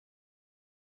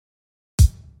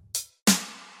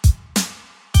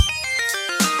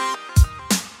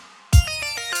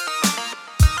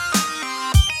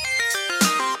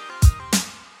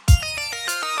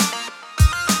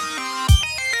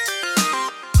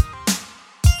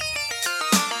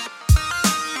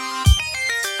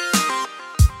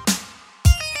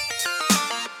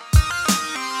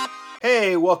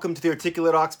welcome to the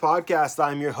Articulate Ox podcast.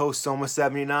 I'm your host,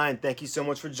 Soma79. Thank you so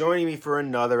much for joining me for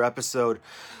another episode.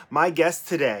 My guest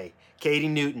today, Katy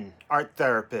Newton, art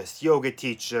therapist, yoga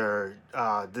teacher,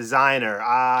 designer.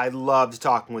 I loved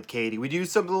talking with Katy. We do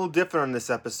something a little different on this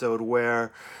episode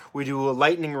where we do a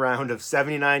lightning round of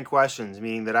 79 questions,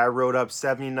 meaning that I wrote up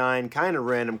 79 kind of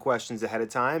random questions ahead of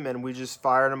time and we just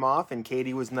fired them off, and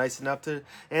Katy was nice enough to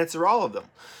answer all of them.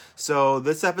 So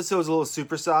this episode is a little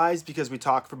supersized because we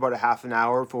talked for about a half an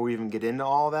hour before we even get into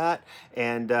all that,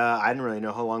 and I didn't really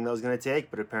know how long that was going to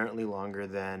take, but apparently longer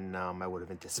than I would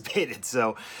have anticipated.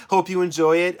 So hope you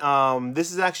enjoy it.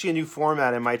 This is actually a new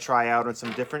format I might try out on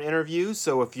some different interviews,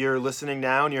 so if you're listening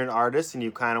now and you're an artist and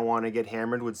you kind of want to get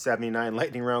hammered with 79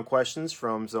 lightning round questions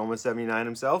from Zoma79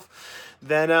 himself,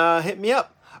 then hit me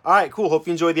up. All right, cool. Hope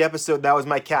you enjoyed the episode. That was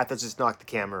my cat that just knocked the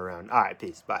camera around. All right,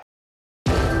 peace. Bye.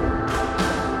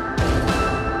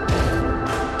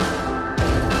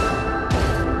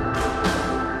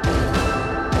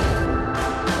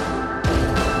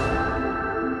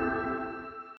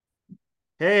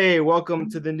 Hey, welcome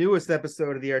to the newest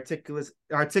episode of the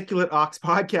Articulate Ox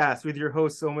podcast with your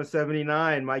host,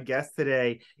 Soma79. My guest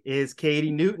today is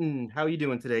Katy Newton. How are you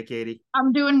doing today, Katy?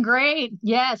 I'm doing great.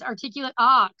 Yes, Articulate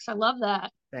Ox. I love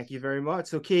that. Thank you very much.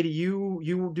 So, Katy,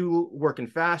 you do work in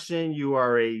fashion. You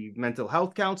are a mental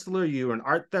health counselor. You are an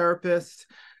art therapist.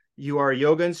 You are a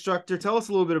yoga instructor. Tell us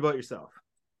a little bit about yourself.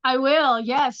 I will.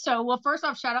 Yes. So, well, first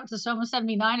off, shout out to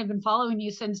Soma79. I've been following you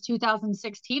since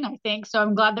 2016, I think. So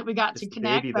I'm glad that we got Just to a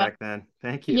connect. baby back then.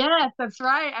 Thank you. Yes, that's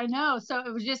right. I know. So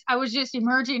I was just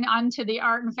emerging onto the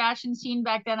art and fashion scene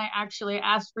back then. I actually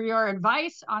asked for your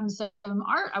advice on some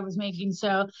art I was making.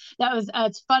 So that was,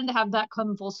 it's fun to have that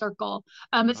come full circle.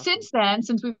 But Awesome. since then,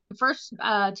 since we first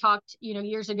talked,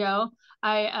 years ago,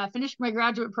 I finished my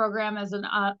graduate program as an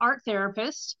art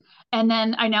therapist. And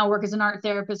then I now work as an art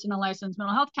therapist and a licensed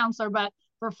mental health counselor. But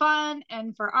for fun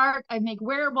and for art, I make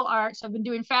wearable art. So I've been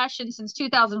doing fashion since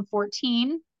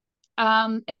 2014.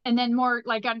 And then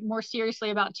got more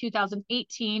seriously about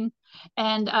 2018.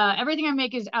 And everything I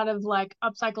make is out of like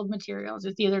upcycled materials.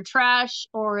 It's either trash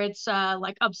or it's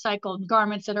like upcycled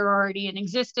garments that are already in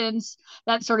existence,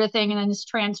 that sort of thing, and then just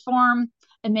transform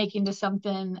and make into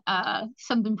something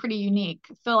pretty unique.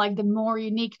 I feel like the more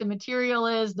unique the material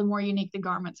is, the more unique the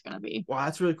garment's going to be. Wow,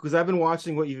 that's really cool because I've been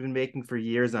watching what you've been making for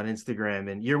years on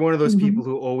Instagram, and you're one of those Mm-hmm.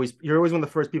 people you're always one of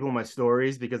the first people in my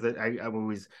stories because I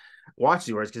always watch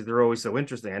yours because they're always so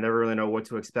interesting. I never really know what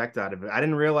to expect out of it. I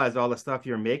didn't realize all the stuff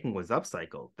you're making was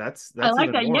upcycled. That's I like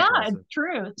even that. more Yeah, impressive. it's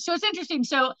true. So it's interesting.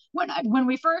 So when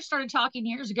we first started talking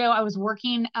years ago, I was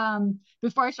working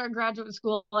before I started graduate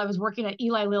school. I was working at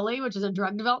Eli Lilly, which is a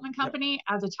drug development Yep. company,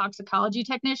 as a toxicology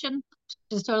technician,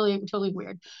 which is totally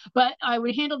weird. But I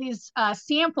would handle these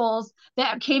samples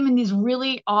that came in these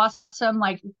really awesome,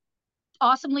 like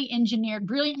awesomely engineered,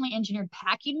 brilliantly engineered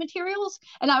packing materials.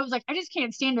 And I was like, I just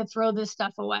can't stand to throw this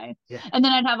stuff away. Yeah. And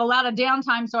then I'd have a lot of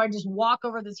downtime. So I'd just walk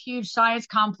over this huge science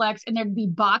complex and there'd be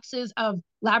boxes of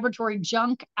laboratory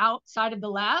junk outside of the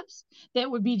labs that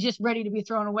would be just ready to be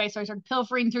thrown away. So I started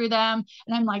pilfering through them.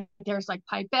 And I'm like, there's like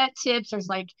pipette tips, there's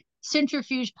like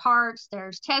centrifuge parts,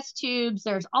 there's test tubes,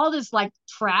 there's all this like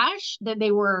trash that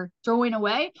they were throwing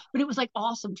away, but it was like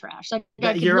awesome trash. Like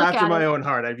I could You're look after at my it. own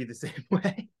heart. I'd be the same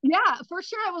way. Yeah, for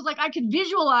sure. I was like, I could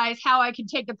visualize how I could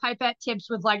take the pipette tips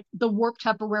with like the warped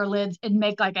Tupperware lids and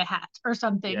make like a hat or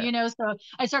something, Yeah. So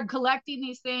I started collecting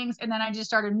these things and then I just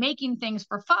started making things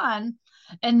for fun.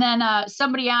 And then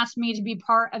somebody asked me to be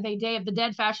part of a Day of the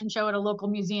Dead fashion show at a local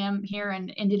museum here in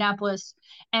Indianapolis.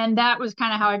 And that was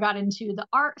kind of how I got into the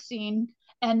art scene.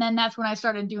 And then that's when I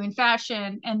started doing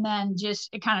fashion. And then just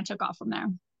it kind of took off from there.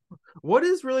 What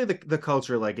is really the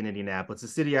culture like in Indianapolis? A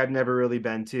city I've never really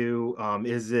been to.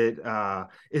 Is it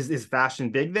is fashion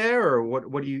big there, or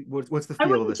what's the I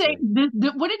feel of the wouldn't say city?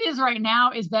 what it is right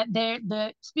now is that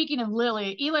speaking of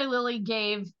Eli Lilly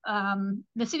gave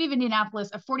the city of Indianapolis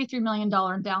a $43 million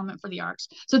endowment for the arts.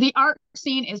 So the art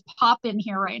scene is popping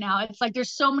here right now. It's like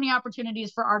there's so many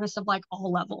opportunities for artists of like all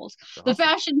levels. The Awesome.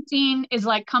 fashion scene is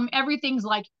like everything's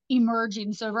like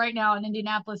emerging. So right now in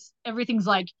Indianapolis, everything's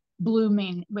like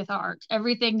blooming with art.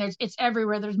 It's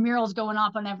everywhere. There's murals going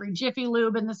up on every Jiffy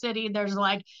Lube in the city. There's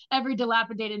like every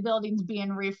dilapidated building's being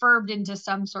refurbed into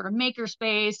some sort of maker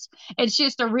space. It's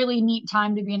just a really neat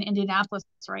time to be in Indianapolis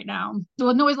right now. So it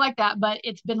wasn't always like that, but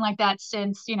it's been like that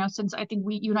since I think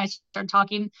you and I started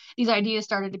talking. These ideas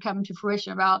started to come to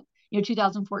fruition about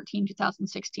 2014,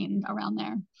 2016, around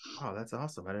there. Oh, that's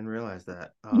awesome. I didn't realize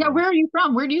that. Yeah, where are you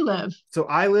from? Where do you live? So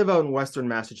I live out in Western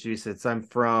Massachusetts. I'm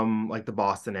from like the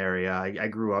Boston area. I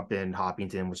grew up in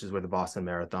Hopkinton, which is where the Boston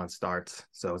Marathon starts.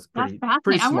 So it's That's pretty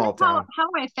fascinating. I wonder small town. how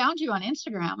I found you on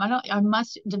Instagram. I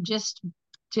must have just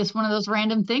one of those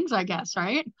random things, I guess,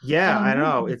 right? I Yeah, don't I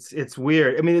know. know. It's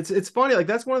weird. I mean, it's funny. Like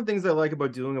that's one of the things I like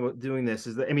about doing this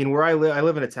is that I mean, where I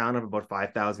live in a town of about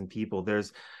 5,000 people.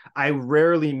 I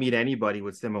rarely meet anybody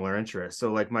with similar interests.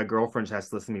 So like my girlfriend has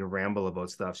to listen to me ramble about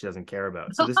stuff she doesn't care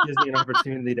about. So this gives me an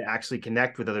opportunity to actually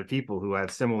connect with other people who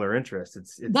have similar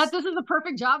interests. That It's this is the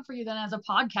perfect job for you then as a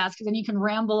podcast, because then you can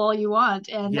ramble all you want,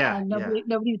 and yeah, yeah,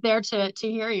 nobody's there to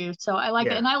hear you. So I like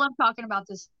it, yeah. and I love talking about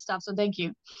this stuff. So thank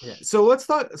you. Yeah. So let's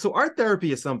talk. So art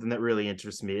therapy is something that really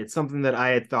interests me. It's something that I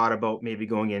had thought about maybe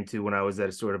going into when I was at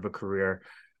a sort of a career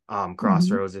Mhm.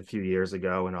 crossroads a few years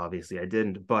ago, and obviously I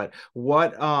didn't. But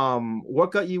what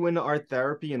got you into art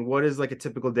therapy, and what is like a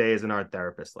typical day as an art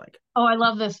therapist like? Oh, I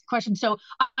love this question. So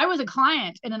I was a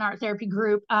client in an art therapy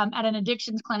group at an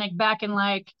addictions clinic back in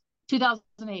like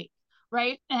 2008,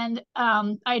 right? And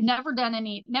I had never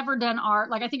done art.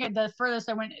 Like I think the furthest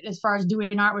I went as far as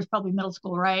doing art was probably middle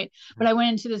school, right? But I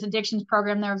went into this addictions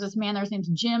program. There was this man, his name's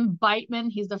Jim Beitman.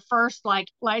 He's the first like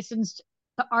licensed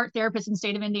art therapist in the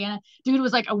state of Indiana. Dude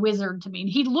was like a wizard to me.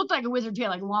 He looked like a wizard too,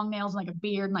 like long nails and like a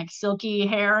beard and like silky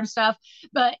hair and stuff.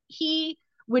 But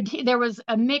there was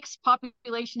a mixed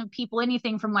population of people,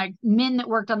 anything from like men that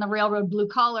worked on the railroad blue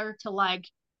collar to like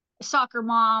soccer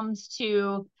moms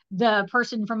to the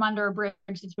person from under a bridge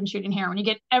that's been shooting heroin. You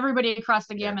get everybody across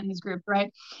the Yeah. gamut in these groups,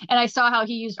 right? And I saw how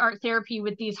he used art therapy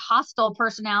with these hostile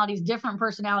personalities, different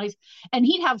personalities, and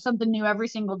he'd have something new every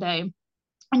single day.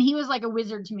 And he was like a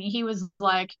wizard to me. He was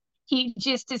like, he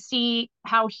just to see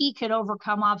how he could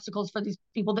overcome obstacles for these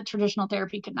people that traditional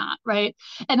therapy could not, right?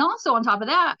 And also on top of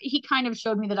that, he kind of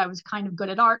showed me that I was kind of good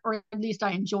at art, or at least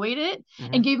I enjoyed it,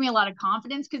 and Hmm. gave me a lot of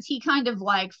confidence because he kind of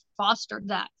like fostered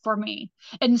that for me.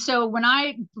 And so when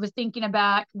I was thinking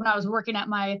about when I was working at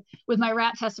my with my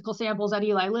rat testicle samples at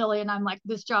Eli Lilly, and I'm like,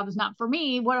 this job is not for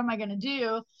me, what am I going to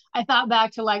do? I thought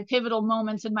back to like pivotal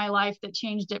moments in my life that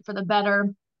changed it for the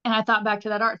better, and I thought back to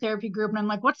that art therapy group, and I'm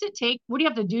like, what's it take? What do you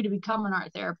have to do to become an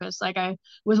art therapist? Like I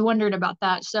was wondering about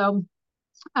that. So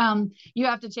you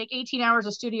have to take 18 hours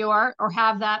of studio art or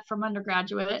have that from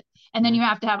undergraduate. And then you Hmm.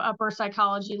 have to have upper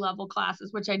psychology level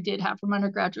classes, which I did have from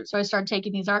undergraduate. So I started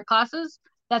taking these art classes.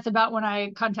 That's about when I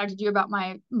contacted you about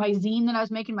my zine that I was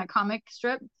making, my comic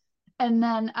strip. And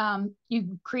then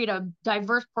you create a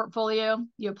diverse portfolio.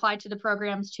 You apply to the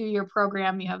programs, 2-year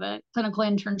program. You have a clinical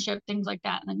internship, things like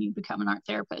that, and then you become an art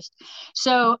therapist.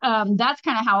 So that's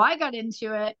kind of how I got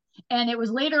into it. And it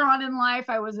was later on in life.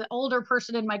 I was an older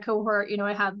person in my cohort.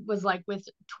 I was like with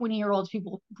 20-year-olds,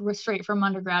 people were straight from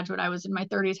undergraduate. I was in my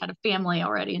 30s, had a family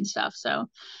already and stuff. So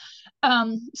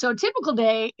a typical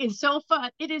day is so fun.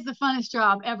 It is the funnest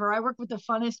job ever. I work with the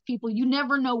funnest people. You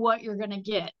never know what you're going to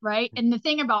get, right? And the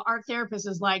thing about art therapists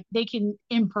is like they can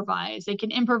improvise. They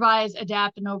can improvise,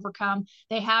 adapt, and overcome.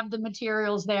 They have the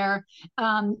materials there.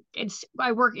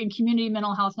 I work in community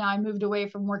mental health now. I moved away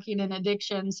from working in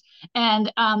addictions,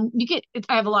 and I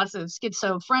have a lot of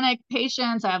schizophrenic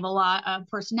patients. I have a lot of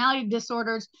personality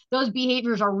disorders. Those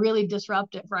behaviors are really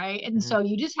disruptive, right? And Hmm. so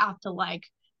you just have to like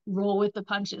roll with the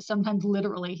punches. Sometimes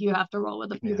literally you have to roll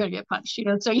with it. You're Yeah. going to get punched,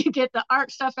 so you get the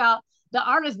art stuff out. The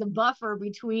art is the buffer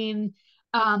between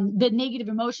the negative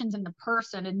emotions and the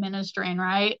person administering,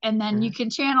 right? And then you Hmm. can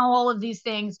channel all of these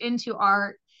things into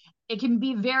art. It can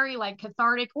be very like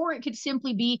cathartic, or it could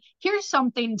simply be, here's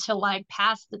something to like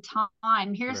pass the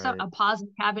time. Here's Right. a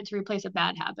positive habit to replace a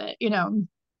bad habit.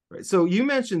 Right. So you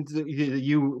mentioned that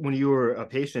you when you were a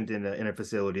patient in a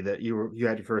facility that you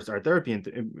had your first art therapy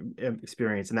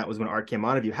experience, and that was when art came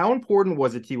out of you. How important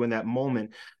was it to you in that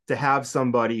moment to have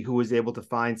somebody who was able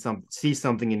to see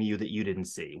something in you that you didn't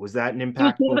see? Was that an it was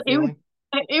impactful it was feeling?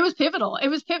 it was pivotal. It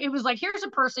was like, here's a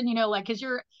person, like, because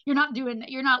you're not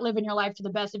living your life to the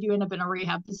best if you end up in a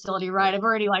rehab facility, right? Right. I've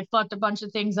already like fucked a bunch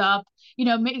of things up,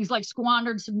 maybe like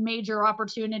squandered some major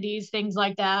opportunities, things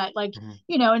like that, like, Hmm.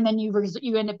 and then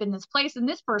you end up in this place, and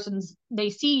this person's they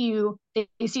see you,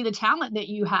 they see the talent that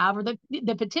you have, or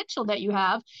the potential that you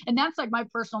have. And that's like my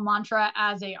personal mantra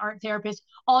as a art therapist.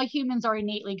 All humans are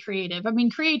innately creative. I mean,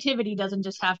 creativity doesn't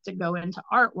just have to go into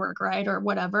artwork, right, or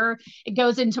whatever. It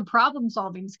goes into problem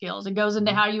solving skills. It goes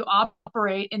into Hmm. how you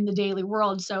operate in the daily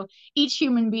world. So each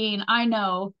human being I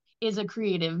know is a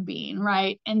creative being,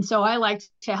 right? And so I like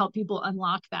to help people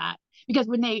unlock that, because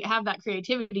when they have that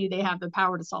creativity, they have the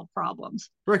power to solve problems.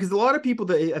 Right, because a lot of people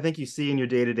that I think you see in your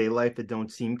day-to-day life that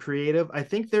don't seem creative, I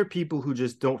think they're people who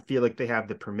just don't feel like they have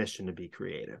the permission to be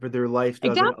creative, or their life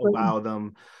doesn't Exactly. allow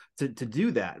them to do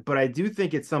that. But I do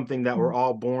think it's something that we're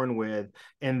all born with,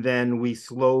 and then we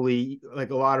slowly,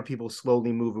 like a lot of people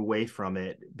slowly move away from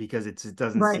it because it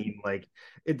doesn't Right. seem like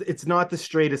it's not the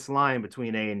straightest line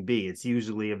between A and B. It's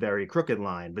usually a very crooked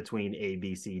line between A,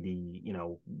 B, C, D,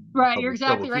 Right, you're double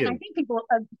exactly right. And I Q. think people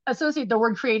associate the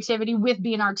word creativity with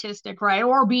being artistic, right?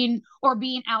 Or being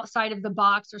outside of the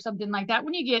box or something like that.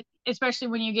 When you get, especially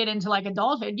when you get into like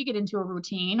adulthood, you get into a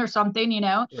routine or something,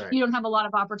 Right. you don't have a lot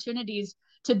of opportunities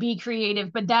to be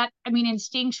creative. But that, I mean,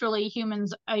 instinctually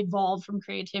humans evolved from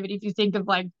creativity. If you think of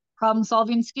like problem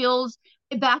solving skills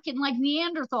back in like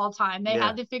Neanderthal time, they Yeah.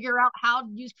 had to figure out how to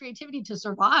use creativity to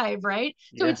survive, right?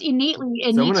 So Yeah. it's innately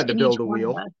in Someone each had to in each build a one of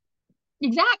wheel. us.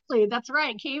 Exactly. That's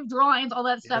right. Cave drawings, all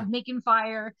that stuff, Yeah. making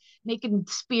fire, making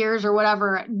spears or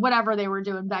whatever they were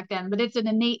doing back then. But it's an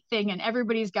innate thing and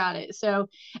everybody's got it. So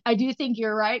I do think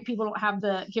you're right. People don't have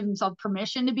the give themselves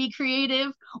permission to be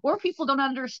creative, or people don't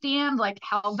understand like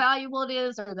how valuable it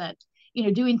is, or that,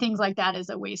 doing things like that is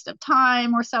a waste of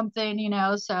time or something.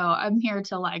 So I'm here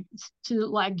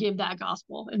to give that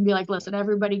gospel and be like, listen,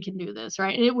 everybody can do this,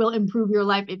 right? And it will improve your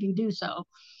life if you do so.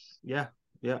 Yeah,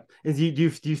 yeah. And do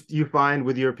you find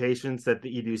with your patients that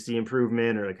you do see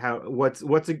improvement, or like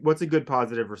what's a good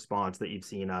positive response that you've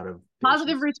seen out of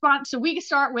Positive patients? response. So we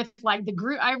start with like the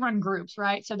group. I run groups,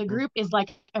 right? So the Mhm. group is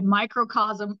like a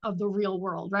microcosm of the real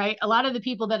world, right? A lot of the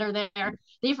people that are there,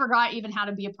 they forgot even how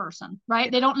to be a person,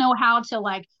 right? They Yeah, don't know how to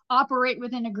like operate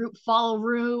within a group, follow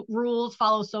rules,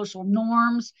 follow social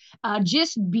norms,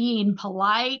 just being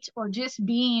polite, or just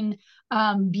behaving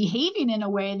in a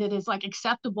way that is like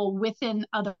acceptable within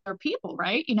other people,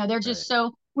 right? They're right. just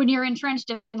so, when you're entrenched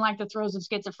in like the throes of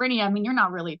schizophrenia, I mean, you're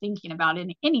not really thinking about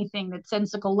anything that's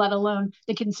sensical, let alone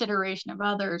the consideration of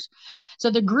others. So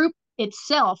the group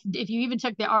itself, if you even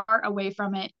took the art away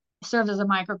from it, serves as a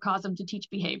microcosm to teach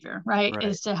behavior, right? Right.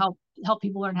 Is to help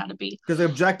people learn how to be. Because Then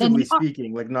objectively the art,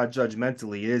 speaking, like not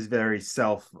judgmentally, it is very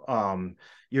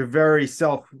you're very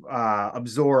self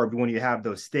absorbed when you have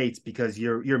those states, because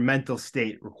your mental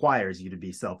state requires you to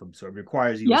be self-absorbed,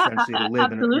 requires you yeah, essentially to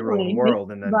live in your own absolutely,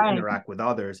 world and then to right. interact with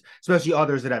others, especially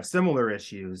others that have similar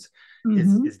issues,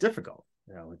 Mm-hmm. is difficult.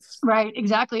 It's Right,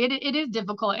 exactly. It is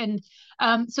difficult, and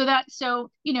and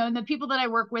the people that I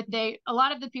work with, a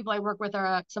lot of the people I work with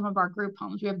are some of our group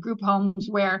homes. We have group homes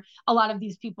where a lot of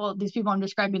these people I'm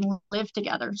describing live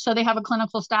together. So they have a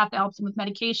clinical staff that helps them with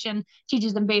medication,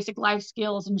 teaches them basic life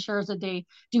skills, ensures that they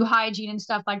do hygiene and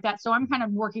stuff like that. So I'm kind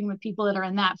of working with people that are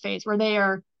in that phase where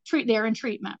they're in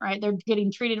treatment, right? They're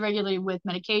getting treated regularly with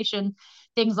medication,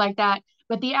 things like that.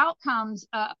 But the outcomes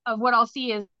of what I'll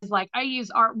see is like, I use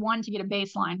art one to get a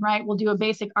baseline, right? We'll do a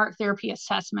basic art therapy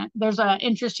assessment. There's an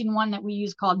interesting one that we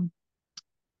use called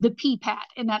the PPAT,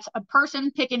 and that's a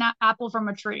person picking an apple from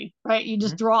a tree, right? You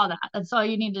just Mhm. draw that. That's all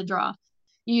you need to draw.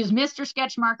 You use Mr.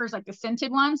 Sketch markers, like the scented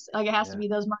ones, like it has to Yeah. be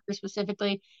those markers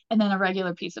specifically, and then a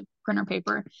regular piece of printer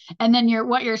paper. And then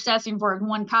what you're assessing for is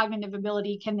one, cognitive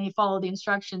ability, can they follow the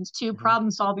instructions? Two, Mhm.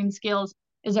 problem solving skills.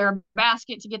 Is there a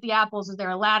basket to get the apples? Is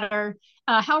there a ladder?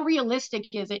 How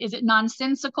realistic is it? Is it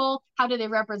nonsensical? How do they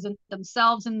represent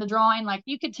themselves in the drawing? Like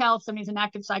you could tell if somebody's in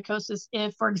active psychosis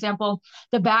if, for example,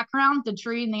 the background, the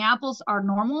tree and the apples are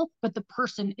normal, but the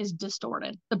person is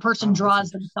distorted. The person Oh, that's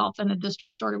draws interesting. themselves in a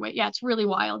distorted way. Yeah, it's really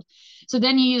wild. So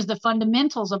then you use the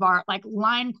fundamentals of art, like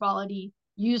line quality,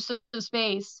 use of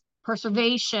space,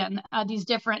 preservation, these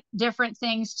different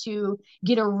things to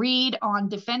get a read on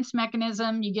defense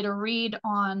mechanism. You get a read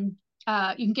on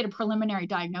you can get a preliminary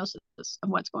diagnosis of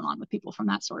what's going on with people from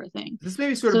that sort of thing. This may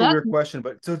be sort So of a that's weird question,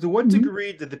 but so to what mm-hmm.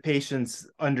 degree did the patients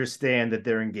understand that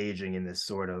they're engaging in this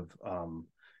sort of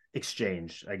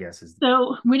exchange, I guess is.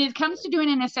 So when it comes to doing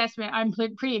an assessment, I'm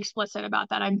pretty explicit about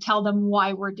that. I tell them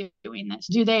why we're doing this.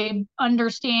 Do they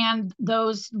understand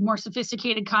those more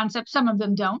sophisticated concepts? Some of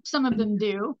them don't. Some of them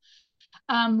do.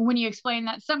 When you explain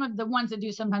that, some of the ones that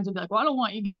do sometimes will be like, well, I don't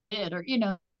want you to get, or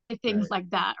things Right. like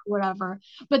that, or whatever.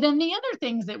 But then the other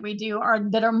things that we do are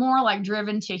more like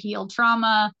driven to heal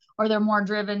trauma, or they're more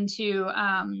driven to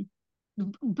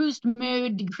boost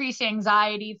mood, decrease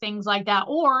anxiety, things like that.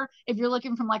 Or if you're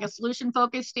looking from like a solution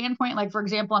focused standpoint, like for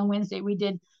example, on Wednesday, we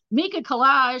did make a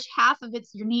collage, half of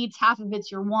it's your needs, half of it's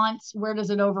your wants. Where does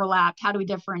it overlap? How do we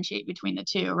differentiate between the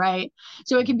two? Right.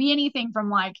 So it can be anything from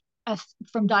like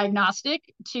from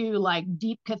diagnostic to like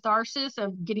deep catharsis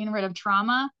of getting rid of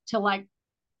trauma to like,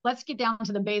 let's get down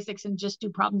to the basics and just do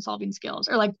problem solving skills,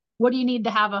 or like, what do you need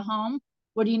to have a home?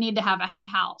 what do you need to have a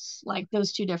house? Like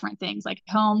those two different things. Like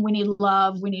home, we need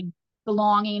love, we need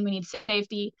belonging, we need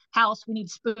safety. House, we need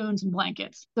spoons and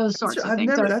blankets. Those sorts of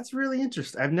things. So That's really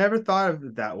interesting. I've never thought of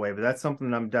it that way, but that's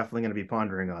something I'm definitely going to be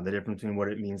pondering on, the difference between what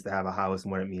it means to have a house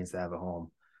and what it means to have a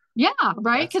home. yeah,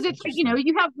 right. That's Because it's like, you know,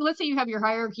 interesting. you have, let's say you have your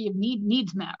hierarchy of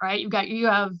needs met, right?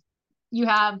 You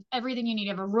have everything you need. You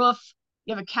have a roof,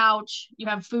 you have a couch, you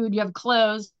have food, you have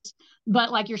clothes,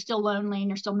 but like you're still lonely and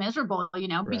you're still miserable, you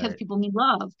know, because Right. people need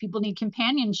love, people need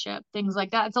companionship, things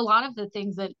like that. It's a lot of the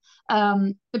things that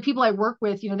the people I work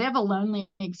with, you know, they have a lonely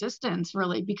existence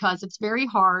really because it's very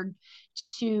hard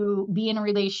to be in a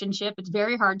relationship. It's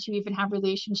very hard to even have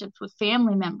relationships with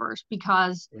family members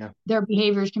because Yeah. their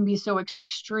behaviors can be so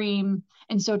extreme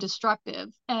and so destructive.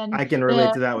 And I can relate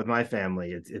the to that with my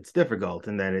family. It's difficult,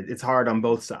 and then it's hard on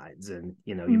both sides, and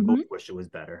you both mhm. wish it was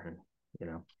better, and you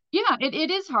know. Yeah,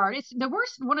 it is hard. It's the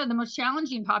worst, one of the most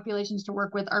challenging populations to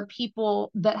work with are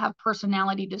people that have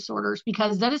personality disorders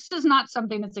because this is not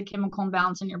something that's a chemical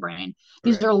imbalance in your brain.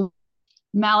 These Right. are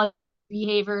mal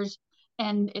behaviors,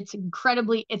 and it's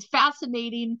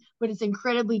fascinating, but it's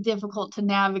incredibly difficult to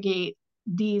navigate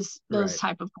those Right.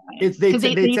 type of It clients because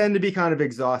they tend to be kind of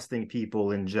exhausting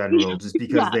people in general, just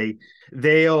because yeah,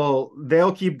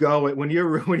 they'll keep going when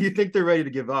you're when you think they're ready to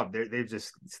give up. They've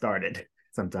just started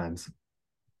sometimes.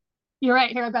 you're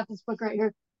right. Here, I've got this book right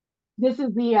here. This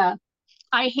is the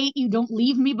I Hate You, Don't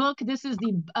Leave Me book. This is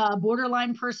the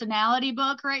borderline personality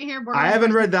book right here. I Borderline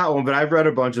haven't read personality. that one, but I've read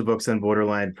a bunch of books on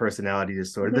borderline personality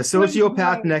disorder. The This one's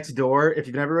Sociopath great. Next Door. If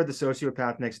you've never read The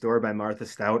Sociopath Next Door by Martha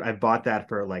Stout, I've bought that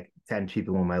for like 10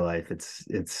 people in my life. It's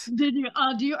Did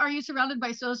you are you surrounded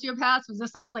by sociopaths? Was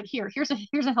this like here's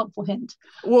a helpful hint?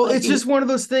 Well, Like it's just one of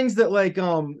those things that like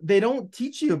they don't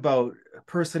teach you about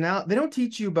personality. They don't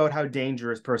teach you about how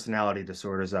dangerous personality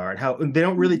disorders are, and how they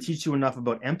don't really mhm, teach you enough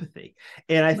about empathy.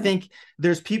 And I right. think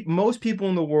there's people most people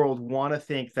in the world want to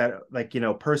think that, like,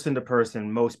 person to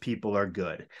person, most people are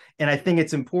good. And I think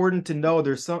it's important to know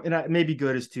there's some, and maybe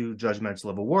good is too judgmental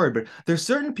of a word, but there's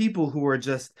certain people who are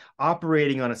just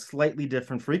operating on a slightly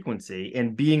different frequency,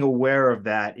 and being aware of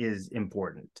that is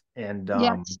important. And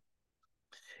Yes.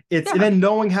 it's, and Yeah. then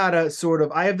knowing how to sort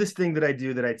of, I have this thing that I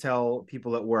do that I tell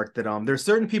people at work that there's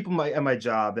certain people at my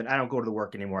job, and I don't go to the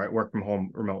work anymore. I work from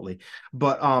home remotely.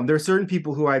 But there are certain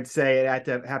people who I'd say I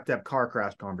have to have car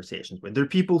crash conversations with. There are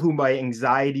people who my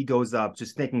anxiety goes up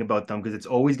just thinking about them, because it's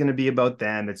always going to be about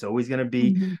them. It's always going to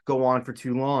be Mhm. go on for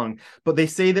too long. But they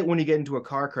say that when you get into a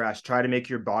car crash, try to make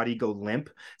your body go limp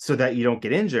so that you don't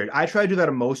get injured. I try to do that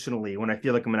emotionally when I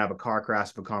feel like I'm gonna have a car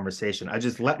crash of a conversation. I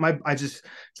just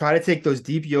try to take those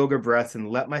deep yoga breaths and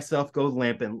let myself go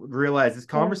limp, and realize this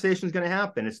Yeah. conversation is going to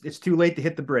happen. It's too late to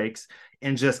hit the brakes,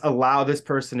 and just allow this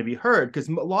person to be heard, because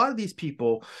a lot of these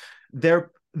people, they're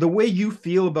the way you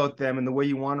feel about them and the way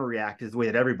you want to react is the way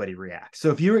that everybody reacts. So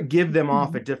if you give them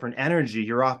off a Mhm. different energy,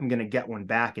 you're often going to get one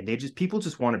back, and people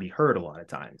just want to be heard a lot of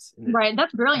times, and it Right.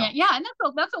 That's brilliant. Yeah, helps.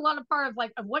 and that's a lot of part of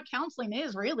like of what counseling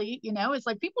is really, you know, it's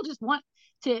like people just want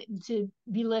to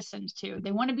be listened to.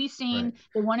 They want to be Right. seen,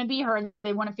 they want to be heard,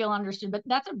 they want to feel understood. But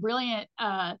that's a brilliant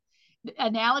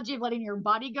analogy of letting your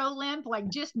body go limp, like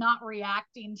just not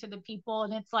reacting to the people.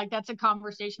 And it's like that's a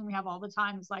conversation we have all the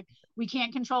time. It's like we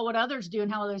can't control what others do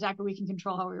and how others act, but we can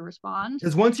control how we respond.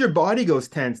 Because once your body goes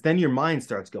tense, then your mind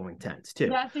starts going tense too.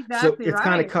 That's So exactly it's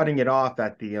kind of right. cutting it off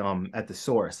at the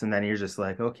source, and then you're just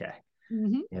like, okay,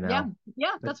 Yeah.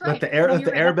 Yeah, let, that's right. No, let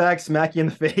you're the right. That's airbag smack you in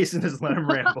the face and just let them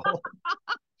ramble.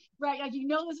 right. Like you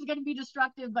know this is going to be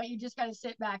destructive, but you just got to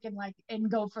sit back and like and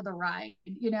go for the ride,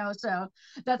 you know. So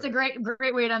that's a Right.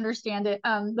 great way to understand it.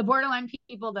 The borderline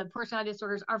people, the personality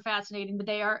disorders are fascinating, but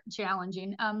they are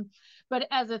challenging. But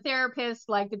as a therapist,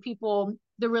 like the people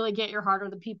that really get your heart are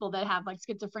the people that have like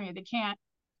schizophrenia. They can't,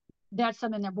 that's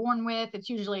something they're born with. It's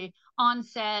usually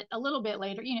onset a little bit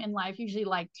later, you know, in life, usually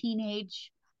like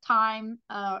teenage time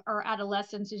or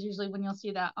adolescence is usually when you'll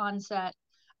see that onset.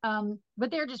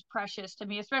 But they're just precious to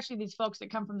me, especially these folks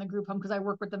that come from the group home because I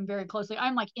work with them very closely.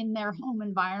 I'm like in their home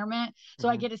environment, so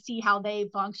I Mhm. get to see how they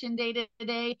function day to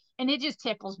day, and it just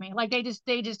tickles me. Like they just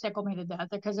tickle me to death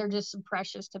because they're just so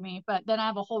precious to me. But then I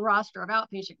have a whole roster of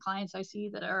outpatient clients I see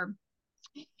that are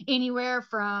anywhere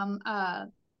from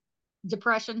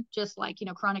depression, just like, you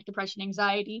know, chronic depression,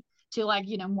 anxiety, to like,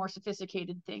 you know, more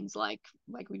sophisticated things like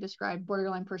we described,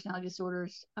 borderline personality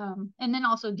disorders, and then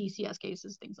also DCS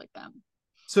cases, things like that.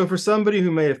 So for somebody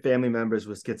who may have family members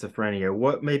with schizophrenia,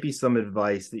 what may be some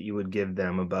advice that you would give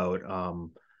them about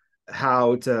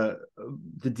how to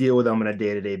deal with them on a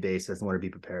day-to-day basis and what to be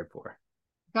prepared for?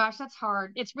 Gosh, that's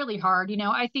hard. It's really hard. You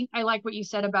know, I think I like what you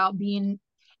said about being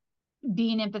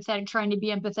being empathetic, trying to be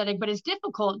empathetic, but it's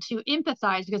difficult to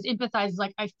empathize because empathize is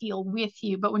like I feel with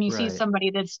you. But when you see Right.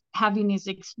 somebody that's having these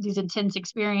intense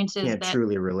experiences Can't that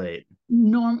truly relate.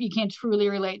 you can't truly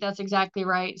relate. That's exactly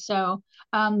right. So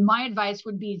my advice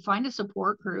would be find a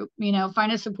support group,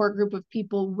 find a support group of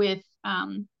people with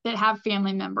that have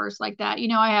family members like that.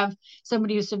 I have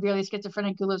somebody who's severely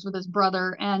schizophrenic who lives with his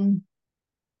brother, and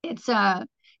it's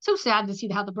so sad to see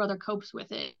how the brother copes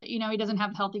with it. He doesn't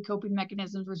have healthy coping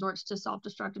mechanisms, resorts to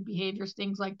self-destructive behaviors,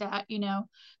 things like that,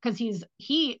 because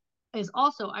he is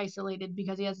also isolated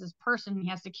because he has this person he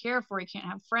has to care for. He can't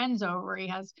have friends over. He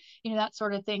has, that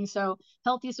sort of thing. So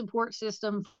healthy support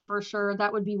system for sure.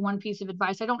 That would be one piece of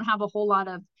advice. I don't have a whole lot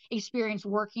of experience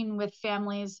working with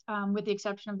families, with the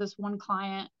exception of this one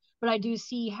client, but I do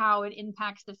see how it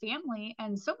impacts the family,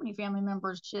 and so many family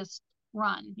members just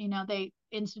run, they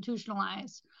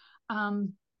institutionalize.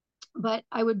 um, but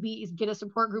I would be get a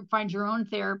support group, find your own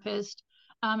therapist.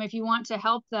 If you want to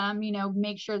help them,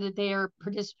 make sure that they are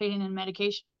participating in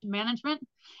medication management,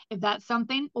 if that's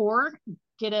something, or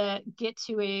get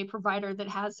to a provider that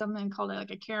has something called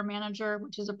like a care manager,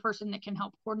 which is a person that can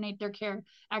help coordinate their care,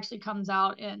 actually comes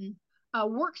out and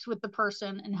works with the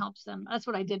person and helps them. That's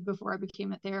what I did before I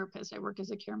became a therapist. I worked as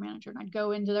a care manager, and I'd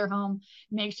go into their home,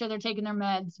 make sure they're taking their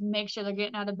meds, make sure they're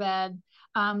getting out of bed,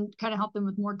 kind of help them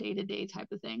with more day-to-day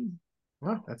type of thing.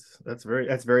 Wow, that's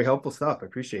very helpful stuff. I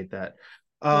appreciate that.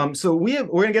 Yeah. So we're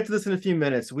gonna get to this in a few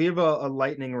minutes. We have a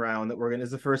lightning round that we're gonna. This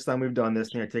is the first time we've done this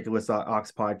in the Articulate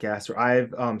Ox podcast. Where I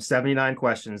have 79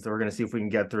 questions that we're gonna see if we can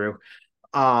get through.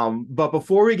 But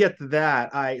before we get to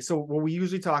that, so what we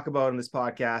usually talk about in this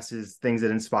podcast is things that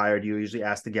inspired you. We usually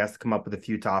ask the guests to come up with a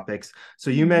few topics.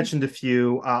 So you mentioned a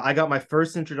few. I got my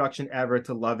first introduction ever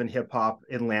to Love and Hip Hop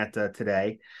Atlanta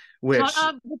today, which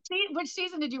which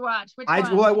season did you watch? Which I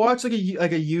one? watched like a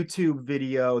YouTube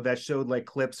video that showed like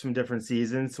clips from different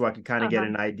seasons so I could kind of get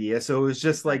an idea. So it was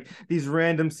just like these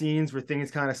random scenes where things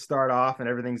kind of start off and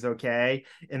everything's okay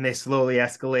and they slowly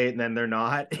escalate and then they're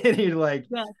not. And you're like,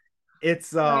 Yeah.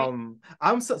 it's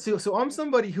Right. so I'm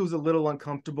somebody who's a little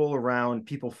uncomfortable around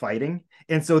people fighting.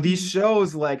 And so these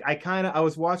shows, like I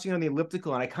was watching on the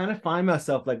elliptical and I kind of find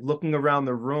myself like looking around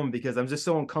the room because I'm just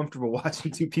so uncomfortable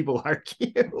watching two people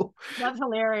argue. That's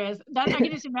hilarious. That I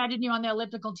can just imagine you on the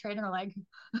elliptical trainer, like.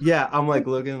 Yeah, I'm like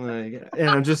looking like, and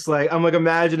I'm like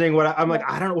imagining I'm like,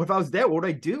 I don't know, if I was there, what would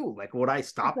I do? Like, would I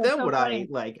stop That's them? so Would I funny.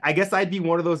 like, I guess I'd be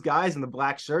one of those guys in the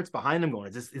black shirts behind them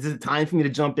going, is this time for me to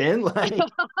jump in? Like,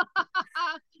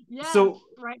 Yes, so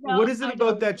right now what is it I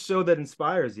about know. that show that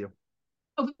inspires you?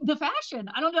 Oh, the fashion.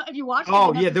 I don't know if you watched it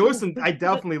Oh enough yeah, to there see was some, I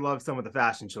definitely love some of the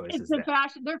fashion it's choices the there.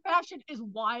 fashion. Their fashion is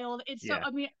wild. It's so, Yeah.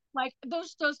 I mean, like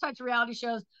those types of reality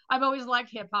shows. I've always liked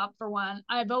hip hop for one.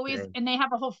 I've always, Same. and they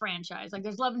have a whole franchise. Like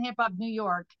there's Love and Hip Hop New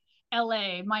York,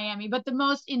 LA, Miami, but the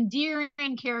most endearing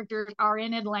characters are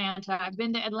in Atlanta. I've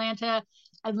been to Atlanta.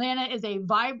 Atlanta is a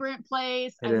vibrant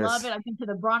place. It I love is. it. I've been to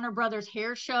the Bronner Brothers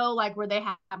hair show, like where they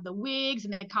have the wigs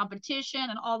and the competition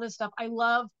and all this stuff. I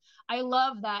love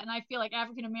that. And I feel like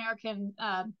African American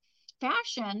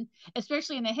fashion,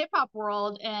 especially in the hip hop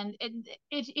world, and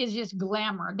it is just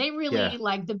glamour. They really Yeah.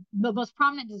 like the most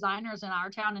prominent designers in our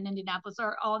town in Indianapolis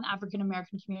are all in African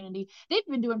American community. They've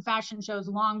been doing fashion shows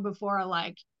long before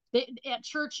like at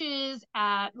churches,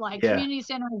 at like Yeah. community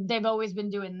centers. They've always been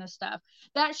doing this stuff.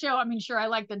 That show, I mean, sure, I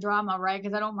like the drama, right?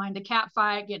 Because I don't mind a cat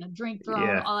fight, getting a drink thrown,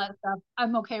 Yeah. all that stuff.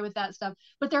 I'm okay with that stuff.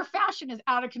 But their fashion is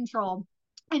out of control.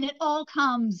 And it all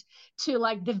comes to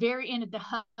like the very end at the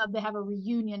hub. They have a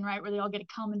reunion, right, where they all get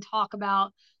to come and talk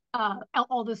about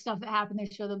all the stuff that happened. They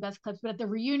show the best clips, but at the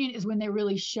reunion is when they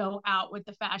really show out with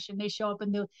the fashion. They show up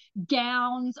in the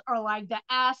gowns, or like the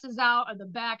ass is out, or the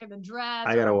back of the dress,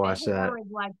 I or gotta like the watch that. hair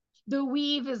is like the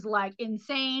weave is like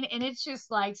insane, and it's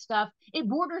just like stuff. It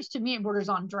borders, to me, it borders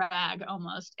on drag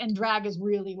almost, and drag is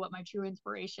really what my true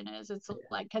inspiration is. It's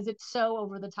like because it's so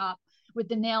over the top with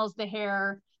the nails, the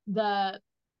hair, the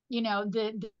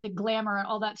the glamour and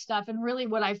all that stuff. And really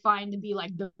what I find to be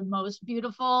like the most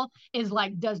beautiful is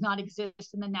like does not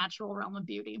exist in the natural realm of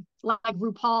beauty. Like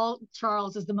RuPaul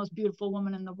Charles is the most beautiful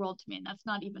woman in the world to me, and that's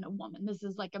not even a woman. This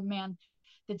is like a man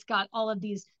that's got all of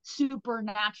these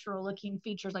supernatural looking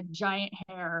features, like giant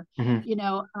hair,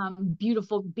 Mhm.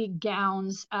 beautiful big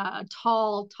gowns,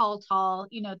 tall,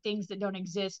 things that don't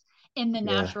exist in the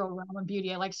Yeah. natural realm of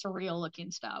beauty. I like surreal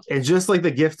looking stuff. And just like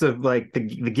the gift of like the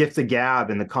gift of gab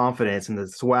and the confidence and the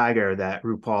swagger that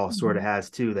RuPaul sort of Mm-hmm. has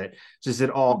too, that just it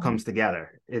all Mm-hmm. comes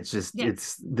together. Yeah.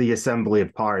 It's the assembly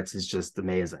of parts is just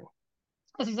amazing.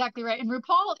 That's exactly right. And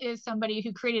RuPaul is somebody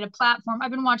who created a platform. I've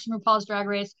been watching RuPaul's Drag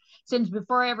Race since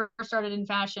before I ever started in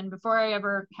fashion, before I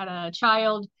ever had a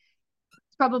child.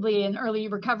 probably in early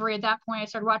recovery at that point. I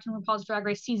started watching RuPaul's Drag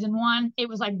Race season 1. It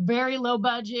was like very low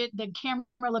budget. The camera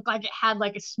looked like it had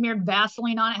like a smeared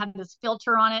Vaseline on it, had this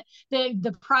filter on it.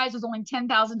 The prize was only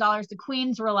 $10,000. The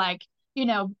queens were like, you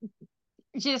know,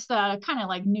 just kind of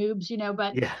like noobs, you know.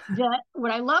 But Yeah. what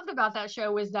I loved about that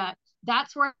show was that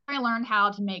that's where I learned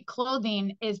how to make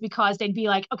clothing, is because they'd be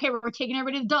like, okay, we're taking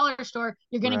everybody to the dollar store.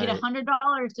 You're going to get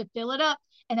 $100 to fill it up,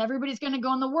 and everybody's going to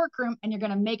go in the workroom and you're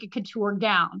going to make a couture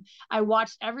gown. I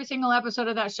watched every single episode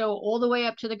of that show all the way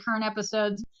up to the current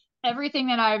episodes. Everything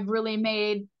that I've really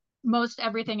made, most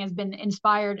everything has been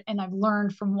inspired and I've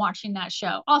learned from watching that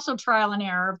show. Also trial and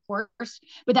error, of course,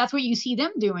 but that's what you see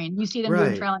them doing. You see them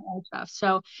doing trial and error stuff.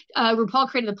 So RuPaul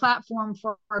created the platform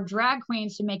for drag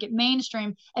queens to make it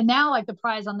mainstream. And now like the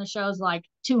prize on the show is like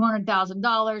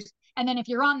 $200,000. And then if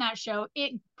you're on that show,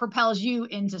 it propels you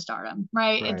into stardom,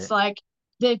 right? It's like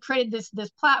they created this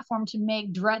platform to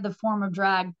make the form of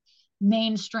drag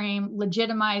mainstream,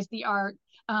 legitimize the art.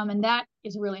 And that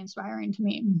is really inspiring to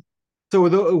me. So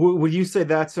would you say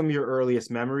that's some of your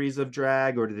earliest memories of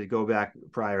drag, or did it go back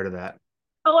prior to that?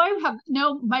 Oh, I have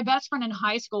no, my best friend in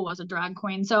high school was a drag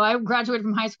queen. So I graduated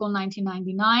from high school in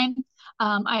 1999.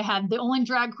 I had the only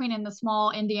drag queen in the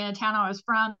small Indiana town I was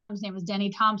from. His name was Denny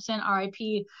Thompson,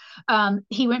 RIP.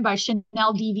 He went by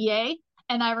Chanel DVA.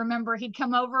 And I remember he'd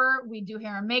come over, we'd do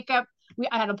hair and makeup.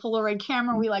 I had a Polaroid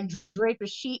camera. We like drape a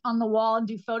sheet on the wall and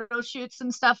do photo shoots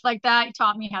and stuff like that. He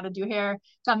taught me how to do hair,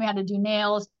 taught me how to do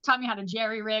nails, taught me how to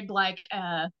jerry rig like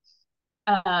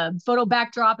photo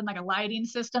backdrop and like a lighting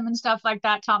system and stuff like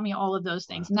that. Taught me all of those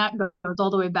things. And that goes all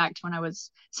the way back to when I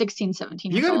was 16,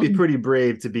 17 years old. You got to be pretty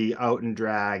brave to be out in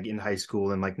drag in high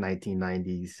school in like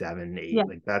 1997, 8. Yeah.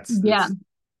 Like that's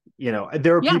you know,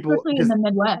 there are people especially in the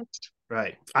Midwest.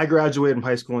 Right. I graduated from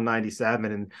high school in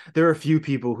 97, and there are a few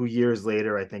people who years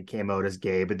later I think came out as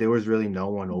gay, but there was really no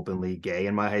one openly gay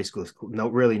in my high school. No,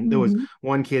 really, there was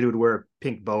one kid who would wear a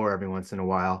pink boa every once in a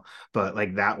while, but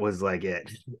like that was like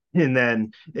it. And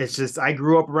then it's just, I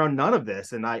grew up around none of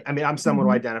this. And I mean, I'm someone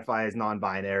who identify as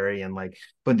non-binary and like,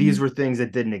 but these were things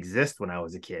that didn't exist when I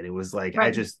was a kid. It was like,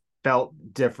 I just felt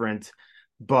different,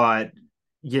 but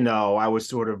you know, I was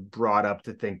sort of brought up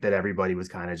to think that everybody was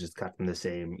kind of just cut from the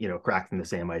same, you know, cracked from the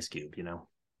same ice cube, you know?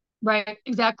 Right,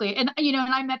 exactly. And, you know,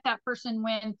 and I met that person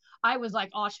when I was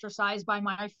like ostracized by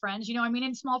my friends, you know, I mean,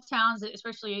 in small towns,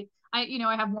 especially, you know,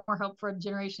 I have more hope for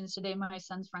generations today. My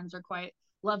son's friends are quite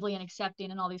lovely and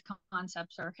accepting, and all these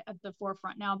concepts are at the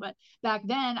forefront now. But back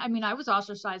then, I mean, I was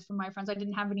ostracized from my friends. I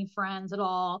didn't have any friends at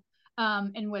all.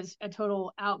 And was a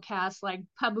total outcast, like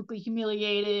publicly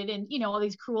humiliated, and you know all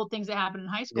these cruel things that happened in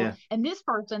high school. Yeah. And this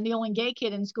person, the only gay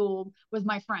kid in school, was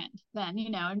my friend then, you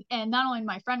know. And not only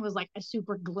my friend was like a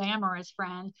super glamorous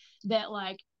friend that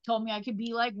like told me I could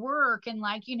be like work and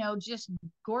like, you know, just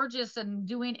gorgeous and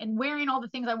doing and wearing all the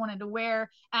things I wanted to wear,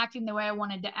 acting the way I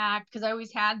wanted to act, because I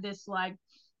always had this like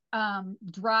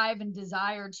drive and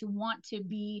desire to want to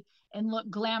be and look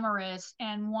glamorous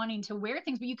and wanting to wear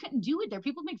things, but you couldn't do it there.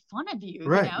 People make fun of you,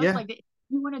 right, you know. It's like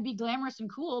you want to be glamorous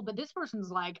and cool, but this person's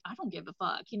like, I don't give a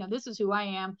fuck, you know, this is who I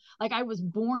am. Like I was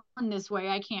born this way,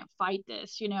 I can't fight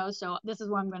this, you know, so this is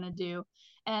what I'm gonna do.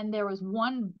 And there was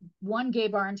one gay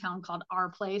bar in town called Our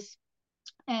Place,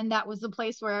 and that was the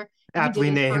place where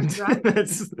aptly named.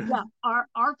 Yeah,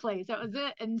 our place, that was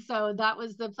it. And so that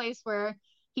was the place where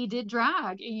he did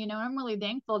drag. And, you know, I'm really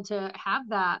thankful to have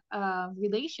that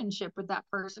relationship with that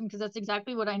person, because that's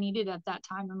exactly what I needed at that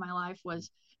time in my life, was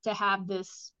to have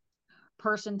this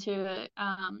person to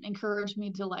encourage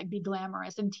me to like be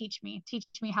glamorous and teach me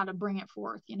how to bring it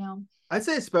forth, you know. I'd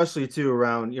say especially too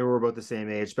around, you know, we're about the same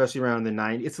age, especially around the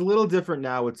 90s. It's a little different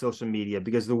now with social media,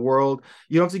 because the world,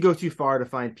 you don't have to go too far to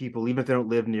find people, even if they don't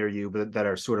live near you, but that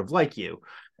are sort of like you.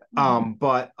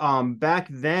 But back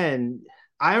then,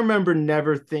 I remember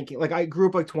never thinking, like I grew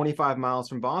up like 25 miles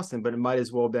from Boston, but it might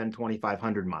as well have been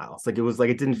 2,500 miles. Like it was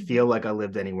like, it didn't feel like I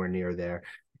lived anywhere near there.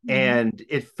 And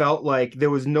it felt like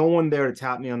there was no one there to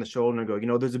tap me on the shoulder and go, you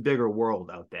know, there's a bigger world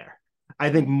out there.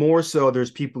 I think more so there's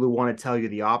people who want to tell you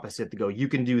the opposite, to go, you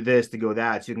can do this, to go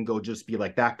that, so you can go just be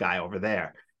like that guy over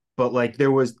there. But like there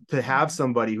was, to have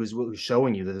somebody who's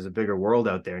showing you that there's a bigger world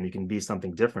out there and you can be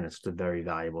something different, it's a very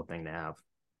valuable thing to have.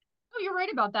 Oh, you're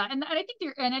right about that, and I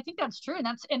think that's true, and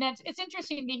it's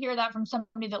interesting to hear that from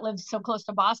somebody that lives so close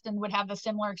to Boston, would have a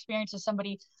similar experience as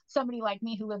somebody like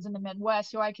me who lives in the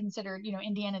Midwest, who I consider, you know,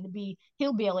 Indiana to be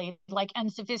hillbilly, like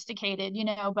unsophisticated, you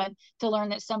know, but to learn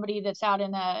that somebody that's out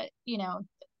in a, you know,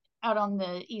 out on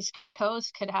the East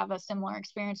Coast could have a similar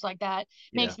experience like that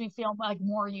makes me feel like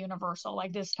more universal.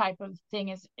 Like this type of thing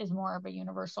is more of a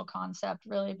universal concept,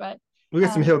 really. But we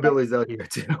got some hillbillies out here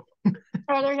too.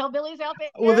 Are there hillbillies out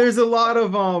Well, there? there's a lot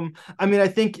of I mean, I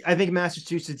think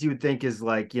Massachusetts you would think is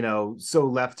like, so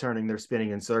left turning they're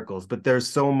spinning in circles, but there's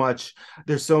so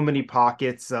many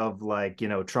pockets of like,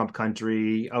 Trump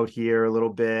country out here a little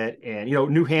bit. And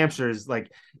New Hampshire is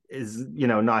like is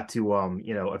not to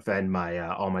offend my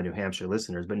all my New Hampshire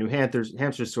listeners, but New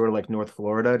Hampshire's sort of like North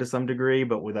Florida to some degree,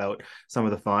 but without some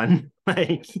of the fun.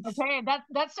 Like, Okay,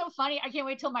 that's so funny. I can't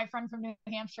wait till my friend from New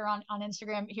Hampshire on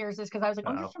Instagram hears this because I was like,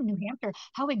 "Oh, you're uh, from New Hampshire?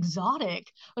 How exotic!"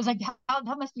 I was like, "How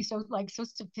that must be so like so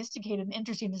sophisticated and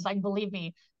interesting." It's like, believe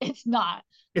me, it's not.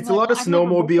 I'm it's a like, lot well, of I've never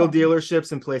been snowmobile there.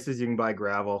 dealerships and places you can buy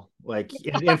gravel, like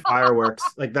and fireworks.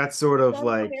 Like that's sort of That's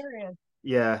like, hilarious.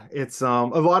 yeah, it's a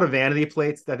lot of vanity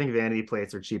plates. I think vanity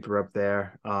plates are cheaper up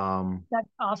there. That's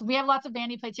awesome. We have lots of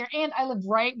vanity plates here, and I live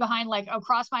right behind, like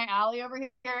across my alley over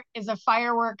here is a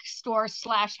fireworks store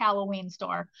slash Halloween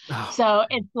store. Oh, So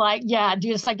it's like, yeah,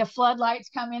 just like the floodlights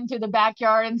come in through the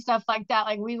backyard and stuff like that.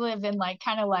 Like we live in like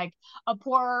kind of like a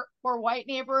poor white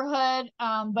neighborhood,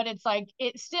 but it's like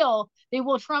it still they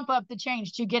will trump up the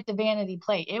change to get the vanity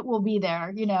plate. It will be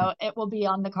there, it will be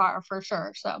on the car for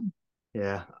sure. So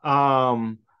yeah.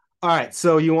 All right.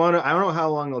 So I don't know how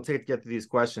long it'll take to get to these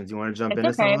questions. You want to jump it's into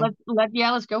okay. some?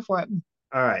 Let's go for it.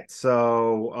 All right.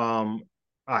 All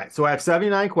right. So I have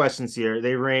 79 questions here.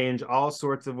 They range all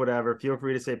sorts of whatever. Feel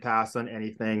free to say pass on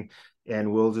anything,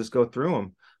 and we'll just go through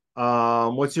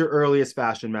them. What's your earliest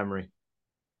fashion memory?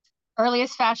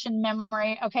 Earliest fashion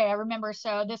memory. Okay, I remember.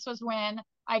 So this was when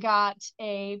I got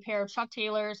a pair of Chuck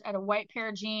Taylors and a white pair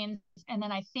of jeans, and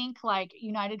then I think like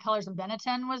United Colors of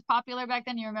Benetton was popular back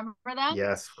then. You remember them?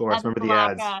 Yes, of course. Had Remember the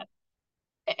like ads.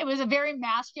 it was a very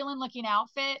masculine looking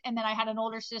outfit, and then I had an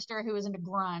older sister who was into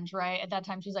grunge. Right at that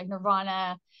time, she's like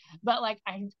Nirvana, but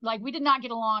we did not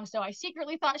get along. So I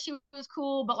secretly thought she was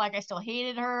cool, but like I still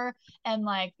hated her, and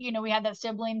like we had that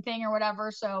sibling thing or whatever.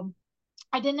 So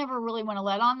I didn't ever really want to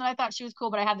let on that I thought she was cool,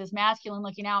 but I had this masculine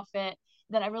looking outfit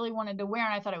that I really wanted to wear,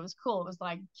 and I thought it was cool. It was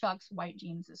like Chuck's white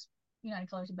jeans, this United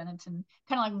Colors of Benetton,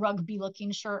 kind of like rugby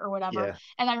looking shirt or whatever. Yeah.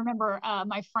 And I remember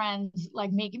my friends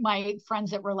like making my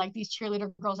friends that were like these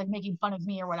cheerleader girls like making fun of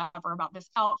me or whatever about this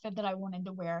outfit that I wanted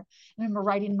to wear. I remember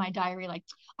writing in my diary like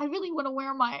I really want to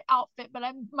wear my outfit, but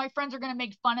my friends are gonna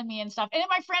make fun of me and stuff. And then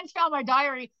my friends found my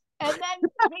diary and then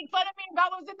made fun of me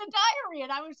about what was in the diary.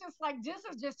 And I was just like, this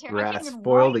is just terrible. Rat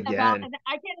spoiled again.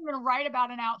 I can't even write about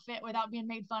an outfit without being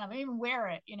made fun of. I even wear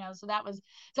it. So that was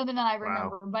something that I Wow.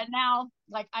 remember. But now,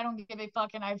 like, I don't give a fuck,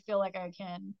 and I feel like I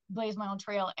can blaze my own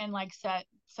trail and like set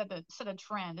a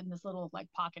trend in this little like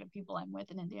pocket of people I'm with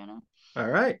in Indiana. All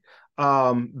right.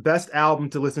 Best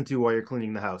album to listen to while you're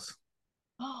cleaning the house.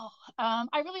 Oh,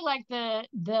 I really like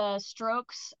the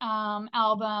Strokes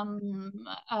album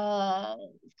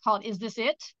called "Is This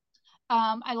It."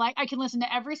 I can listen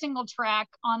to every single track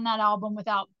on that album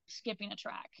without skipping a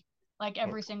track, like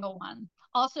every single one.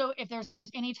 Also, if there's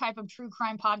any type of true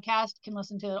crime podcast, can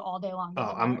listen to it all day long. Oh,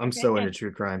 Doesn't I'm matter. I'm so into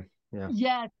true crime. Yeah.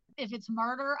 Yes, if it's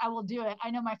murder, I will do it.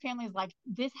 I know my family's like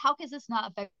this. How is this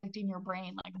not affecting your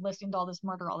brain? Like listening to all this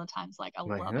murder all the time. It's like I I'm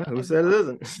like, love huh, it. who I said it love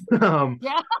it. isn't?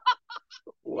 Yeah,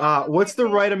 yeah. What's What's your the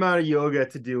favorite? right amount of yoga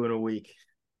to do in a week?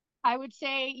 I would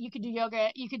say you could do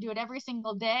yoga. You could do it every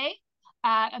single day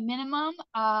at a minimum.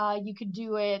 You could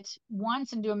do it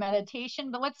once and do a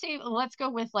meditation, but let's go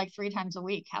with like 3 times a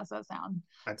week. How's that sound?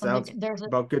 That Something sounds there's a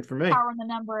about good for me. power in the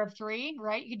number of three,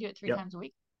 right? You could do it three Yep. times a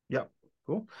week. Yep.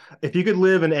 Cool. If you could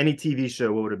live in any TV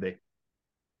show, what would it be?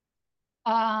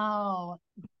 Oh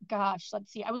gosh,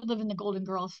 let's see. I would live in the Golden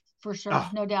Girls for sure, Oh,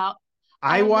 no doubt.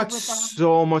 I I would live watched with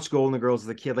so much Golden Girls as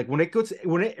a kid. Like when it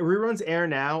reruns air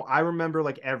now, I remember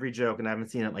like every joke, and I haven't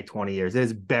seen it in like 20 years. It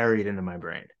is buried into my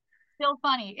brain. still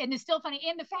funny and it's still funny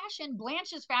and the fashion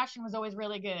Blanche's fashion was always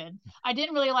really good. I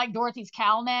didn't really like Dorothy's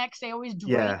cowl necks. They always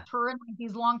Yeah. draped her in like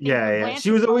these long things, Yeah, but yeah. Blanche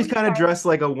She was was always always kind of stylish. dressed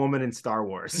like a woman in Star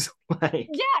Wars. Like,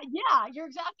 Yeah, you're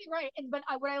exactly right. What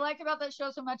I like about that show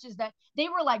so much is that they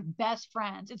were like best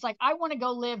friends. It's like I want to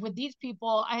go live with these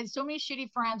people. I had so many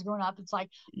shitty friends growing up. It's like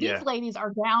these yeah, ladies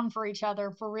are down for each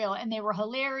other for real, and they were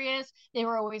hilarious. They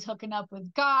were always hooking up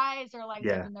with guys or like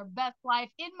yeah. living their best life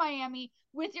in Miami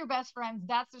with your best friends.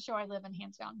 That's the show I live in,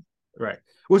 hands down. Right.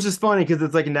 Which is funny because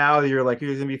it's like now you're like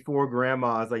there's gonna be four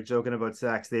grandmas like joking about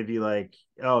sex. They'd be like,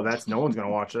 "Oh, that's no one's gonna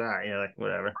watch that." You know, like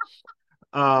whatever.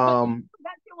 But Um,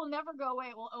 that shit will never go away.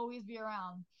 It will always be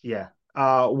around. yeah.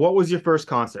 What was your first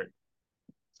concert?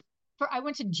 I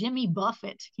went to Jimmy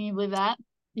Buffett. Can you believe that?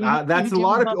 You know That's who a Jimmy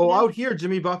lot of Buffett people is? out here.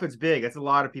 Jimmy Buffett's big. That's a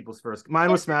lot of people's first. Mine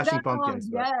was Is Smashing that Pumpkins,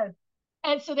 but yes.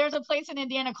 And so there's a place in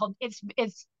Indiana called it's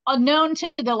known to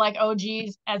the like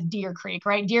OGs as Deer Creek,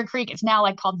 right? Deer Creek, it's now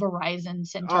like called Verizon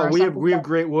Center Oh, or we have something. we have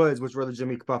Great Woods, which were the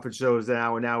Jimmy Buffett shows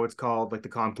now, and now it's called like the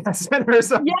Comcast Center or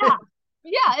something. Yeah.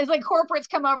 Yeah, it's like corporates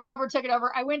come over, took it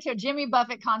over. I went to a Jimmy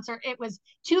Buffett concert. It was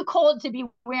too cold to be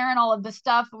wearing all of the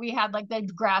stuff. We had like the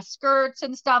grass skirts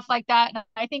and stuff like that. And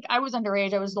I think I was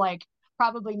underage. I was like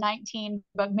probably 19,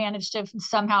 but managed to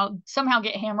somehow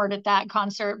get hammered at that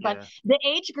concert. But Yeah. the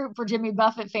age group for Jimmy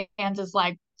Buffett fans is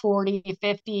like 40,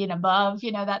 50 and above,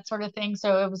 that sort of thing.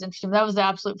 So it was interesting. That was the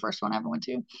absolute first one I ever went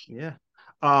to. Yeah.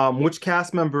 Which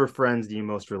cast member or Friends do you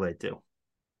most relate to?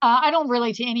 I don't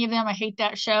relate to any of them. I hate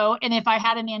that show. And if I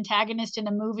had an antagonist in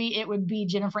a movie, it would be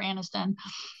Jennifer Aniston.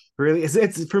 Really,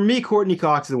 it's for me. Courtney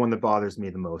Cox is the one that bothers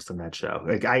me the most on that show.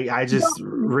 Like I just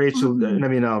Rachel. I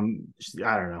mean,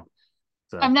 I don't know.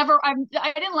 So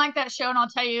I didn't like that show, and I'll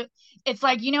tell you, it's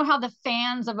like how the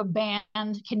fans of a band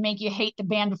can make you hate the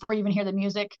band before you even hear the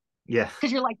music. yeah,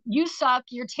 Because you're like, you suck,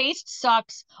 your taste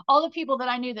sucks. All the people that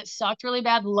I knew that sucked really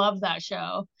bad loved that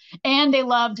show, and they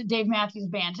loved Dave Matthews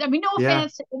Band. I mean, no yeah.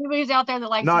 offense to anybody's out there that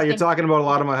likes No, this you're thing, talking about a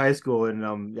lot of my high school, and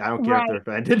I don't care if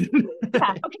they're right? offended.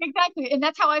 Yeah, okay, exactly. And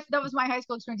that's how that was my high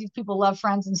school experience. These people love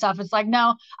Friends and stuff. It's like,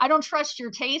 no, I don't trust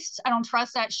your tastes. I don't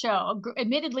trust that show.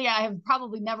 Admittedly, I have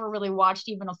probably never really watched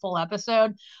even a full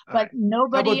episode, All but right. How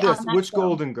about nobody this? on that Which show.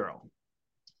 Golden Girl?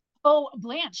 Oh,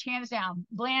 Blanche, hands down.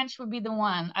 Blanche would be the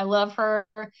one. I love her.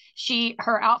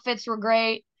 Her outfits were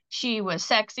great. She was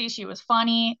sexy. She was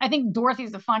funny. I think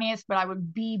Dorothy's the funniest, but I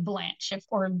would be Blanche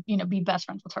be best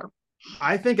friends with her.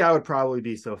 I think I would probably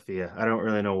be Sophia. I don't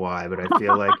really know why, but I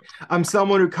feel like I'm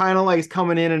someone who kind of likes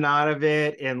coming in and out of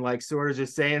it and like sort of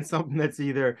just saying something that's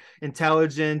either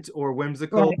intelligent or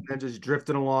whimsical Right. and just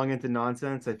drifting along into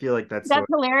nonsense. I feel like that's That's sort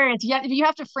hilarious. Yeah, you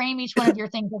have to frame each one of your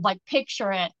things with like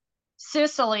picture it.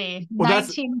 Sicily, well,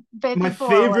 that's my 1954 or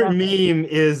favorite whatever. meme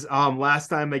is last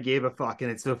time I gave a fuck and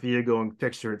it's Sophia going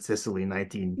picture at Sicily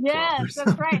 1912 or Yes,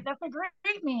 that's right. something. That's a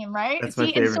great meme, right? That's my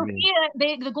See, and favorite meme.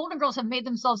 Sophia, the Golden Girls have made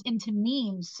themselves into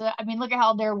memes. So, I mean, look at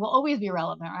how they will always be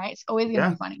relevant, right? It's always going to Yeah.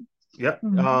 be funny. Yeah.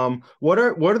 Mhm. What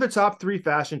are the top three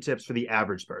fashion tips for the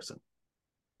average person?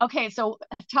 Okay, so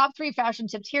top three fashion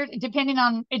tips here, it depends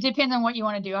on what you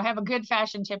want to do. I have a good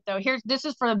fashion tip though. This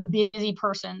is for a busy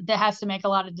person that has to make a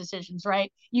lot of decisions,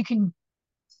 right? You can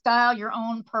style your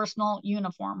own personal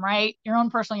uniform, right? Your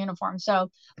own personal uniform. So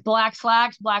black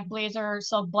slacks, black blazer,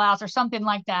 silk blouse, or something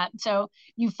like that. So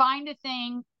you find a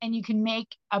thing and you can make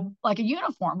a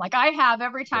uniform. Like I have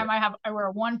every Yeah. time I wear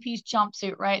a one piece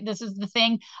jumpsuit, right? This is the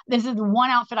thing. This is the one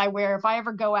outfit I wear if I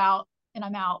ever go out and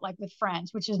I'm out like with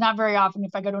friends, which is not very often.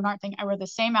 If I go to an art thing, I wear the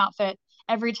same outfit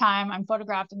every time. I'm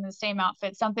photographed in the same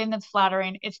outfit, something that's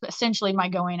flattering. It's essentially my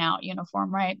going out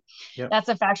uniform, right? Yep. That's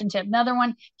a fashion tip. Another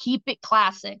one, keep it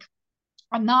classic.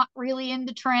 I'm not really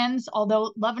into trends,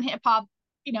 although love and hip hop,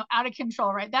 out of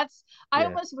control, right? I Yeah.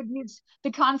 almost would use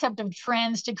the concept of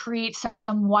trends to create some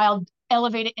wild,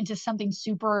 elevate it into something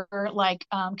super like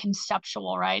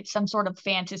conceptual, right? Some sort of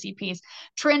fantasy piece.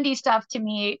 Trendy stuff to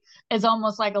me is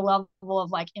almost like a level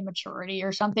of like immaturity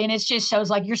or something. It just shows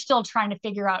like you're still trying to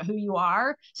figure out who you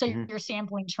are. So Mhm. you're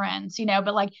sampling trends,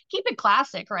 but like keep it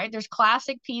classic, right? There's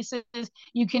classic pieces.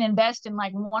 You can invest in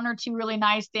like one or two really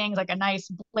nice things, like a nice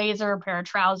blazer, a pair of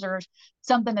trousers,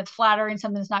 something that's flattering,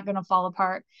 something that's not going to fall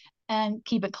apart, and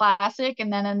keep it classic.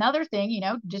 And then another thing,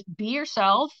 just be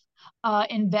yourself.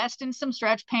 Invest in some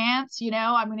stretch pants.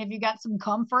 I mean, if you got some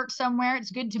comfort somewhere,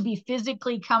 it's good to be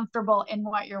physically comfortable in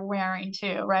what you're wearing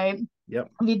too, right? Yep.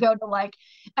 If you go to like,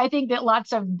 I think that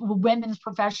lots of women's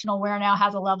professional wear now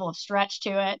has a level of stretch to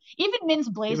it. Even men's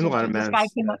Even a blazers lot too. of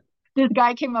men's. Yeah. This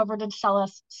guy came over to sell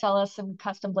us some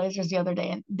custom blazers the other day,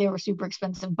 and they were super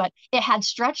expensive, but it had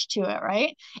stretch to it,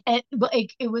 right?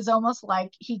 It was almost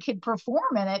like he could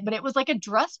perform in it, but it was like a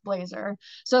dress blazer.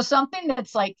 So something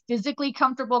that's like physically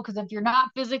comfortable, because if you're not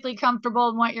physically comfortable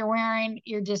in what you're wearing,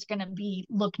 you're just gonna be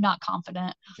look not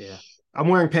confident. Yeah. I'm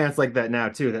wearing pants like that now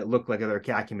too that look like they're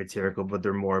khaki material, but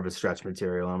they're more of a stretch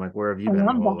material. I'm like, where have you I been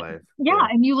my love whole that. life? Yeah, Yeah.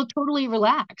 and you look totally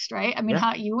relaxed, right? I mean, Yeah.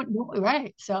 how you wouldn't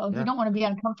right? So you Yeah. don't want to be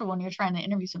uncomfortable when you're trying to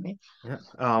interview somebody. Yeah.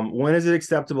 When is it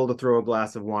acceptable to throw a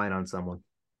glass of wine on someone?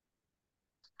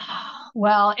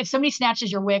 Well, if somebody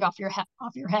snatches your wig off your head,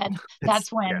 It's that's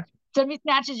when. yeah. Somebody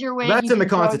snatches your Well, wig, that's you in the can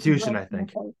throw some Constitution, drinks I in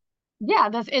the think. face. Yeah,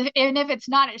 and if it's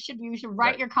not, it should be. You should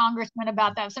write Right. your congressman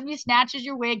about that. If somebody snatches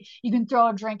your wig, you can throw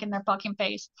a drink in their fucking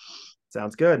face.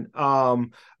 Sounds good.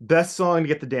 Best song to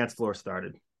get the dance floor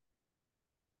started.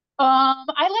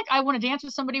 I want to dance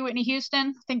with somebody, Whitney Houston.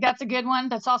 I think that's a good one.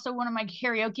 That's also one of my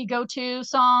karaoke go-to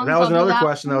songs. That was I'll do another that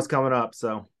question that one. was coming up.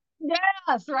 So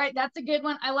Yes, right. That's a good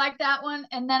one. I like that one.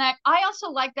 And then I also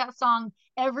like that song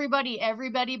 "Everybody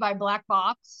Everybody" by Black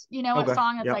Box. You know what Okay.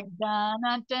 song? It's Yep. like da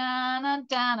na da na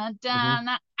da na Hmm. da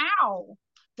na ow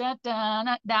da da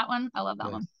na. That one. I love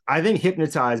that Yeah. one. I think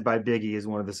 "Hypnotized" by Biggie is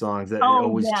one of the songs that it Oh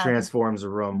always yeah, transforms a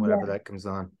room whenever yeah. that comes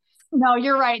on. No,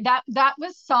 you're right. That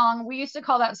was song. We used to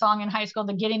call that song in high school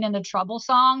the "Getting into Trouble"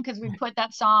 song because we put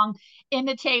that song in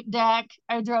the tape deck.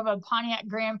 I drove a Pontiac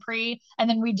Grand Prix, and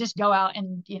then we just go out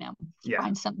and Yeah.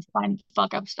 find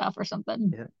fuck up stuff or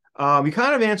something. Yeah. You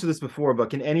kind of answered this before, but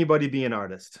can anybody be an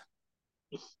artist?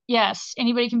 Yes,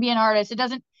 anybody can be an artist.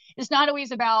 It's not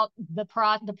always about the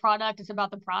product, it's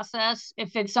about the process.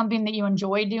 If it's something that you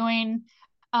enjoy doing,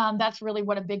 that's really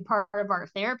what a big part of art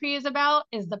therapy is about,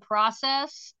 is the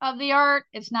process of the art.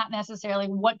 It's not necessarily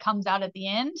what comes out at the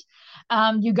end.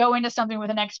 You go into something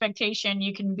with an expectation,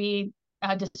 you can be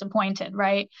disappointed,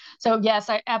 right? So yes,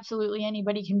 absolutely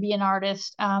anybody can be an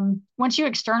artist. Once you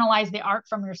externalize the art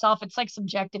from yourself, it's like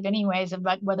subjective anyways,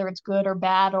 about whether it's good or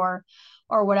bad or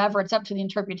whatever. It's up to the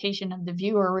interpretation of the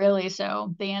viewer, really.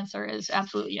 So the answer is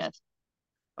absolutely yes.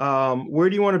 Where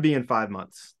do you want to be in 5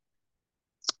 months?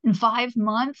 In 5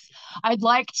 months, I'd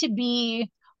like to be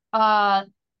uh,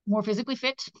 more physically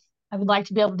fit. I would like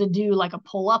to be able to do like a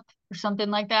pull up or something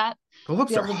like that.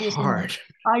 Pull-ups Be are able to do some. hard.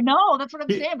 I know that's what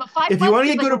I'm saying, but five If you months want to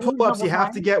seems get like good a at pull-ups, reasonable you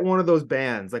have to time. get one of those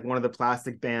bands, like one of the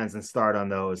plastic bands, and start on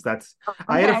those. That's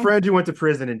I had a Okay, friend who went to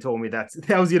prison and told me that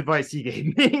was the advice he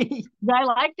gave me. I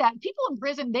like that.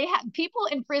 People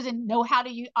in prison know how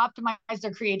to optimize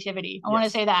their creativity. I want to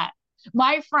Yes. say that.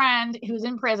 My friend who's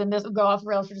in prison, this will go off the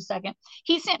rails for just a second.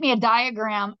 He sent me a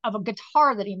diagram of a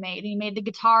guitar that he made. And he made the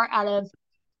guitar out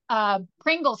of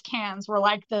Pringles cans were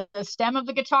like the stem of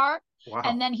the guitar. Wow.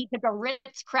 And then he took a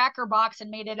Ritz cracker box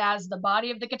and made it as the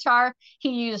body of the guitar. He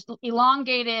used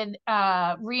elongated,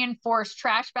 reinforced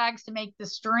trash bags to make the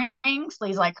strings,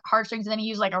 these like heartstrings. And then he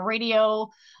used like a radio,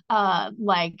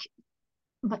 like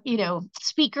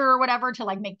speaker or whatever to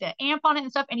like make the amp on it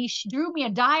and stuff. And he drew me a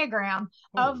diagram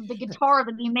Holy of the shit. guitar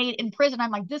that he made in prison.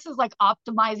 I'm like, this is like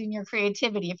optimizing your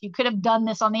creativity. If you could have done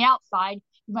this on the outside,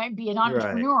 you might be an Right,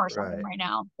 entrepreneur or something right. right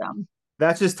now. So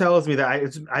That just tells me that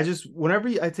I just whenever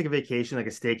I take a vacation, like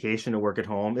a staycation to work at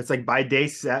home, it's like by day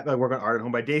seven, I work on art at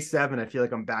home. By day seven, I feel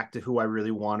like I'm back to who I really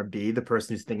want to be, the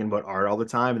person who's thinking about art all the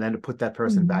time. And then to put that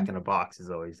person back mhm. in a box is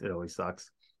always it always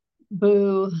sucks.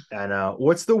 Boo. And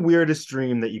what's the weirdest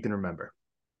dream that you can remember?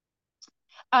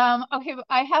 Okay,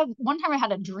 I had one time I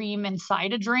had a dream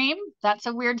inside a dream. That's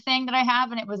a weird thing that I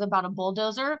have, and it was about a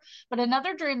bulldozer. But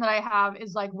another dream that I have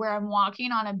is like where I'm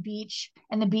walking on a beach,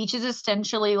 and the beach is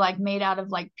essentially like made out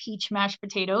of like peach mashed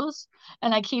potatoes,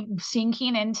 and I keep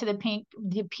sinking into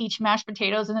the peach mashed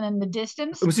potatoes, and then in the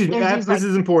distance, Excuse me, there's these this like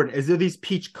is important. Is there these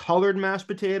peach colored mashed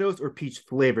potatoes or peach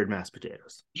flavored mashed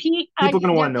potatoes? peach, People are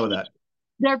gonna want they're to know peach that.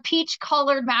 they're peach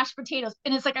colored mashed potatoes,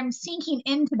 and it's like I'm sinking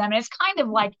into them, and it's kind of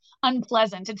like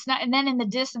unpleasant. It's not. And then in the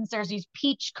distance there's these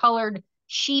peach colored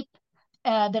sheep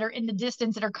that are in the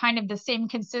distance that are kind of the same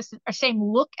consistent or same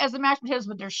look as the mashed potatoes,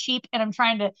 but they're sheep. And I'm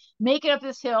trying to make it up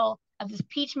this hill of this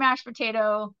peach mashed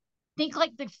potato. Think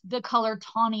like the color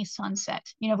tawny sunset,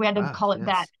 if we had to Ah, call it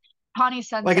that. yes. Tawny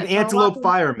Like an sunset. So we're antelope walking.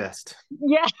 fire mist.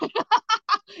 Yeah.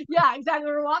 Yeah, exactly.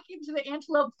 We're walking to the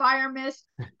Antelope Fire Mist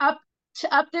up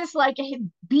up this like a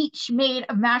beach made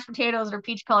of mashed potatoes that are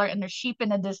peach color, and there's sheep in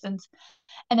the distance.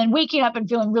 And then waking up and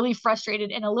feeling really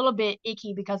frustrated and a little bit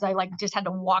icky because I like just had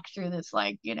to walk through this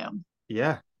like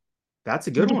Yeah, that's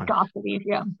a good one. viscosity.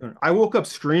 Yeah. I woke up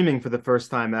screaming for the first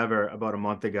time ever about a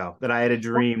month ago that I had a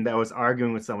dream that I was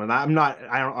arguing with someone. I don't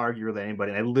argue with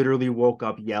anybody. I literally woke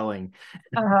up yelling.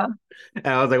 Uh-huh. And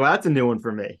I was like, well, that's a new one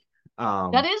for me.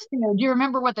 That Um, is new. Do you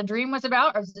remember what the dream was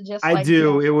about, or is it just I like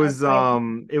do. I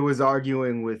It was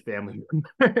arguing with family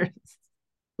members.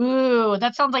 ooh,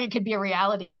 that sounds like it could be a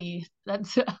reality.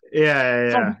 That's Yeah,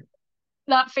 it's like yeah,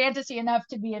 not fantasy enough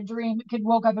to be a dream. It could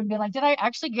woke up and be like, did I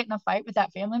actually get in a fight with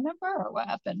that family member, or what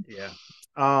happened? yeah.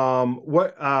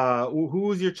 Who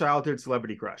was your childhood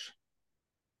celebrity crush?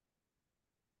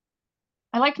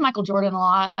 I liked Michael Jordan a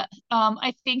lot.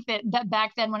 I think that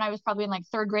back then, when I was probably in like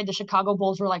third grade, the Chicago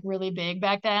Bulls were like really big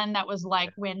back then. That was Yeah.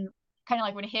 like when kind of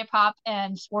like when hip hop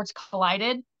and sports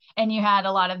collided, and you had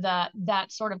a lot of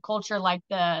that sort of culture, like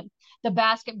the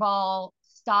basketball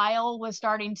style was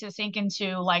starting to sink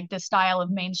into like the style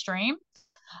of mainstream.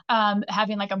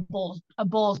 Having like a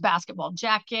Bulls basketball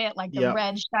jacket, like the Yep.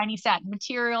 red shiny satin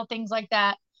material, things like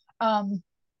that. Um,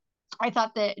 I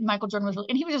thought that Michael Jordan was really,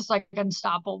 and he was just like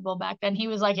unstoppable back then. He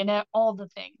was like in all the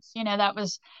things, that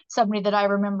was somebody that I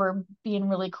remember being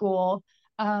really cool.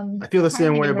 I feel the Trying to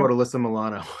same think way of about Alyssa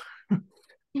Milano.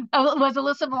 Oh, was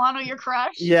Alyssa Milano your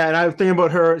crush? Yeah, and I was thinking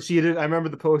about her. I remember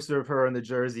the poster of her in the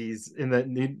jerseys in I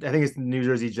think it's the New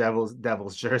Jersey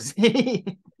Devils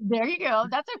jersey. There you go.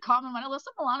 That's a common one. Alyssa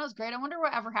Milano's great. I wonder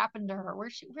what ever happened to her.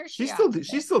 Where's she at She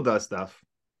today? still does stuff.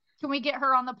 Can we get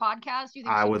her on the podcast? Do you think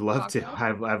I she would can love talk to. to us?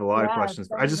 I have a lot of Yeah, questions.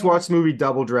 I same just here. watched the movie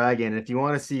Double Dragon. If you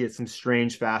want to see it, some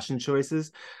strange fashion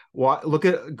choices, look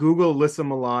at Google Alyssa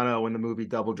Milano in the movie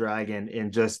Double Dragon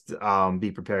and just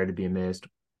be prepared to be amazed.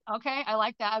 Okay, I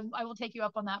like that. I will take you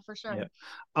up on that for sure.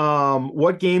 Yeah.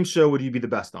 What game show would you be the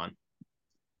best on?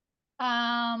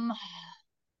 Um,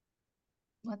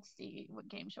 let's see. What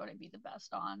game show would I be the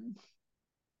best on?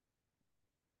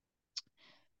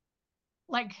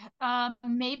 Like,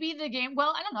 maybe the game.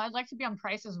 Well, I don't know. I'd like to be on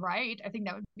Price is Right. I think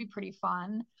that would be pretty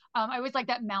fun. I always like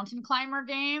that mountain climber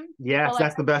game. But Yes, like,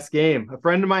 that's the best game. A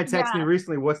friend of mine texted me yeah,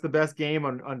 recently, "What's the best game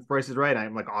on Price is Right?"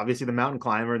 I'm like, obviously the Mountain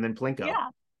Climber and then Plinko. yeah.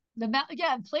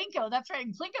 Yeah, Plinko, that's right.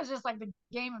 And Plinko's just like the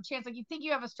game of chance. Like you think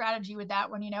you have a strategy with that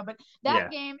one, but that Yeah,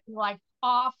 game is like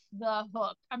off the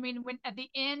hook. I mean, when at the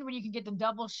end when you can get the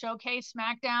double showcase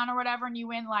SmackDown or whatever, and you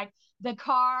win like the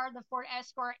car, the Ford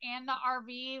Escort, and the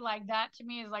RV, like that to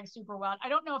me is like super wild. I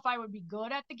don't know if I would be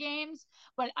good at the games,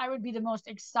 but I would be the most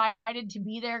excited to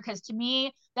be there because to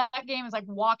me that game is like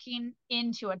walking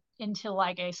into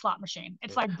like a slot machine.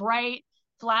 It's like bright,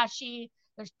 flashy.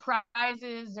 There's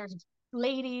prizes. There's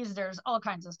ladies, there's all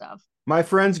kinds of stuff. my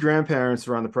friend's grandparents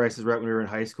were on The Price is Right when we were in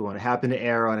high school, and it happened to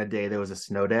air on a day that was a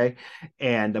snow day,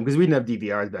 and because we didn't have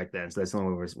DVRs back then, so that's the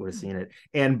only way we would have seen it.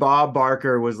 And Bob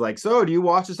Barker was like, "So, do you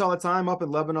watch this all the time up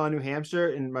in Lebanon, New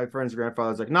Hampshire?" And my friend's grandfather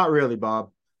was like, "Not really,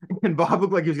 Bob." And Bob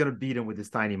looked like he was gonna beat him with his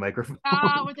tiny microphone.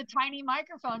 With a tiny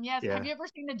microphone. Yes. Have Yeah. you ever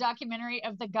seen the documentary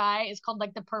of the guy? It's called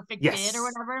like The Perfect Bid or Yes.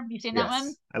 whatever. Have you seen that one?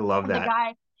 Yes. I love The that.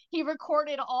 guy, he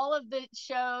recorded all of the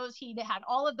shows. He had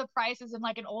all of the prices in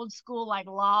like an old school like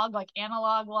log, like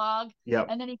analog log. Yep.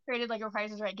 And then he created like a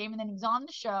Price is Right game. And then he was on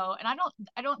the show. And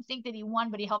I don't think that he won,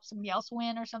 but he helped somebody else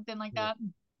win or something like Yeah. that.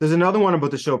 There's another one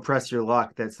about the show Press Your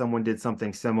Luck that someone did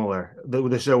something similar.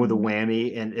 The show with the Mhm.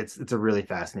 whammy, and it's a really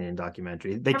fascinating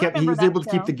documentary. I He remember was that able to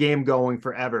keep the show. game going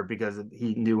forever because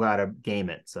he knew how to game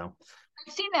it. So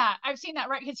I've seen that. I've seen that,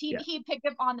 right? Because he yeah. he picked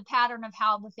up on the pattern of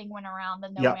how the thing went around, the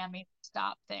no Yep. whammy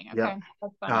stop thing. Okay, Yep.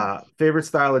 that's funny. Favorite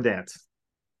style of dance?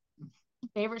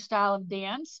 Favorite style of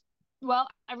dance? Well,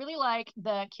 I really like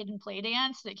the kid and play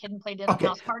dance that kid and play did at Okay.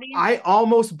 house parties. I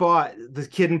almost bought the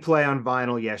Kid and Play on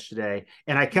vinyl yesterday,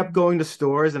 and I kept Mhm. going to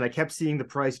stores and I kept seeing the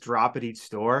price drop at each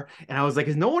store. And I was like,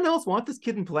 "Is no one else want this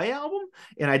Kid and Play album?"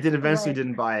 And I did eventually Right.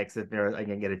 didn't buy it because I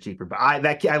can get it cheaper. But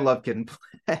I love Kid and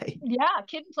Play. Yeah,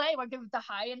 kid and play, like the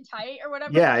high and tight or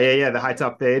whatever. Yeah. The high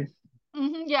top fade.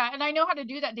 Yeah, and I know how to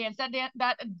do that dance.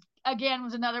 That again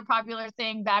was another popular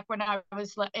thing back when I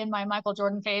was in my Michael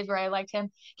Jordan phase where I liked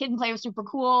him. Kid and play was super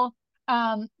cool.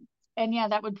 Um, and yeah,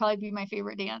 that would probably be my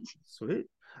favorite dance. Sweet.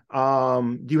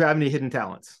 Do you have any hidden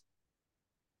talents?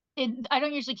 I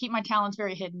don't usually keep my talents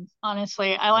very hidden,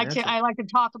 honestly. I Good like to answer. I like to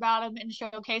talk about them and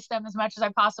showcase them as much as I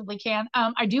possibly can.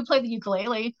 I do play the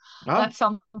ukulele. Oh, That's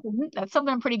something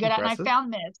I'm pretty good at. And I impressive.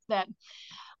 found this that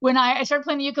when I started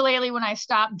playing the ukulele when I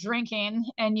stopped drinking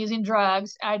and using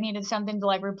drugs, I needed something to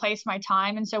like replace my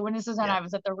time. And so when this is when Yeah. I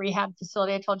was at the rehab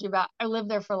facility I told you about, I lived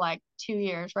there for like 2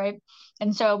 years, right?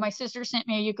 And so my sister sent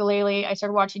me a ukulele. I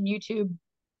started watching YouTube.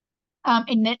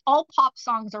 And that all pop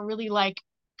songs are really like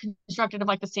constructed of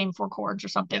like the same four chords or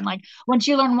something. Yeah. Like once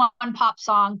you learn one pop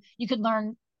song, you could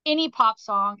learn any pop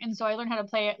song. And so I learned how to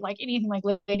play it like anything like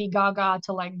Lady Gaga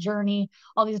to like Journey,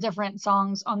 all these different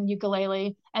songs on the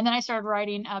ukulele. And then I started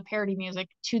writing parody music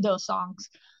to those songs.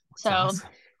 That's So awesome.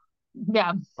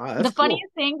 yeah. Wow, The that's cool.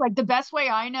 funniest thing, like the best way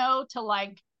I know to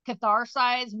like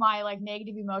catharsize my like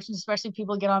negative emotions, especially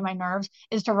people get on my nerves,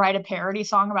 is to write a parody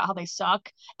song about how they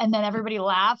suck. And then everybody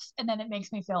laughs and then it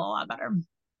makes me feel a lot better.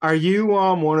 Are you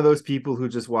one of those people who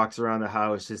just walks around the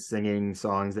house just singing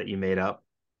songs that you made up?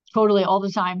 Totally, all the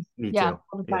time. Me Yeah, too.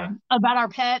 all the Yeah. time. About our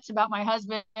pets, about my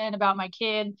husband, about my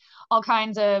kid, all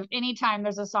kinds of anytime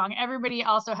there's a song. Everybody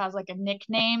also has like a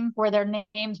nickname where their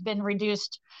name's been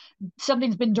reduced,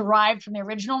 something's been derived from the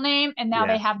original name, and now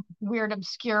they Yeah. have weird,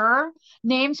 obscure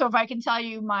names. So if I can tell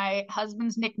you my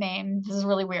husband's nickname, this is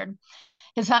really weird.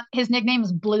 His nickname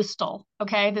is Bluestall.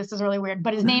 Okay, this is really weird,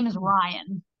 but his name is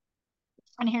Ryan.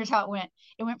 And here's how it went.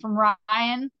 It went from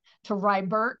Ryan to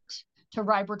Rybert to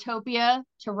Rybertopia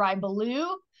to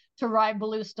Rybaloo to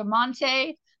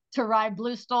Rybalustamante to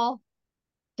Rybluestall,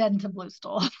 then to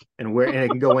Bluestall. And it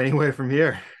can go anywhere from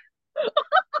here.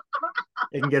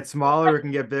 It can get smaller, it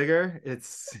can get bigger.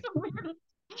 It's The weirdest.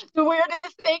 The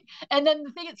weirdest thing. And then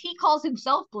the thing is, he calls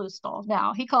himself Blue Stole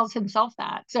now. He calls himself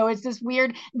that. So it's this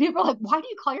weird. People are like, "Why do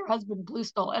you call your husband Blue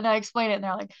Stole?" And I explain it, and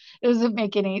they're like, "It doesn't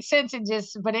make any sense."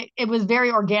 But it was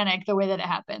very organic the way that it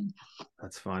happened.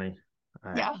 That's funny.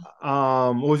 All right. Yeah,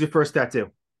 What was your first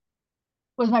tattoo?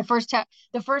 was my first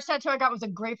the first tattoo I got was a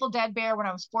Grateful Dead bear when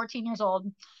I was 14 years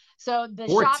old. So the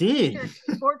shop 14. teacher,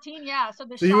 14, yeah. So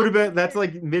the So you would shop have been, that's teacher,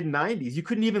 like mid 90s. You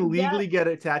couldn't even yeah. legally get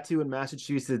a tattoo in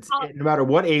Massachusetts, I'll, no matter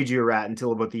what age you were at,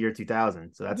 until about the year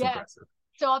 2000. So that's yes. impressive.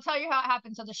 So I'll tell you how it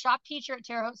happened. So the shop teacher at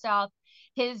Terre Haute South,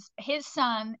 his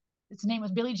son, his name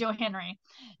was Billy Joe Henry.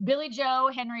 Billy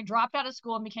Joe Henry dropped out of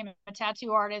school and became a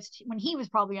tattoo artist when he was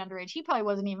probably underage. He probably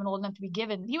wasn't even old enough to be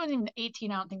given. He wasn't even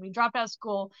 18, I don't think. But he dropped out of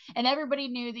school, and everybody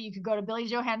knew that you could go to Billy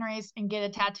Joe Henry's and get a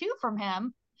tattoo from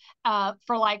him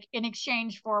for like in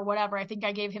exchange for whatever. I think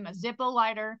I gave him a Zippo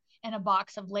lighter and a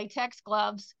box of latex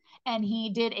gloves. And he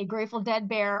did a Grateful Dead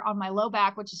bear on my low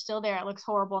back, which is still there. It looks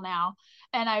horrible now.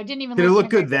 And I didn't even Did it listen look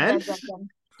to good Grateful then? Dead back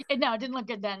then. No, it didn't look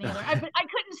good then either. Okay. But I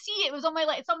couldn't see it. It was on my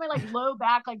it's on my like low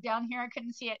back, like down here. I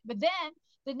couldn't see it. But then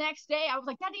the next day, I was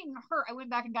like, that didn't even hurt. I went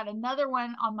back and got another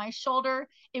one on my shoulder.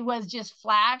 It was just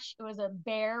flash. It was a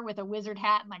bear with a wizard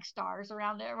hat and like stars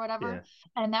around it or whatever.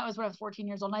 Yeah. And that was when I was 14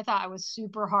 years old. And I thought I was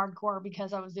super hardcore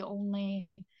because I was the only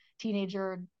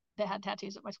teenager that had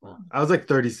tattoos at my school. I was like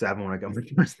 37 when I got my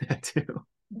first tattoo.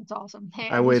 That's awesome. Hey,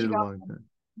 I at least you waited a got long one, time.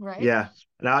 right? Yeah.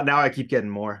 Now I keep getting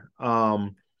more. All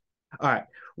right.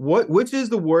 Which is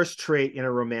the worst trait in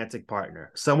a romantic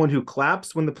partner? Someone who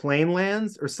claps when the plane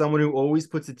lands, or someone who always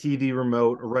puts a TV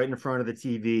remote right in front of the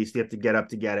TV so you have to get up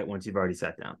to get it once you've already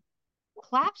sat down?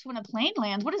 Claps when a plane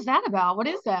lands. What is that about? What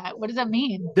is that? What does that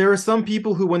mean? There are some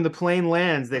people who, when the plane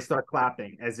lands, they start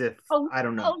clapping as if, Oh, I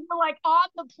don't know. oh, you're like on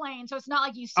the plane, so it's not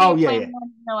like you see Oh, a yeah, plane yeah,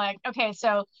 and you're like, okay,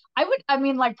 so I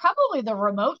mean, like probably the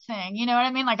remote thing. You know what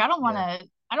I mean? Like yeah. I don't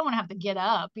want to have to get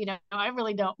up. You know, I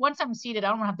really don't. Once I'm seated, I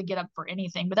don't want to have to get up for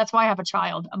anything. But that's why I have a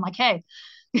child. I'm like, hey,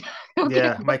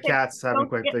 Yeah, my cats haven't don't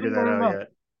quite get me figured the that out remote.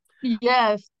 yet.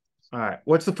 Yes, All right.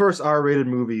 What's the first R-rated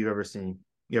movie you've ever seen?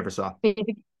 You ever saw?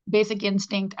 basic basic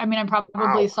instinct. I mean, I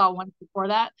probably Wow. saw one before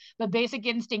that, but basic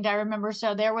instinct, I remember.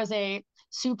 So there was a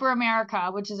Super America,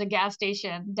 which is a gas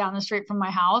station down the street from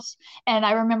my house. And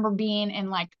I remember being in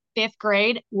like fifth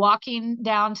grade, walking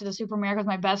down to the Super America with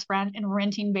my best friend and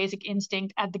renting Basic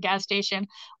Instinct at the gas station,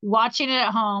 watching it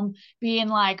at home, being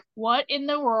like, what in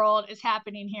the world is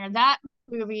happening here? That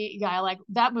movie, guy, like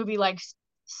that movie, like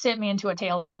sent me into a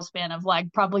tailspin of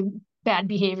like probably bad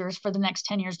behaviors for the next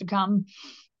 10 years to come.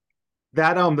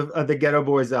 That the Ghetto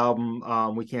Boys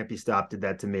album, We Can't Be Stopped, did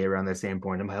that to me around the same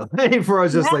point in my life where I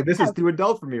was just Yeah. like, this is too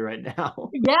adult for me right now.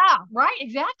 Yeah, right.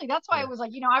 Exactly. That's why Yeah. I was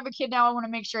like, I have a kid now. I want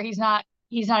to make sure he's not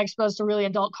exposed to really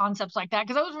adult concepts like that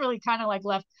because I was really kind of like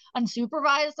left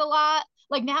unsupervised a lot.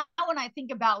 Like now when I think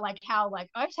about like how like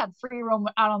I just had free roam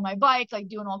out on my bike, like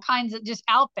doing all kinds of just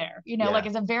out there, like Yeah.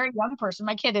 as a very young person.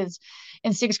 My kid is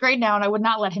in sixth grade now, and I would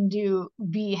not let him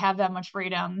have that much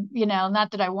freedom,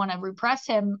 not that I want to repress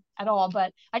him at all,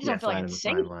 but I just Yeah. don't feel like Finding it's the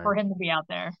safe fine for line. him to be out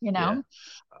there. Yeah.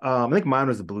 I think mine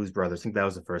was the Blues Brothers. I think that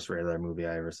was the first rated movie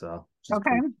I ever saw, which is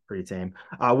Okay. pretty tame.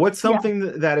 What's Yeah.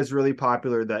 something that is really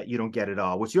popular that you don't get at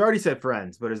all? Which you already said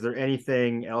Friends, but is there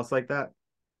anything else like that?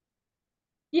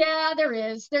 Yeah, there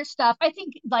is. There's stuff. I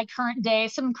think like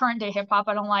some current day hip hop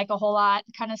I don't like a whole lot.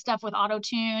 Kind of stuff with auto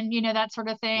tune, that sort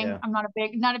of thing. Yeah. I'm not a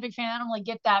big fan. I don't really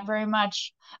get that very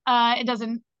much. It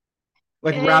doesn't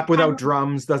Like it rap kind without of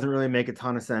drums doesn't really make a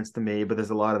ton of sense to me, but there's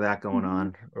a lot of that going Mhm.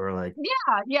 on. Or like,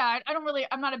 Yeah. I don't really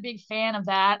I'm not a big fan of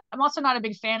that. I'm also not a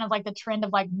big fan of like the trend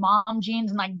of like mom jeans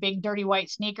and like big dirty white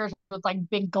sneakers with like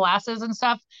big glasses and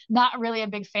stuff. Not really a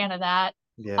big fan of that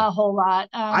yeah. a whole lot.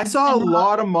 I saw a And then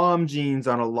lot of mom jeans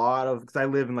on a lot of because I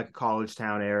live in like a college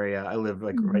town area. I live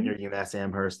like right Mhm. near UMass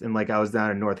Amherst, and like I was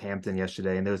down in Northampton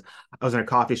yesterday, and I was in a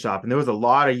coffee shop, and there was a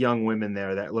lot of young women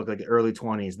there that looked like early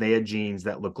 20s. They had jeans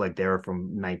that looked like they were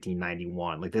from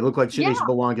 1991. Like they look like shit. They Yeah.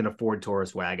 belonged in a Ford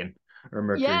Taurus wagon or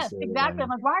Mercury Yes, Series. I exactly. I'm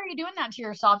mean, like, why are you doing that to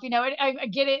yourself? I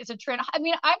get it. It's a trend. I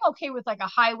mean, I'm okay with like a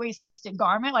high waisted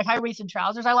garment, like high waisted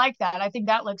trousers. I like that. I think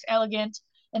that looks elegant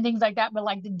and things like that. But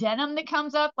like the denim that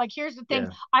comes up, like here's the thing: yeah,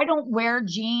 I don't wear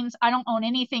jeans. I don't own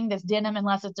anything that's denim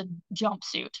unless it's a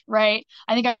jumpsuit, right?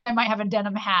 I think I might have a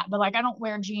denim hat, but like I don't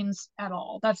wear jeans at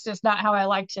all. That's just not how I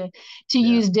like to yeah.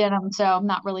 use denim. So I'm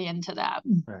not really into that.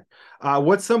 All right.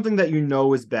 What's something that you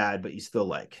know is bad but you still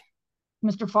like?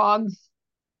 Mr. Fogg,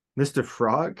 Mr.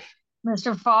 Frog.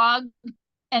 Mr. Fogg,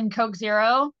 and Coke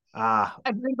Zero. Ah,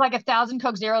 I drink like 1,000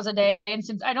 Coke Zeros a day. And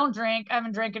since I don't drink, I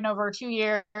haven't drank in over 2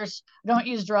 years. I don't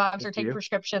use drugs good or for take you.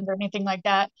 prescriptions or anything like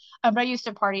that. But I used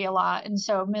to party a lot. And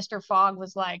so Mr. Fogg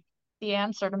was like the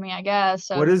answer to me, I guess.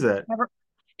 What So is it? never,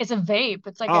 it's a vape.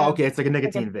 It's Oh, okay. It's like a like a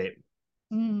nicotine vape.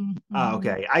 Oh, mm-hmm.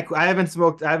 okay. I haven't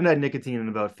smoked. I haven't had nicotine in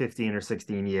about 15 or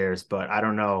 16 years, but I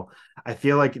don't know. I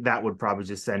feel like that would probably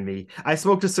just send me. I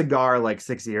smoked a cigar like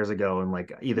 6 years ago and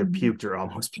like either Mm-hmm. puked or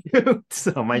almost puked.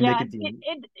 So my Yeah, it, nicotine.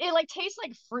 it it like tastes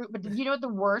like fruit, but you know what the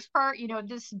worst part? You know what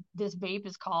this vape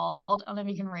is called? I don't know if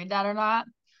you can read that or not.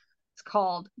 It's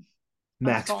called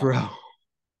Max assault. Pro.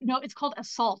 No, it's called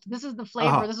assault. This is the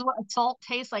flavor. Oh, This is what assault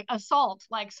tastes like. Assault,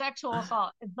 like sexual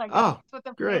assault. It's like that's oh, what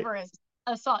the great. flavor is.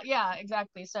 Assault. Yeah,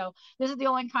 exactly. So this is the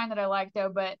only kind that I like though,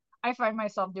 but I find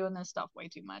myself doing this stuff way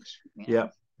too much. Yeah.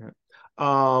 Yep. Yep.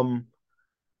 Um,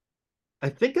 I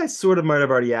think I sort of might have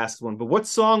already asked one, but what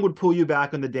song would pull you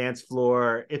back on the dance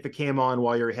floor if it came on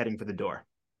while you were heading for the door?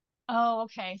 Oh,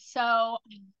 okay. So,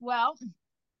 well,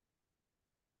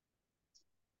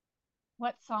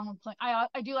 what song would play? I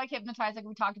do like hypnotize like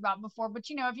we talked about before, but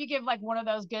you know, if you give like one of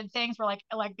those good things for like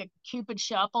the Cupid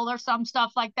Shuffle or some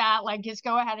stuff like that, like just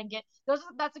go ahead and get those.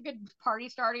 That's a good party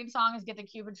starting song. Is get the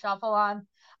Cupid Shuffle on.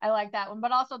 I like that one,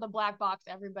 but also the Black Box.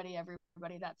 Everybody.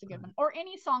 That's a good one. Or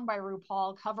any song by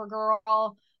RuPaul, Cover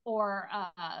Girl, or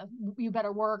You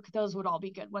Better Work. Those would all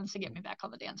be good ones to get me back on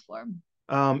the dance floor.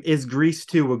 Is Grease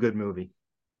 2 a good movie?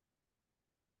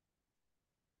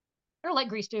 I don't like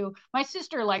Grease 2. My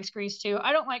sister likes Grease 2.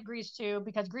 I don't like Grease 2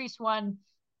 because Grease 1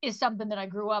 is something that I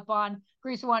grew up on.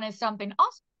 Grease 1 is something.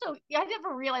 Also, I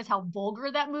never realized how vulgar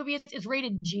that movie is. It's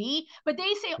rated G, but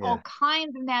they say Yeah. all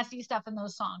kinds of nasty stuff in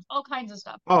those songs, all kinds of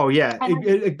stuff. Oh yeah,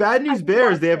 And Bad I News just Bears.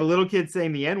 watched They have a it. little kid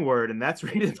saying the N word, and that's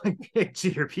rated like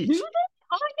PG or Do PG. they?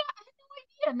 Oh my God.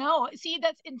 I had no idea. No, see,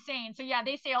 that's insane. So yeah,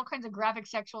 they say all kinds of graphic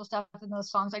sexual stuff in those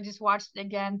songs. I just watched it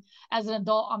again as an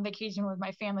adult on vacation with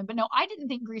my family. But no, I didn't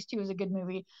think Grease 2 was a good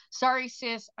movie. Sorry,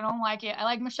 sis. I don't like it. I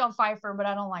like Michelle Pfeiffer, but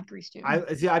I don't like Grease 2.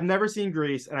 I see. I've never seen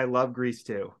Grease, and I love Grease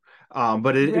too.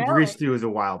 But Grease Really? 2 is a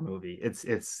wild movie. It's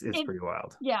It, pretty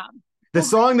wild. yeah. The Well,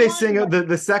 Grease song they 1 sing, is like,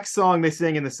 the sex song they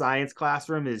sing in the science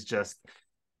classroom is just,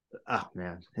 oh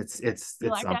man, you it's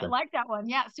like that? something. Like that one?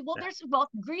 Yeah. See, well,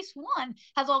 Grease 1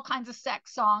 has all kinds of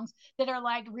sex songs that are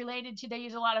like related to. They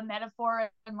use a lot of metaphor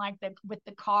and like the with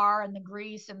the car and the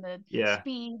grease and the Yeah,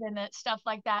 speed and the stuff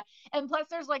like that. And plus,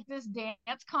 there's like this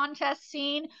dance contest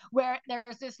scene where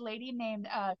there's this lady named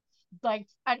like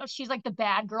I know she's like the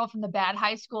bad girl from the bad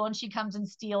high school, and she comes and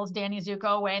steals Danny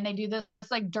Zuko away, and they do this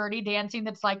like dirty dancing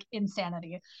that's like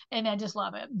insanity, and I just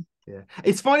love it. yeah.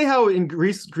 It's funny how in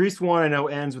Grease 1, I know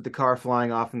ends with the car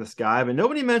flying off in the sky, but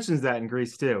nobody mentions that in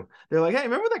Grease 2. They're like, hey,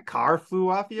 remember that car flew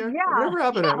off here? Like, Yeah, yeah.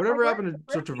 Like whatever happened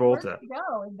to where'd Travolta? she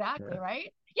go? Yeah. Exactly,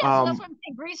 right? Yeah, so that's Um, what I'm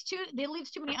saying. Greece too, it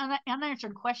leaves too many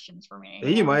unanswered questions for me, you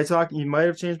you know? might talk. You might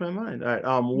have changed my mind. All right.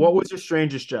 What Mhm. was your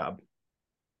strangest job?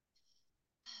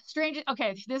 Strange.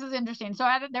 Okay, this is interesting. So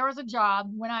there was a job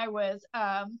when I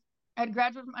had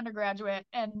graduated from undergraduate,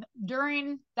 and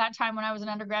during that time when I was an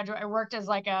undergraduate, I worked as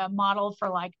like a model for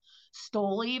like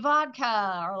Stoli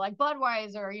vodka or like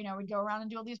Budweiser. You know, we'd go around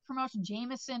and do all these promotions,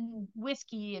 Jameson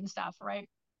whiskey and stuff, right?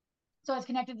 So I was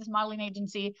connected to this modeling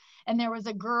agency, and there was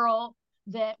a girl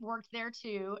that worked there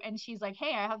too, and she's like,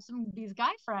 hey, I have some these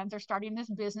guy friends are starting this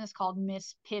business called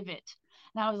Miss Pivot.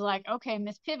 And I was like, okay,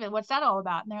 Miss Pivot, what's that all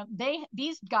about? And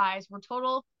these guys were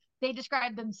total, they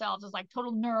described themselves as like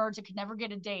total nerds that could never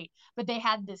get a date, but they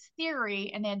had this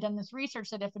theory and they had done this research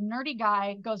that if a nerdy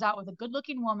guy goes out with a good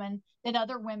looking woman, that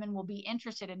other women will be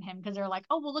interested in him because they're like,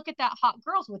 oh, well, look at that hot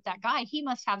girls with that guy, he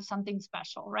must have something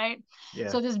special, right? Yeah.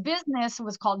 So this business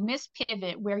was called Miss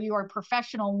Pivot, where you are a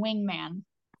professional wingman.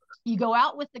 You go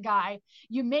out with the guy,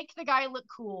 you make the guy look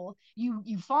cool, you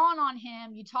fawn on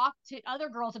him, you talk to other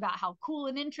girls about how cool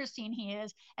and interesting he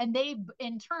is, and they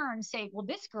in turn say, well,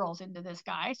 this girl's into this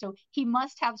guy, so he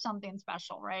must have something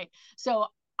special, right? So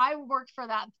I worked for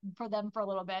them for a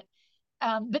little bit.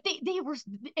 But they were,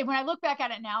 when I look back at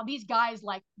it now, these guys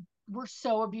like were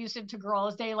so abusive to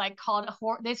girls. They like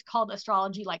they called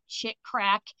astrology like chick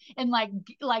crack, and like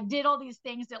did all these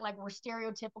things that like were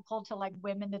stereotypical to like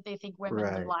women that they think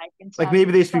women would Right. like and Like stuff.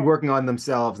 maybe they should be So working on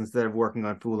themselves instead of working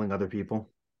on fooling other people.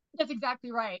 that's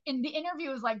exactly right. And the interview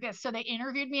was like this. So they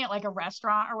interviewed me at like a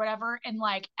restaurant or whatever. And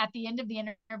like at the end of the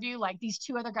interview, like these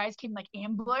two other guys came like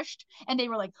ambushed, and they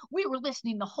were like, we were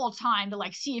listening the whole time to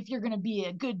like see if you're going to be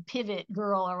a good pivot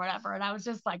girl or whatever. And I was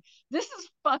just like, this is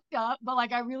fucked up, but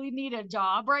like I really need a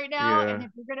job right now. And Yeah.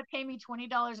 if you're going to pay me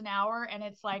 $20 an hour and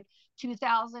it's like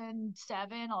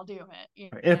 2007, I'll do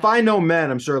it. And You if I know? know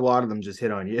men, I'm sure a lot of them just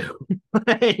hit on you.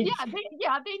 Yeah,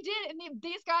 Like, they did. And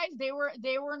these guys, they were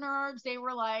nerds. They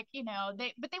were like,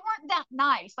 like, but they weren't that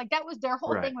nice. Like that was their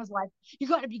whole Right. thing was like, you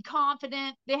got to be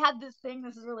confident. They had this thing.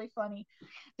 This is really funny.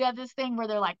 They had this thing where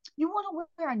they're like, you want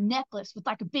to wear a necklace with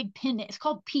like a big pin. It's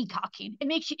called peacocking. It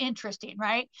makes you interesting,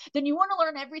 right? Then you want to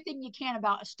learn everything you can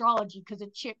about astrology because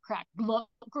it's chick crack.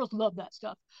 Girls love that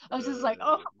stuff. I was just like,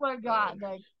 oh my God.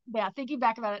 Like, yeah, thinking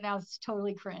back about it now, it's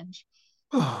totally cringe.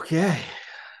 Okay.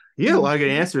 You had a lot of good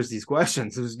answers to these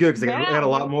questions. It was good because I got a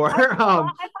lot more. I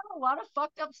found a lot of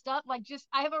fucked up stuff. Like, just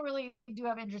I have a really do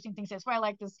have interesting things. That's why I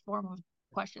like this form of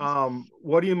questions.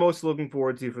 What are you most looking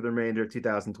forward to for the remainder of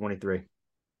 2023?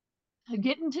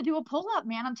 Getting to do a pull up,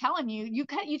 man. I'm telling you,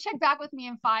 you check back with me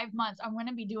in 5 months. I'm going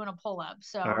to be doing a pull up.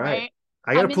 So, All right. right.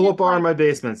 I got a I'm in pull this up bar in like, my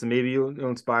basement, so maybe you'll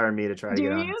inspire me to try to do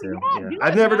get on it you? too. Yeah, Yeah. do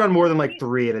I've it, never man. done more than like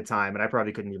 3 at a time, and I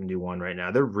probably couldn't even do one right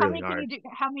now. They're How really many can hard. you do?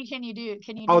 How many can you do?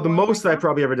 Can you Oh, do the one right most I've now?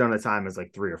 probably ever done at a time is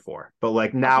like 3 or 4. But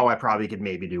like now Okay. I probably could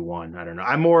maybe do one. I don't know.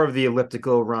 I'm more of the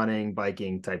elliptical running,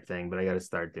 biking type thing, but I got to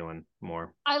start doing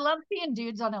more. I love seeing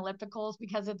dudes on ellipticals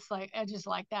because it's like I just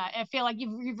like that. I feel like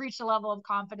you've reached a level of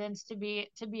confidence to be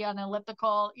on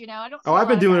elliptical. I don't Oh, see a I've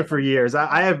been lot of doing guys it for on years. I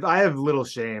ellipticals. have I have little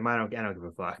shame. I don't give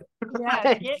a fuck.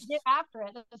 Yeah, get after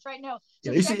it. That's right. No,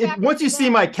 Yeah, so you see, check back with once me you see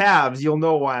my then. calves, you'll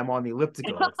know why I'm on the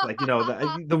elliptical. It's like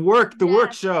the work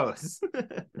Yes, shows.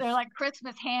 they're like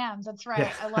Christmas hams. That's Yeah.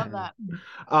 right. I love that.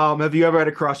 Have you ever had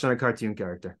a crush on a cartoon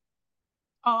character?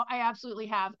 Oh, I absolutely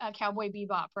have Cowboy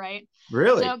Bebop, right?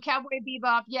 Really? So Cowboy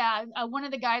Bebop, yeah, one of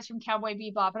the guys from Cowboy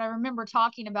Bebop, and I remember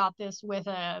talking about this with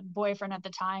a boyfriend at the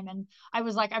time, and I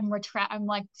was like, I'm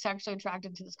like sexually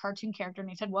attracted to this cartoon character, and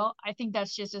he said, well, I think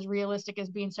that's just as realistic as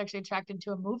being sexually attracted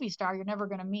to a movie star. You're never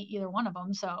going to meet either one of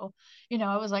them, so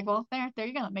I was like, well, there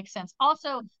you go, it makes sense.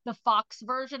 Also, the Fox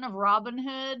version of Robin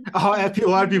Hood Oh, in the a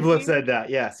lot Disney of people have movie, said that.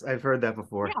 Yes, I've heard that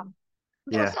before. yeah, or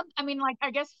Yeah. some. I mean, like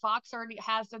I guess Fox already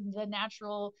has the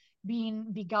natural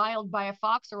being beguiled by a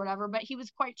fox or whatever, but he was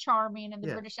quite charming in the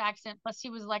Yeah. British accent. Plus, he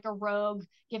was like a rogue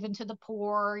given to the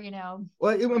poor,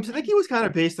 Well, that sort I of think thing. he was kind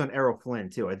of based on Errol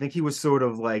Flynn too. I think he was sort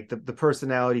of like the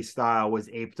personality style was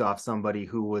aped off somebody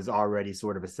who was already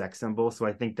sort of a sex symbol. So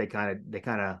I think they kind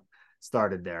of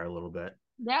started there a little bit.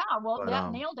 Yeah, well, But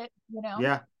that nailed it.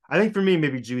 yeah. I think for me,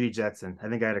 maybe Judy Jetson. I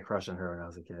think I had a crush on her when I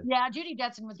was a kid. Yeah, Judy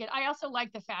Jetson was good. I also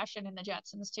like the fashion in the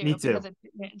Jetsons Me too because too.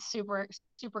 it's super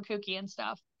super kooky and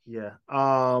stuff. Yeah.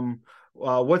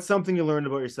 What's something you learned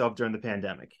about yourself during the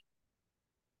pandemic?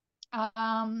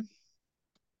 Um,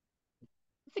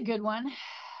 it's a good one.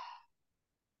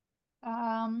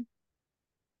 Um,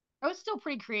 I was still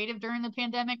pretty creative during the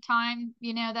pandemic time,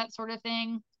 that sort of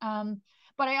thing.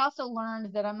 But I also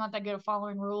learned that I'm not that good at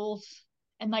following rules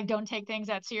and like don't take things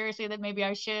that seriously that maybe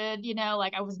I should,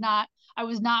 like I was not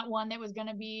one that was going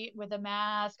to be with a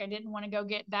mask. I didn't want to go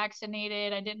get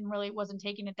vaccinated. I didn't really wasn't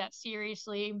taking it that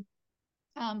seriously.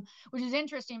 Which is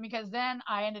interesting because then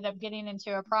I ended up getting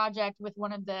into a project with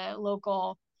one of the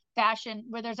local fashion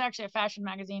where there's actually a fashion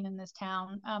magazine in this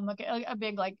town, like a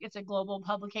big, like it's a global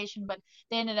publication, but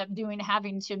they ended up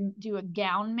having to do a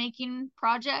gown making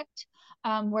project,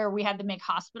 where we had to make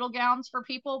hospital gowns for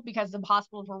people because the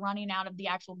hospitals were running out of the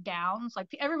actual gowns. Like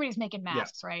everybody's making Yeah.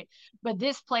 masks, right? But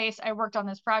this place, I worked on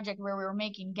this project where we were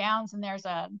making gowns, and there's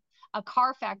a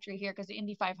car factory here because the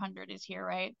Indy 500 is here,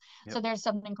 right? So Yep. there's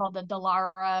something called the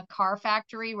Dallara Car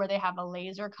Factory where they have a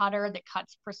laser cutter that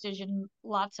cuts precision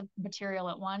lots of material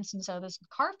at once. And so this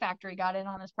car factory got in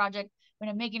on this project when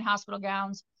I'm making hospital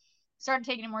gowns, started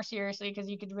taking it more seriously because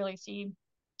you could really see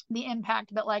the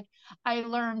impact. But like I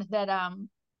learned that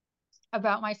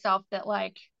about myself that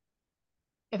like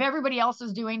if everybody else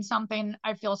is doing something,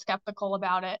 I feel skeptical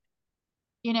about it.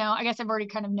 I guess I've already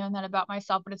kind of known that about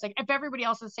myself, but it's like if everybody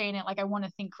else is saying it, like I want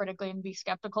to think critically and be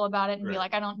skeptical about it and be Right.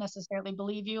 like, I don't necessarily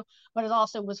believe you, but it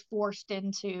also was forced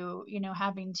into,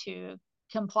 having to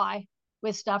comply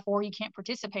with stuff or you can't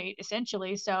participate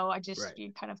essentially. So I just Right.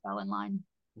 you kind of fell in line.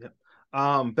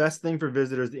 Yep. Best thing for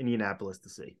visitors to Indianapolis to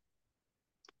see.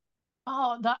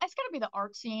 Oh, it's got to be the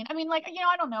art scene. I mean, like,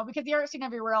 I don't know because the art scene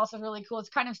everywhere else is really cool. It's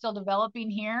kind of still developing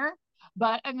here,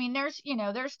 but I mean, there's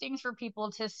things for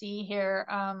people to see here,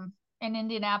 in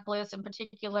Indianapolis in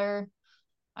particular.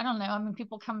 I don't know. I mean,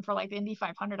 people come for like the Indy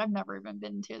 500. I've never even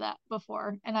been to that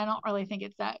before, and I don't really think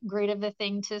it's that great of a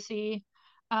thing to see.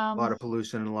 A lot Um, of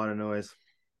pollution and a lot of noise.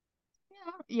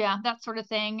 yeah, that sort of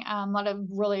thing. A lot of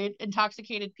really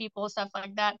intoxicated people, stuff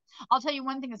like that. I'll tell you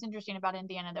one thing that's interesting about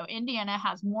Indiana, though. Indiana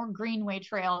has more greenway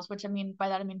trails, which I mean by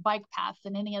that I mean bike paths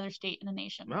than any other state in the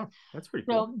nation. Wow, that's pretty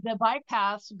cool. So the bike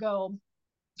paths go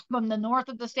from the north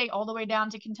of the state all the way down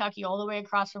to Kentucky, all the way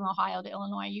across from Ohio to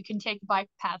Illinois. You can take bike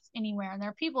paths anywhere. And there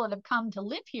are people that have come to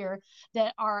live here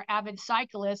that are avid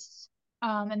cyclists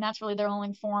And that's really their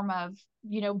only form of,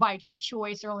 by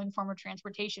choice, their only form of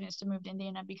transportation is to move to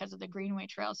Indiana because of the Greenway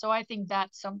Trail. So I think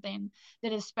that's something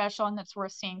that is special and that's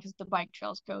worth seeing because the bike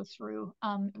trails go through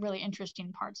really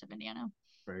interesting parts of Indiana.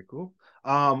 Very cool.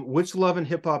 Which love and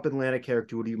hip hop Atlanta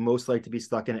character would you most like to be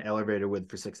stuck in an elevator with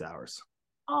for 6 hours?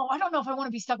 Oh, I don't know if I want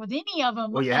to be stuck with any of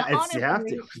them. Well, yeah, you have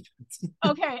Honestly. to.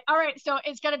 Okay, all right. So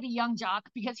it's got to be Young Jock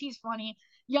because he's funny.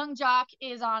 Young Jock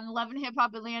is on Love and Hip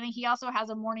Hop Atlanta. He also has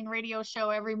a morning radio show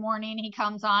every morning. He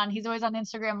comes on. He's always on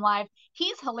Instagram Live.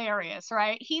 He's hilarious,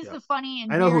 right? He's Yep. the funny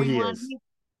and I know who daring he one. is.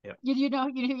 Yep. You know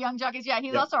who Young Jock is? Yeah,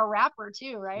 he's Yep. also a rapper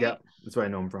too, right? Yep. That's where I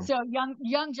know him from. So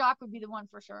Young Jock would be the one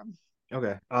for sure.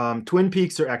 Okay. Twin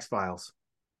Peaks or X-Files?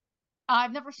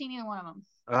 I've never seen either one of them.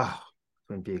 Oh,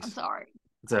 Twin Peaks. I'm sorry.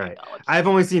 It's all right. I've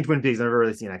only seen Twin Peaks. I've never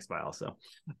really seen X-Files. So,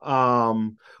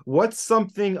 what's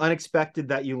something unexpected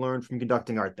that you learned from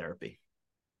conducting art therapy?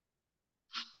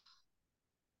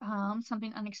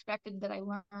 Something unexpected that I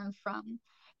learned from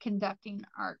conducting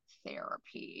art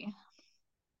therapy.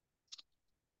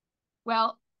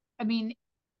 Well, I mean,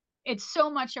 it's so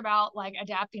much about like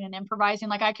adapting and improvising.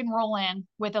 Like I can roll in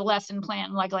with a lesson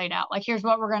plan like laid out. Like here's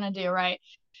what we're gonna do, right?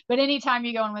 But anytime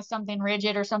you go in with something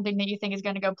rigid or something that you think is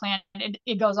gonna go planned,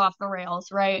 it goes off the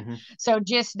rails, right? Mm-hmm. So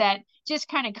just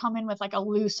kind of come in with like a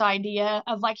loose idea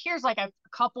of like here's like a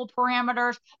couple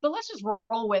parameters, but let's just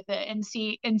roll with it and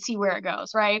see where it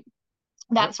goes, right?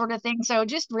 That Yep. sort of thing. So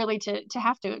just really to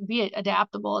have to be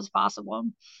adaptable as possible.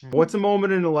 What's a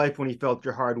moment in your life when you felt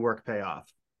your hard work pay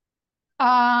off?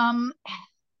 Um,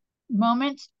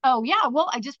 Moment. Oh yeah, well,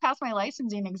 I just passed my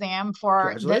licensing exam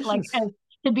for that. Like Congratulations.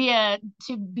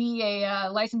 to be a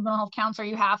licensed mental health counselor,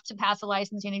 you have to pass a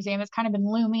licensing exam. It's kind of been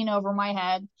looming over my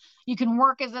head. You can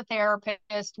work as a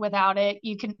therapist without it.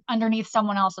 You can underneath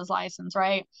someone else's license,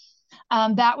 right?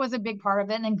 That was a big part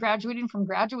of it. And then graduating from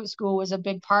graduate school was a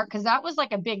big part because that was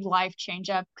like a big life change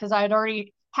up because I had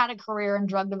already had a career in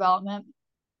drug development.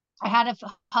 I had a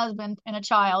husband and a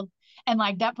child, and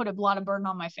like that put a lot of burden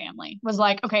on my family. Was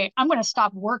like, okay, I'm going to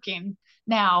stop working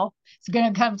now. It's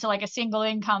going to come to like a single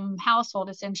income household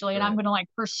essentially, and I'm Right. going to like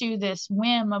pursue this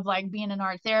whim of like being an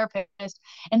art therapist.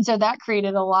 And so that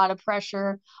created a lot of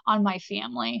pressure on my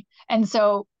family. And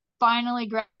so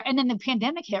finally, and then the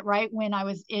pandemic hit right when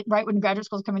graduate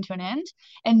school was coming to an end,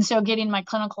 and so getting my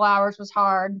clinical hours was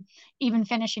hard. Even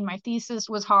finishing my thesis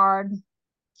was hard.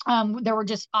 There were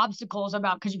just obstacles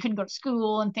about because you couldn't go to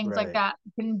school and things like Right. that.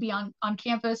 You couldn't be on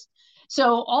campus.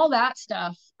 So all that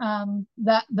stuff,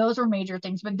 that those were major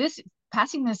things. But this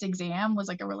passing this exam was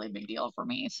like a really big deal for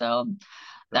me. So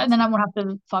and then I Awesome. won't have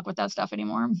to fuck with that stuff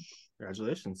anymore.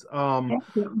 Congratulations. Thank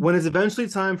you. When it's eventually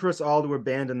time for us all to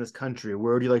abandon this country,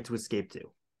 where would you like to escape to?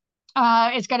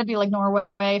 It's got to be like Norway,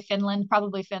 Finland,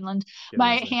 probably Finland.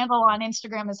 My Finland's nice. handle on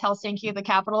Instagram is Helsinki, the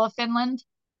capital of Finland,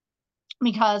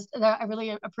 because I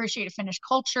really appreciate Finnish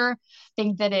culture.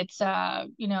 Think that it's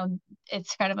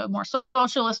kind of a more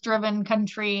socialist driven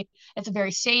country. It's a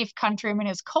very safe country. I mean,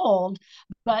 it's cold,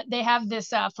 but they have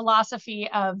this philosophy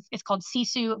of it's called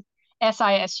Sisu.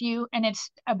 SISU, and it's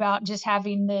about just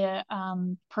having the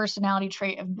personality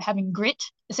trait of having grit,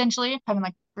 essentially, having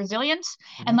like resilience.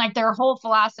 And Mm-hmm. like their whole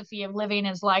philosophy of living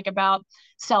is like about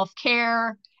self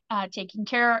care, taking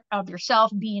care of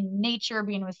yourself, being in nature,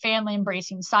 being with family,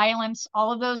 embracing silence,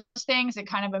 all of those things that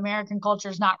kind of American culture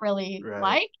is not really Right.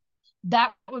 like.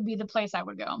 That would be the place I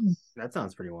would go. That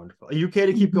sounds pretty wonderful. Are you okay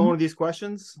to keep going with these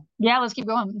questions? Yeah, let's keep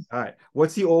going. All right.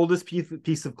 What's the oldest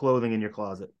piece of clothing in your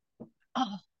closet?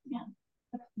 Oh, yeah.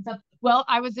 Well,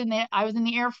 I was in the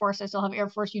Air Force. I still have Air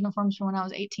Force uniforms from when I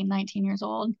was 18, 19 years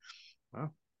old.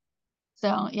 Wow.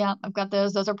 So yeah, I've got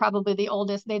those. Those are probably the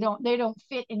oldest. They don't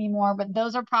fit anymore, but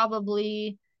those are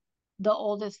probably the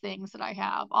oldest things that I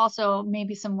have. Also,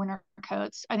 maybe some winter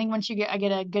coats. I think once I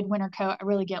get a good winter coat, I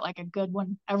really get like a good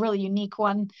one, a really unique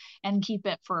one, and keep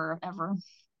it forever.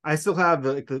 I still have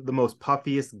the most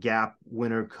puffiest Gap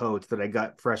winter coats that I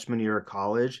got freshman year of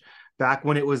college. Back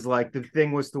when it was like the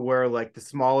thing was to wear like the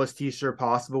smallest t-shirt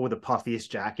possible with the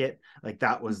puffiest jacket. Like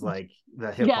that was like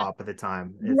the hip Yeah, hop at the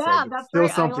time. It's like yeah, it's that's still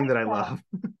great. I something like that I that. love.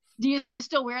 Do you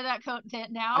still wear that coat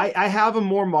now? I have a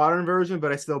more modern version,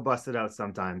 but I still bust it out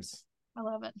sometimes. I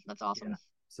love it. That's Yeah. awesome.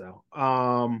 So,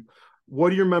 what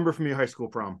do you remember from your high school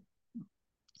prom?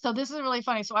 So this is really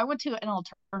funny. So I went to an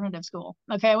alternative school.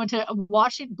 Okay, I went to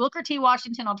Washington Booker T.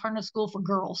 Washington Alternative School for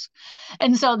Girls,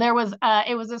 and so it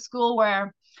was a school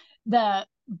where the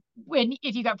when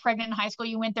if you got pregnant in high school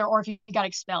you went there, or if you got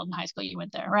expelled in high school you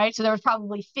went there, right? So there was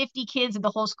probably 50 kids at the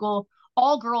whole school.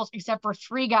 all girls except for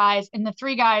 3 guys. And the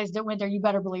 3 guys that went there, you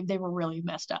better believe they were really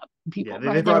messed up Yeah, people, they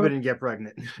right? probably didn't get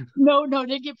pregnant. No, they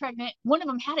did get pregnant. One of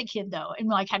them had a kid though, and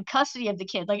like had custody of the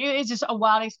kid. Like it's just a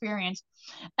wild experience.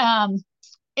 Um,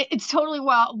 it's totally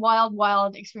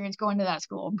wild experience going to that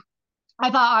school. I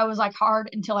thought I was like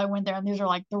hard until I went there, and these are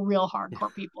like the real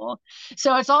hardcore people.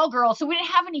 So it's all girls. So we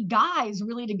didn't have any guys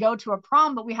really to go to a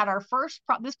prom, but we had our first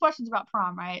prom. This question's about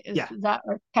prom, right? Yeah. Is that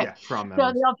okay? Yeah, prom So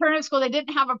memories. the alternative school, they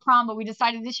didn't have a prom, but we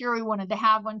decided this year we wanted to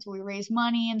have one, so we raised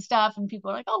money and stuff. And people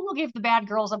are like, "Oh, we'll give the bad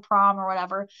girls a prom or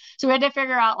whatever." So we had to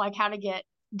figure out like how to get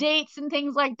dates and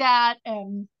things like that.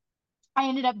 And I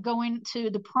ended up going to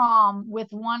the prom with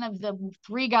one of the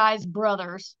 3 guys'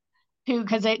 brothers who,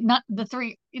 because they not the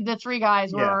three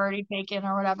guys were Yeah. already taken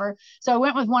or whatever. So I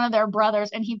went with one of their brothers,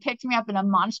 and he picked me up in a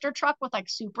monster truck with like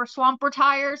super swamper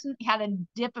tires, and he had a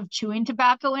dip of chewing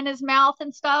tobacco in his mouth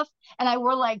and stuff. And I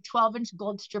wore like 12-inch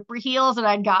gold stripper heels that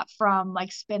I got from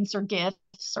like Spencer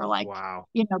Gifts or like, Wow.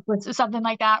 something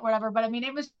like that, whatever. But I mean,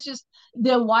 it was just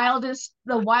the wildest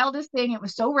thing. It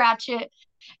was so ratchet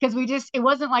because it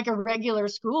wasn't like a regular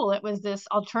school. It was this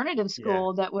alternative Yeah.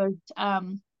 school that was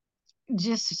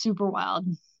just super wild.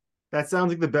 That sounds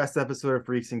like the best episode of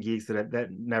Freaks and Geeks that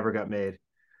never got made.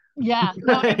 Yeah,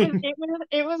 no,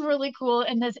 it was really cool.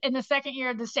 And this in the second year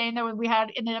of the same that we had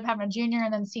ended up having a junior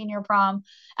and then senior prom.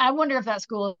 I wonder if that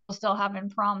school is still having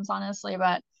proms, honestly,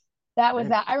 but that was Man,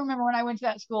 that. I remember when I went to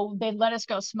that school, they let us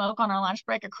go smoke on our lunch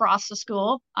break across the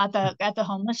school at the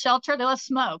homeless shelter. They let us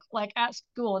smoke like at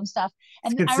school and stuff.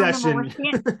 it's And I remember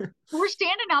concession. we're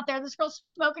standing out there. This girl's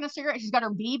smoking a cigarette. She's got her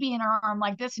baby in her arm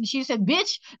like this, and she said,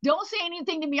 "Bitch, don't say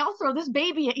anything to me. I'll throw this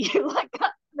baby at you." Like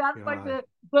that. That's like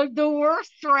God. the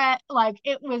worst threat. Like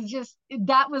it was just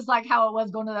that was like how it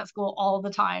was going to that school all the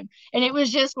time, and it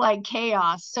was just like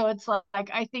chaos. So it's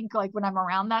like I think like when I'm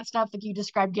around that stuff, like you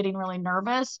described getting really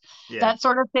nervous, Yeah. that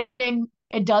sort of thing.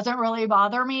 It doesn't really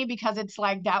bother me because it's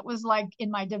like that was like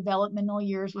in my developmental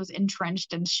years was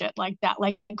entrenched in shit like that,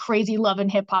 like crazy love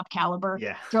and hip hop caliber,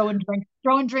 Yeah. throwing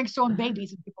drinks, throwing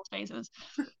babies in people's faces.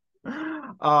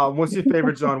 What's your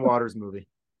favorite John Waters movie?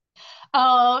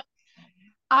 Uh,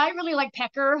 I really like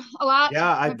Pecker a lot.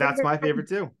 Yeah, My that's favorite. my favorite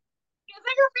too. Is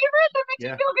that your favorite? That makes me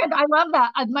Yeah. feel good. I love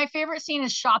that. My favorite scene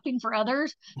is shopping for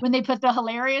others when they put the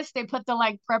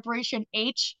like preparation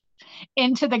H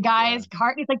into the Yeah. guy's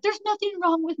cart. He's like, "There's nothing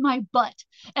wrong with my butt,"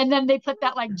 and then they put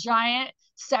that like giant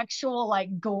sexual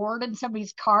like gourd in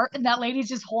somebody's cart, and that lady's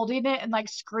just holding it and like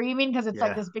screaming because it's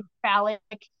like Yeah. this big phallic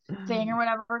thing or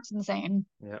whatever. It's insane.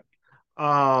 Yeah.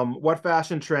 What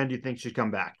fashion trend do you think should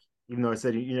come back? Even though I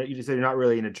said you just said you're not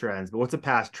really into trends, but what's a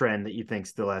past trend that you think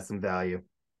still has some value?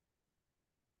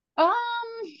 Um,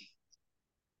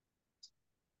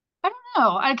 I don't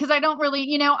know, because I don't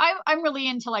really, I'm really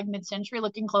into like mid-century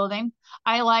looking clothing.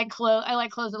 I like clothes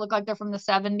that look like they're from the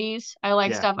 70s. I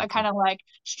like Yeah, stuff. me I too. kind of like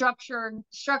structured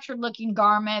looking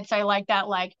garments. I like that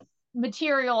like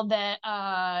material that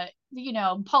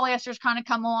polyester's kind of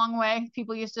come a long way.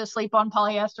 People used to sleep on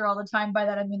polyester all the time. By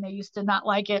that I mean they used to not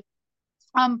like it.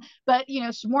 But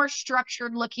some more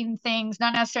structured looking things,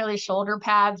 not necessarily shoulder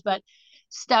pads, but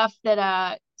stuff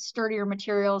that sturdier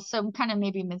materials, some kind of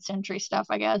maybe mid-century stuff,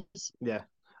 I guess. Yeah.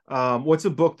 What's a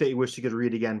book that you wish you could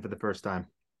read again for the first time?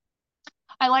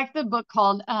 I like the book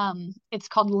called it's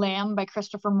called Lamb by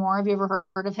Christopher Moore. Have you ever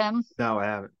heard of him? No, I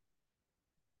haven't.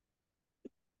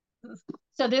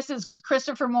 So this is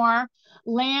Christopher Moore,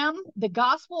 Lamb, the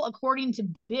Gospel According to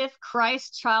Biff,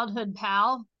 Christ's Childhood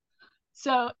Pal.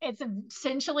 So it's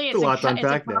essentially It's a lot to it's a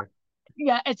unpack there.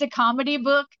 yeah, it's a comedy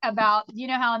book about,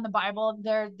 how in the Bible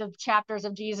the chapters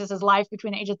of Jesus's life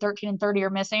between the age of 13 and 30 are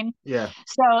missing. Yeah.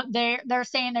 So they're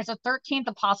saying there's a 13th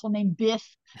apostle named Biff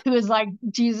who is like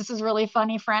Jesus's really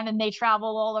funny friend, and they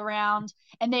travel all around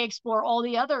and they explore all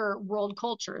the other world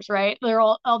cultures, right? They're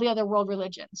all the other world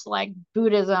religions like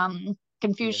Buddhism, Yeah.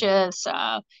 Confucius,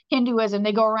 Hinduism.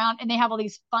 They go around and they have all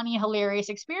these funny, hilarious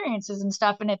experiences and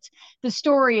stuff. And the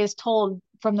story is told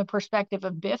from the perspective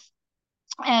of Biff,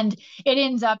 and it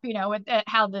ends up with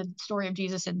how the story of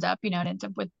Jesus ends up. It ends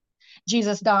up with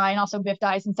Jesus dying, also Biff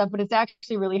dies and stuff, but it's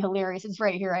actually really hilarious. It's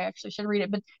right here. I actually should read it.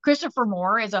 But Christopher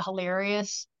Moore is a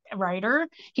hilarious writer.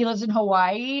 He lives in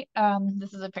Hawaii.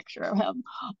 This is a picture of him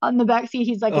on the back seat.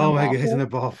 He's like in a Oh my ball God, he's in pit. a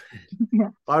ball pit. Yeah.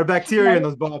 A lot of bacteria Yeah, in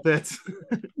those ball pits.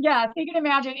 yeah, so you can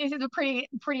imagine it's a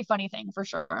pretty funny thing for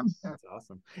sure. That's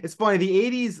awesome. It's funny.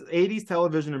 The 80s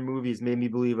television and movies made me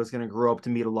believe I was going to grow up to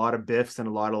meet a lot of Biffs and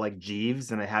a lot of like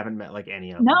Jeeves, and I haven't met like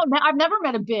any of No, them. no, I've never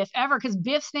met a Biff ever because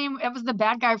Biff's name, it was the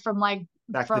bad guy from Back to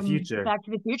the from Future. Back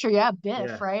to the Future. Yeah, Yeah.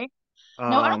 Biff, right?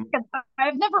 No, I don't Um, think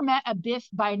I've never met a Biff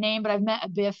by name, but I've met a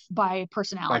Biff by By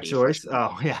personality for choice? sure.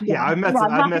 Oh yeah, Yeah, yeah. I've met yeah,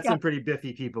 some, I've not, met yeah. some pretty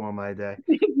biffy people in my day.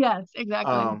 Yes,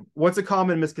 exactly. What's a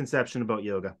common misconception about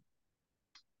yoga?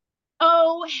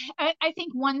 Oh, I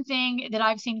think one thing that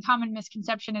I've seen common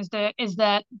misconception is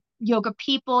that yoga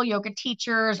people, yoga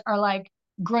teachers are like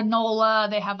granola.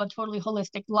 They have a totally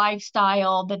holistic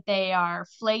lifestyle, that they are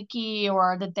flaky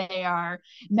or that they are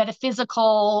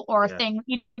metaphysical or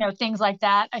Yeah, things like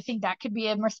that. I think that could be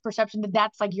a misperception that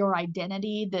that's like your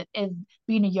identity, that is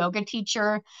being a yoga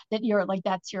teacher, that you're like,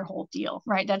 that's your whole deal,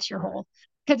 right? That's your right. whole,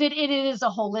 because it is a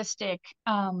holistic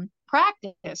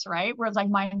practice, right? Where it's like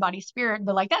mind, body, spirit,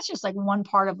 but like that's just like one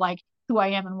part of like who I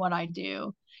am and what I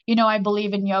do. I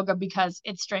believe in yoga because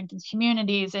it strengthens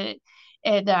communities. It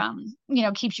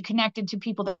keeps you connected to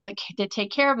people that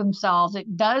take care of themselves.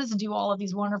 It does do all of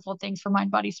these wonderful things for mind,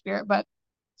 body, spirit. But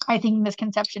I think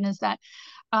misconception is that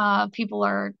people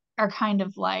are kind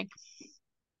of like,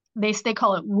 they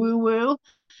call it woo woo,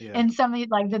 Yeah. and something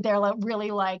like that, they're like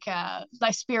really like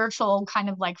spiritual kind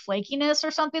of like flakiness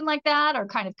or something like that, or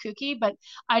kind of kooky. But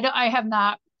I've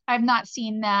not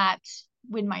seen that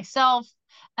with myself,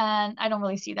 and I don't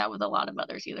really see that with a lot of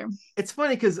others either. It's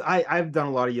funny because I've done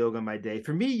a lot of yoga in my day.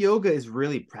 For me, yoga is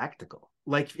really practical.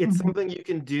 Like it's Mm-hmm. something you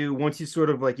can do once you sort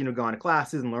of like, go on to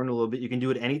classes and learn a little bit. You can do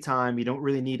it anytime. You don't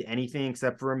really need anything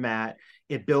except for a mat.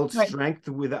 It builds Right. strength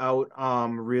without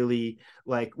really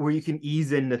like where you can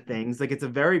ease into things. Like it's a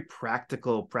very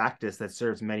practical practice that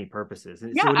serves many purposes.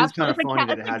 And Yeah, so it is kind absolutely. of funny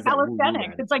that It's it like has that woo-woo calisthenics.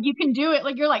 It's attitude. like you can do it.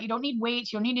 Like you're like, you don't need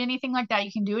weights. You don't need anything like that.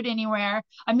 You can do it anywhere.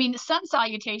 I mean, sun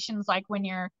salutations, like when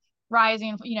you're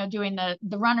rising, doing the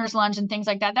runner's lunge and things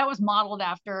like that. That was modeled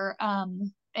after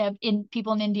in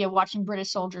people in India watching British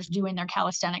soldiers doing their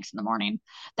calisthenics in the morning.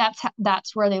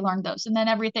 That's where they learned those. And then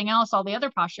everything else, all the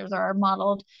other postures are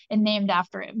modeled and named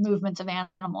after movements of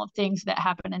animal things that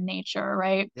happen in nature,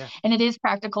 right? Yeah. And it is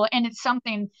practical, and it's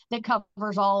something that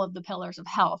covers all of the pillars of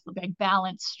health, like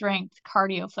balance, strength,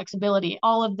 cardio, flexibility,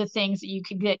 all of the things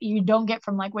that you don't get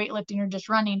from like weightlifting or just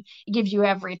running. It gives you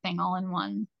everything all in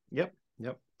one. Yep.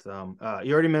 Yep.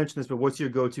 You already mentioned this, but what's your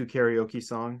go-to karaoke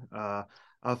song?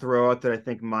 I'll throw out that I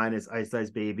think mine is Ice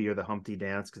Ice Baby or the Humpty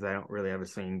Dance because I don't really have a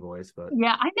singing voice, but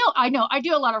Yeah, I know. I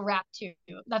do a lot of rap too.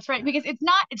 That's right, yeah, because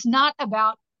it's not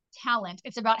about talent.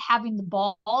 It's about having the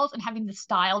balls and having the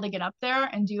style to get up there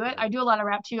and do it. I right. do a lot of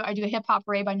rap too. I do Hip Hop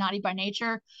Ray by Naughty by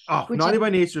Nature, Oh, which is, Naughty by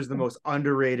Nature is the most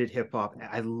underrated hip hop.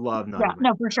 I love Naughty yeah, by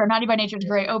no, for sure. Naughty by Nature is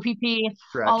great. Nature.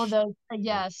 OPP, all of Stretch. those.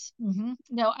 Yeah. Yes.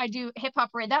 No, I do Hip Hop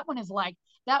Ray. That one is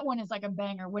like a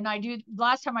banger. When I do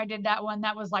last time I did that one,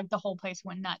 that was like the whole place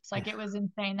went nuts. Like it was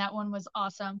insane. That one was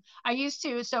awesome. I used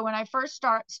to, so when I first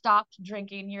stopped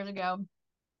drinking years ago,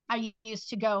 I used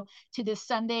to go to this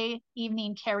Sunday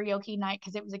evening karaoke night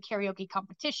because it was a karaoke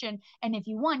competition. And if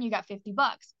you won, you got $50.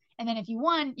 And then if you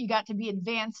won, you got to be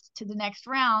advanced to the next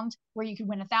round where you could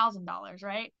win $1,000,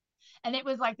 right? And it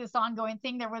was like this ongoing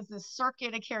thing. There was this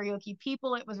circuit of karaoke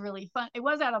people. It was really fun. It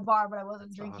was at a bar, but I wasn't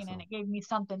That's drinking, and awesome. it gave me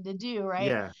something to do, right?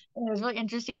 Yeah. And it was really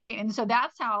interesting. And so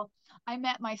that's how I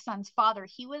met my son's father.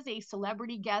 He was a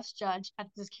celebrity guest judge at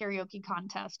this karaoke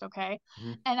contest, okay?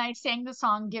 Mhm. And I sang the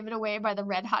song Give It Away by the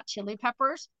Red Hot Chili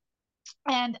Peppers.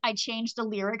 And I changed the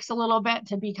lyrics a little bit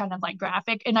to be kind of like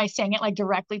graphic. And I sang it like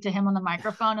directly to him on the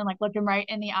microphone and like looked him right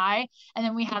in the eye. And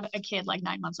then we had a kid like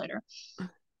 9 months later.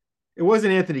 It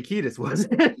wasn't Anthony Kiedis, was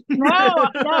it? No,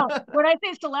 no. When I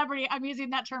say celebrity, I'm using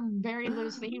that term very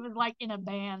loosely. He was like in a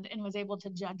band and was able to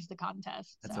judge the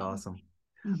contest. That's So, awesome.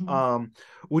 mhm. Um,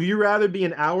 would you rather be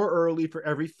an hour early for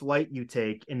every flight you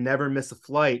take and never miss a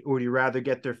flight, or would you rather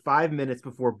get there 5 minutes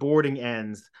before boarding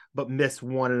ends but miss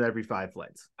one in every five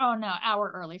flights? Oh no,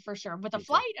 hour early for sure. With a Me too.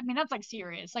 flight, I mean that's like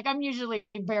serious. Like I'm usually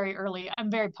very early. I'm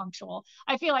very punctual.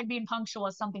 I feel like being punctual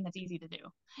is something that's easy to do.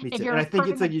 Me If too. And you're I a think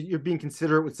person it's like that, you're being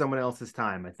considerate with someone else's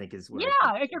time, I think is what I think.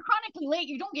 yeah, if you're chronically late,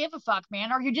 you don't give a fuck,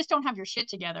 man, or you just don't have your shit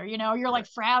together. You're like Right.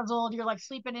 frazzled, you're like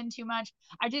sleeping in too much.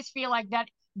 I just feel like that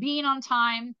being on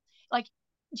time, like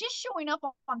just showing up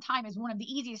on time is one of the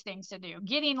easiest things to do.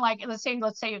 Getting like let's say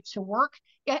it's to work,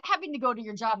 having to go to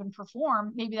your job and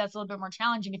perform, maybe that's a little bit more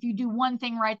challenging. If you do one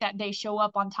thing right that day, show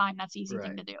up on time, that's an easy thing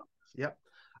Right. to do. Yep.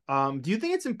 Do you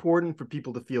think it's important for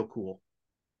people to feel cool?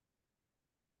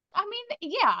 I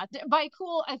mean, yeah, by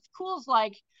cool, if cool's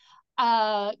like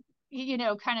uh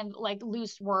kind of like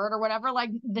loose word or whatever, like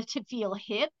to feel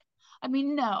hip. I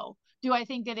mean, no. Do I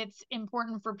think that it's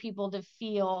important for people to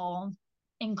feel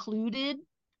included?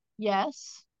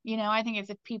 Yes. I think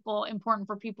it's people important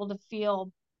for people to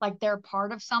feel like they're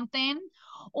part of something,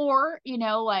 or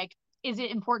like is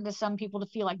it important to some people to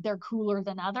feel like they're cooler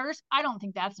than others? I don't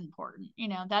think that's important.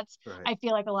 That's, Right. I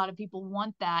feel like a lot of people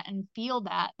want that and feel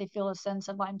that. They feel a sense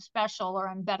of I'm special or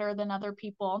I'm better than other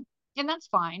people. And that's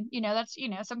fine. That's,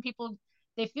 some people,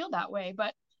 they feel that way.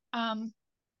 But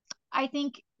I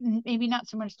think maybe not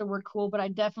so much the word cool, but I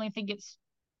definitely think it's,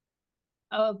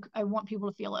 I want people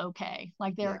to feel okay,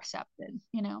 like they're Yeah. accepted.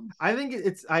 I think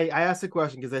I asked the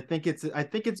question because I think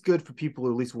it's good for people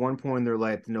at least one point in their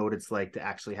life to know what it's like to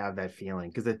actually have that feeling.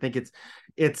 Because I think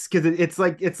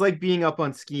it's like being up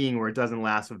on skiing where it doesn't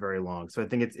last for very long. So I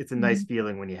think it's a nice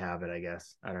feeling when you have it, I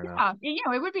guess. I don't know.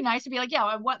 Yeah, it would be nice to be like,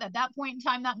 yeah, what at that point in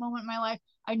time, that moment in my life,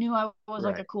 I knew I was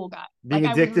like Right. a cool guy. Being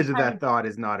Like addicted to I was that thought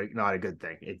is not a good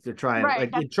thing. It's you're trying right.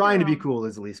 like That's trying to be true. cool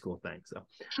is the least cool thing. So,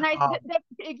 And um,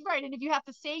 right. And if you have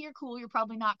to say you're cool, you're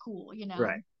probably not cool.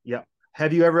 right. Yep.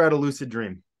 Have you ever had a lucid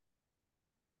dream?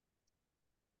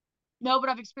 No, but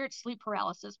I've experienced sleep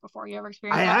paralysis before. You ever I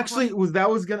experienced that before? actually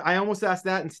was gonna. I almost asked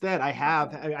that instead.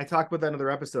 I talked about that in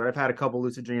another episode. I've had a couple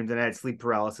lucid dreams and I had sleep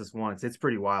paralysis once. It's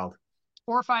pretty wild.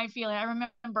 Horrifying feeling. I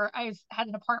remember I had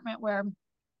an apartment where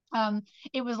um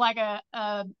it was like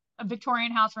a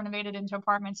Victorian house renovated into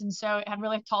apartments, and so it had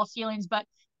really tall ceilings, but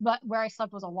where I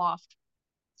slept was a loft.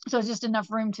 So it's just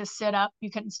enough room to sit up. You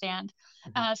couldn't stand.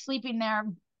 Mhm. Sleeping there,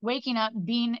 waking up,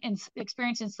 being in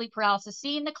experiencing sleep paralysis,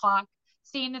 seeing the clock,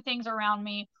 seeing the things around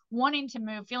me, wanting to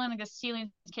move, feeling like the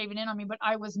ceiling's caving in on me, but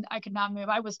I could not move.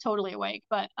 I was totally awake,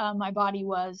 but my body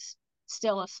was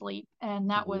still asleep, and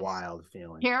It's a that was wild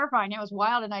feeling. terrifying. It was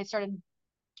wild, and I started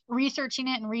researching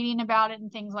it and reading about it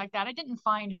and things like that. I didn't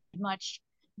find much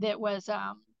that was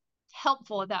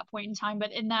helpful at that point in time,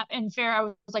 but in fair, I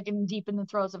was like deep in the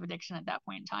throes of addiction at that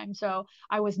point in time. So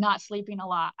I was not sleeping a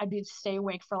lot. I'd be stay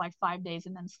awake for like 5 days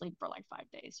and then sleep for like 5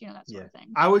 days, that sort Yeah. of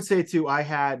thing. I would say too, I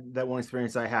had that one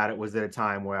experience I had, it was at a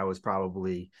time where I was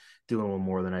probably doing a little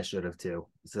more than I should have too.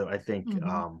 So I think,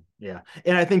 Mm-hmm. yeah.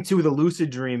 And I think too, the lucid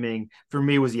dreaming for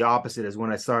me was the opposite is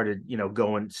when I started,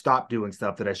 stop doing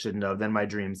stuff that I shouldn't have. Then my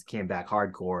dreams came back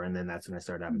hardcore. And then that's when I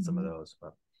started having some of Mm-hmm. those.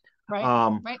 But Right,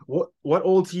 right. what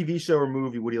old TV show or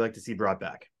movie would you like to see brought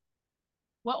back?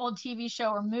 What old TV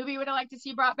show or movie would I like to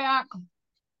see brought back?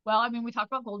 Well, I mean, we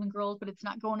talked about Golden Girls, but it's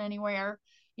not going anywhere.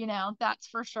 That's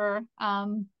for sure.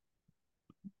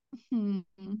 Hmm.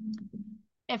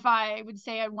 If I would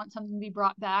say I want something to be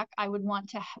brought back, I would want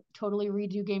to totally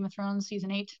redo Game of Thrones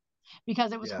season 8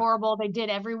 because it was Yeah. horrible. They did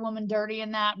every woman dirty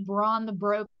in that. Braun the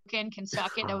Broken can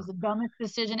suck it. That was the dumbest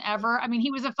decision ever. I mean,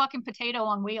 he was a fucking potato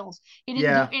on wheels. He didn't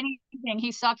do Yeah. anything.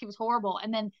 He sucked. He was horrible.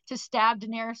 And then to stab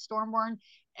Daenerys Stormborn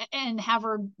and have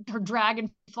her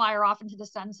dragon fly her off into the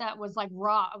sunset was like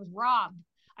raw. I was robbed.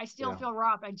 I still Yeah. feel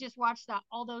robbed. I just watched that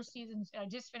all those seasons. I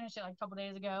just finished it like a couple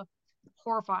days ago.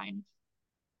 Horrifying.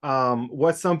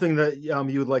 What's something that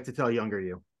you would like to tell younger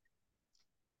you?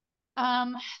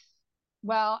 Um,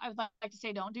 well, I'd like to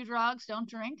say don't do drugs, don't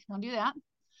drink, don't do that.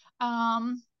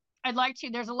 Um, I'd like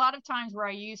to. There's a lot of times where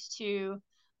I used to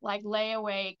like lay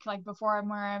awake, like before I'm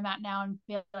where I'm at now, and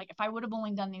be like, if I would have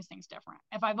only done these things different,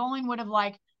 if I've only would have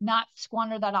like not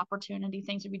squandered that opportunity,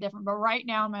 things would be different. But right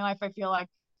now in my life, I feel like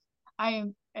I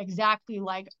am exactly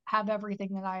like have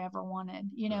everything that I ever wanted.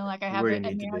 Right. Like I have Where you a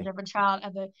need to marriage, I be. have a child, I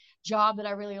have a job that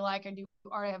I really like. I do,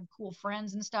 or I have cool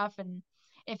friends and stuff. And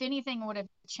if anything would have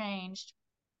changed,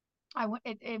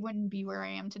 it wouldn't be where I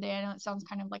am today. I know it sounds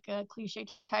kind of like a cliche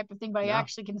type of thing, but I No.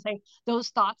 actually can say those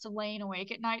thoughts of laying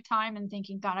awake at nighttime and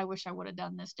thinking, God, I wish I would have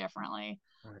done this differently.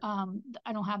 Right.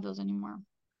 I don't have those anymore.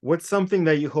 What's something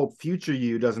that you hope future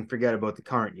you doesn't forget about the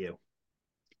current you?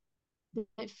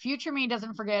 That future me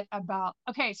doesn't forget about.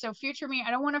 Okay, so future me,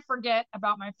 I don't want to forget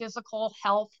about my physical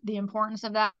health, the importance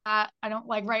of that. I don't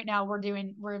like right now we're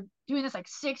doing this like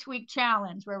 6 week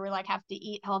challenge where we like have to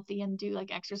eat healthy and do like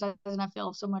exercise, and I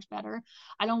feel so much better.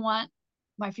 I don't want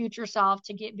my future self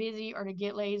to get busy or to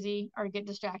get lazy or to get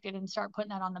distracted and start putting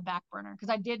that on the back burner, because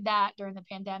I did that during the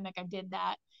pandemic. I did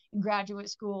that in graduate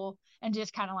school and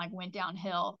just kind of like went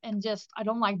downhill, and just I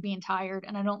don't like being tired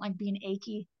and I don't like being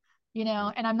achy,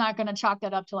 and I'm not going to chalk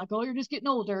that up to like, oh, you're just getting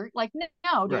older. Like,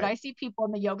 no, dude, Right. I see people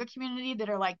in the yoga community that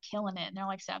are like killing it and they're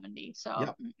like 70.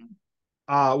 So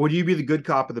Yep. Would you be the good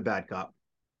cop or the bad cop?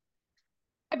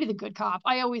 I'd be the good cop.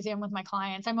 I always am with my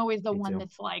clients. I'm always the Me one too.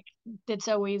 that's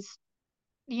always,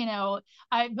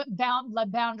 I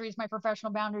boundaries, my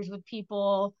professional boundaries with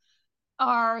people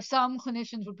are, some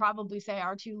clinicians would probably say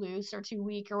are too loose or too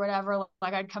weak or whatever.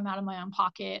 Like I'd come out of my own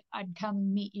pocket. I'd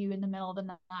come meet you in the middle of the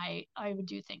night. I would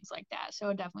do things like that. So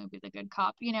it definitely would be the good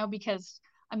cop, because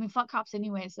I mean, fuck cops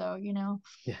anyways, though.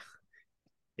 Yeah.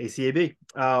 ACAB.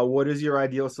 What is your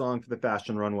ideal song for the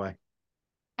fashion runway?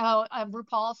 Oh,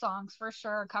 RuPaul songs for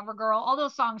sure. Cover Girl. All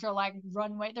those songs are like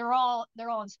runway. They're all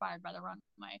inspired by the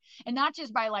runway, and not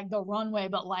just by like the runway,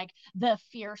 but like the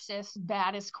fiercest,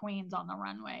 baddest queens on the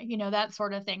runway. That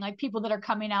sort of thing. Like people that are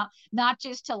coming out not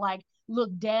just to like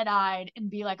look dead eyed and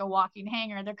be like a walking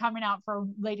hanger. They're coming out for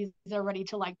ladies that are ready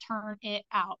to like turn it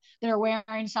out. They're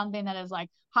wearing something that is like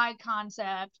high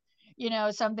concept,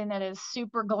 something that is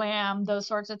super glam, those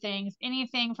sorts of things.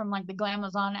 Anything from like the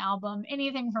Glamazon album,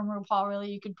 anything from RuPaul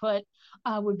really you could put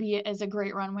would be as a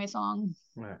great runway song.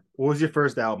 Right. What was your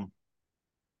first album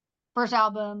First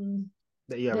album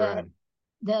that you ever that had?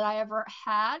 that I ever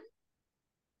had.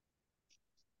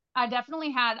 I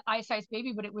definitely had Ice Ice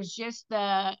Baby, but it was just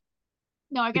the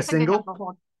no, I The guess I did have single? the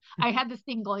whole. I had the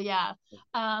single, yeah.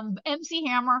 MC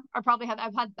Hammer. I've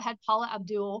had Paula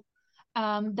Abdul.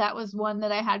 That was one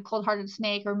that I had. Cold Hearted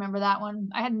Snake. I remember that one.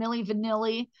 I had Milli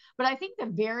Vanilli, but I think the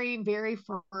very, very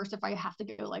first, if I have to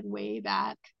go like way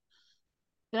back,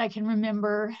 that I can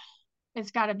remember,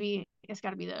 it's got to be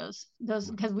those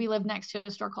because we live next to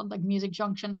a store called like Music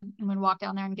Junction, and we'd walk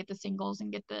down there and get the singles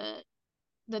and get the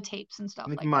tapes and I stuff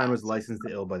think like mine that. was Licensed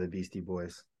to Ill by the Beastie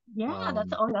Boys. Yeah, Um,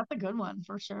 that's a good one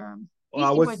for sure. uh,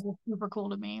 Beastie Boys what's was super cool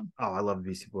to me. Oh, I love the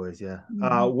Beastie Boys. Yeah.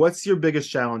 Mhm. What's your biggest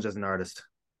challenge as an artist?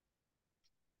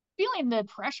 Feeling the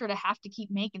pressure to have to keep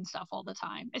making stuff all the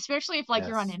time, especially if like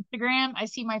you're on Yes. Instagram. I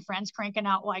see my friends cranking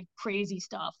out like crazy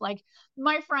stuff. Like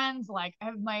my friends, like I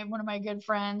have one of my good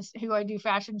friends who I do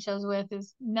fashion shows with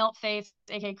is Melt Face,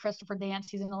 aka Christopher Dance.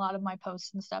 He's in a lot of my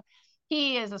posts and stuff.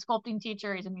 He is a sculpting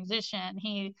teacher. He's a musician.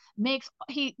 He makes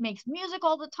music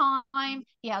all the time.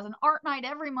 He has an art night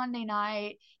every Monday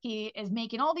night. He is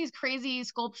making all these crazy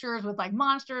sculptures with like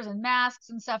monsters and masks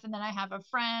and stuff. And then I have a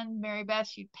friend, Mary Beth.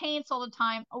 She paints all the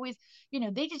time. Always,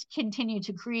 they just continue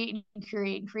to create and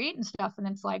create and create and stuff. And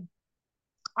it's like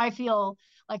I feel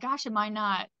like, gosh, am I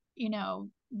not an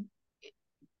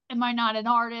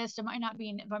artist? If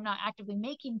I'm not actively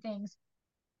making things,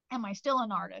 am I still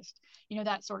an artist?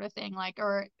 That sort of thing. Like,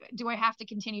 or do I have to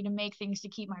continue to make things to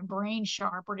keep my brain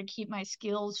sharp or to keep my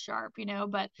skills sharp?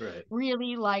 But Right.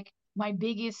 really, like, my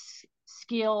biggest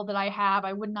skill that I have,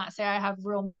 I would not say I have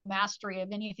real mastery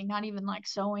of anything, not even like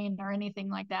sewing or anything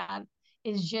like that,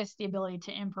 is just the ability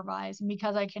to improvise. And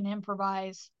because I can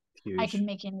improvise, I can Huge.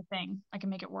 make anything. I can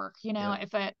make it work. Yeah.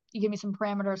 If you give me some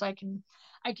parameters, I can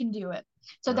do it.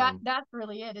 So Um, that's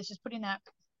really it. It's just putting that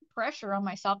pressure on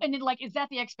myself. And like, is that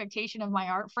the expectation of my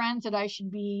art friends that I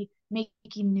should be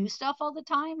making new stuff all the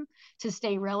time to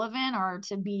stay relevant or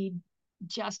to be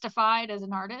justified as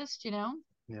an artist? yeah.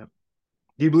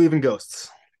 Do you believe in ghosts?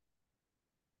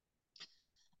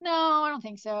 No, I don't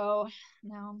think so.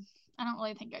 No, I don't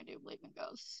really think I do believe in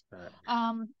ghosts. All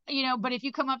right. But if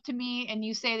you come up to me and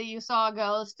you say that you saw a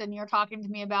ghost and you're talking to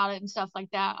me about it and stuff like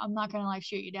that, I'm not gonna like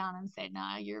shoot you down and say,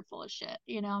 nah, you're full of shit.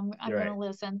 I'm You're right. gonna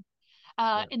listen.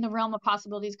 Yeah. In the realm of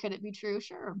possibilities, could it be true?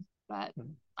 Sure, but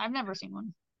I've never seen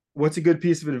one. What's a good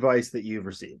piece of advice that you've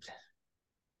received?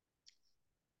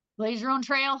 Blaze your own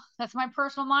trail. That's my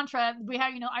personal mantra. We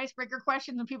have, icebreaker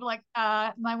questions and people like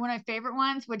one of my favorite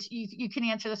ones, which you can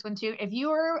answer this one too. If you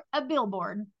were a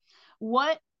billboard,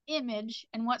 what image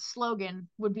and what slogan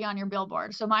would be on your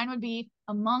billboard? So mine would be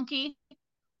a monkey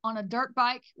on a dirt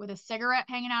bike with a cigarette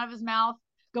hanging out of his mouth,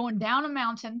 going down a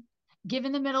mountain,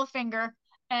 giving the middle finger,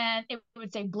 and it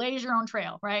would say blaze your own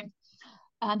trail, right?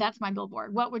 That's my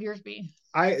billboard. What would yours be?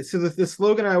 The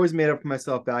slogan I always made up for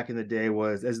myself back in the day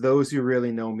was, as those who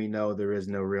really know me know, there is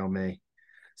no real me.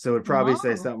 So it'd probably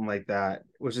say Oh, something like that,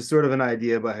 which is sort of an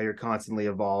idea about how you're constantly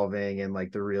evolving and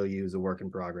like the real you is a work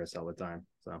in progress all the time.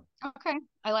 So okay.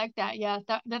 I like that. Yeah,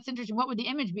 that's interesting. What would the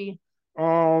image be?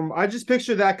 I just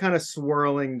picture that kind of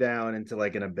swirling down into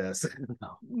like an abyss.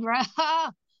 Right.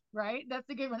 Right. That's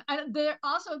a good one. There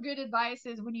also good advice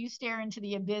is when you stare into the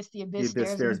The abyss abyss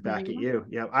stares stares into back at you. you.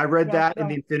 Yeah, I read That's that in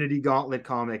the right. Infinity Gauntlet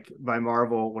comic by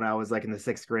Marvel when I was like in the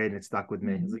sixth grade, and it stuck with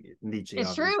me. It's Mhm. like Nietzsche,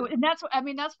 It's true. obviously. And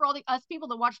that's for all the us people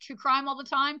that watch true crime all the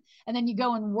time. And then you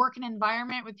go and work in an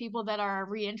environment with people that are a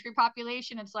reentry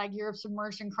population. It's like you're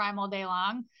submerged in crime all day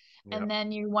long. And Yep.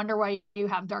 then you wonder why you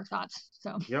have dark thoughts.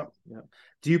 So Yep. Yep.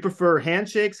 Do you prefer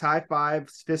handshakes, high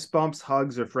fives, fist bumps,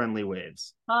 hugs, or friendly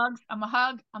waves? hugs. I'm a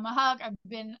hug. I'm a hug. I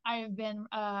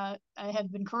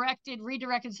have been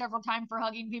redirected several times for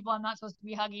hugging people I'm not supposed to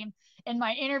be hugging. In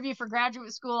my interview for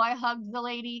graduate school, I hugged the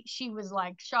lady. She was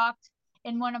like shocked.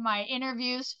 In one of my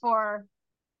interviews for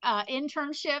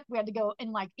internship. We had to go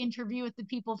and like interview with the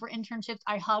people for internships.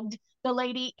 I hugged the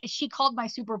lady. She called my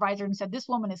supervisor and said, "This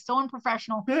woman is so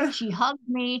unprofessional." She hugged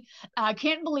me. I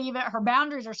can't believe it. Her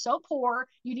boundaries are so poor.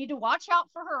 You need to watch out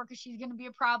for her because she's going to be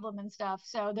a problem and stuff.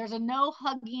 So there's a no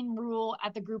hugging rule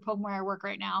at the group home where I work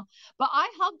right now. But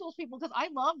I hug those people because I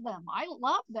love them. I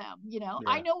love them. You know,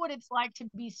 I know what it's like to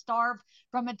be starved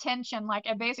from attention. Like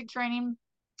at basic training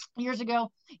years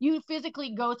ago, you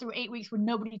physically go through 8 weeks where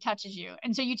nobody touches you.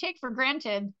 And so you take for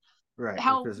granted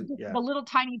how the little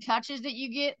tiny touches that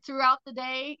you get throughout the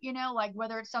day, you know, like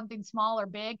whether it's something small or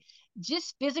big,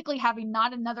 just physically having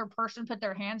not another person put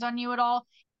their hands on you at all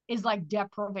is like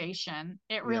deprivation.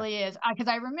 It really is. Because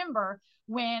I remember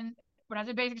when I was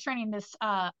in basic training, this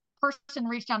person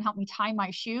reached down and helped me tie my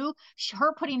shoe.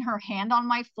 Her putting her hand on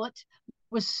my foot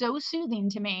was so soothing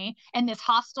to me, and this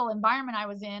hostile environment I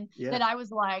was in, that I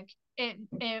was like, it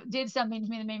did something to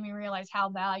me that made me realize how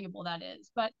valuable that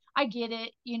is. But I get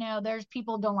it, you know, there's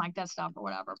people don't like that stuff or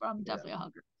whatever, but I'm definitely a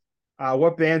hugger.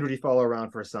 What band would you follow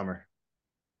around for a summer?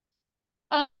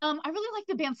 I really like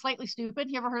the band Slightly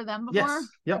Stupid. You ever heard of them before? Yes.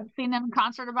 Yep. I've seen them in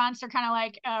concert a bunch. They're kind of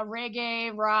like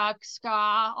reggae, rock, ska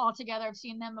all together. I've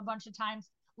seen them a bunch of times.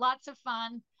 Lots of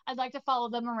fun. I'd like to follow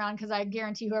them around because I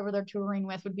guarantee whoever they're touring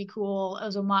with would be cool.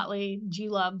 Ozo Motley, G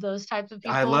Love, those types of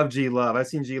people. I love G Love. I've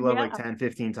seen G Love like 10,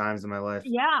 15 times in my life.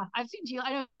 Yeah, I've seen G Love.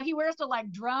 I know he wears the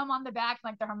like drum on the back,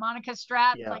 like the harmonica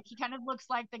strap. Like he kind of looks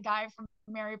like the guy from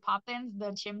Mary Poppins,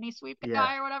 the chimney sweep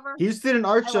guy or whatever. He just did an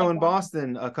art show in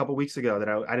Boston a couple weeks ago that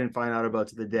I didn't find out about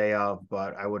to the day of,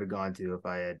 but I would have gone to if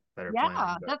I had better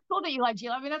planning. That's cool that you like G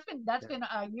Love. I mean, that's been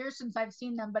years since I've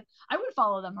seen them, but I would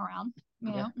follow them around.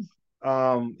 You know.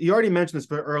 You already mentioned this,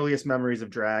 but earliest memories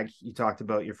of drag. You talked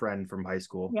about your friend from high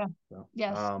school. Yeah. So,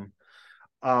 yes.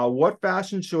 What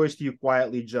fashion choice do you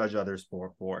quietly judge others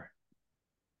for?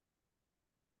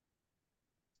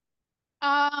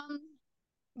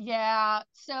 Yeah.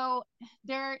 So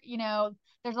there, you know,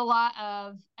 there's a lot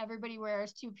of everybody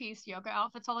wears two-piece yoga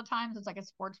outfits all the time. So it's like a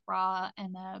sports bra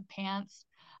and the pants.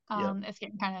 It's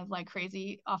getting kind of like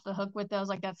crazy off the hook with those.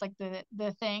 Like that's like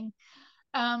the thing.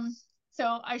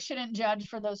 So I shouldn't judge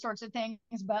for those sorts of things,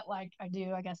 but like I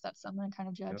do, I guess that's something I kind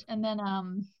of judge. And then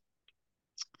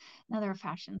another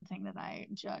fashion thing that I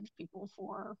judge people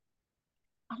for.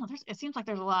 I don't know. It seems like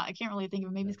there's a lot. I can't really think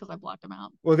of it. Maybe it's because I blocked them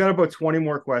out. Well, we got about 20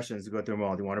 more questions to go through them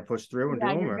all. Do you want to push through and do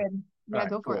them? You're good. Yeah,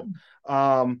 go for it.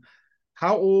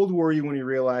 How old were you when you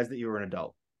realized that you were an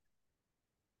adult?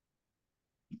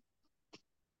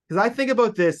 Because I think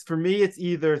about this. For me, it's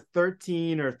either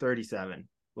 13 or 37.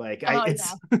 Like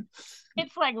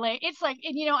it's like late. It's like,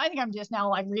 you know, I think I'm just now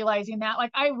like realizing that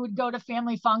like I would go to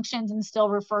family functions and still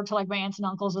refer to like my aunts and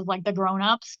uncles as like the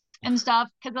grown-ups and stuff,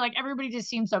 because like everybody just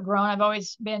seems so grown. I've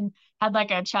always had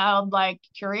like a childlike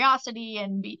curiosity,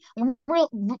 and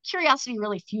curiosity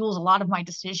really fuels a lot of my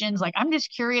decisions. Like I'm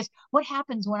just curious, what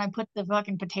happens when I put the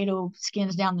fucking potato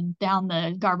skins down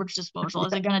the garbage disposal?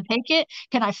 Is it gonna take it?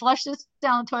 Can I flush this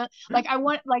down the toilet? Like I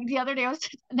want, like the other day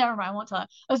never mind, I won't tell it.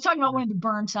 I was talking about wanting to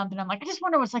burn something. I'm like, I just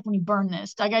wonder what it's like when you burn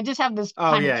this. Like I just have this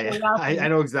kind of curiosity. I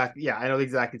know exactly. Yeah, I know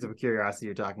exactly the type of curiosity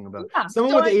you're talking about.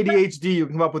 Someone with ADHD, you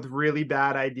can come up with really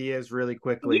bad ideas really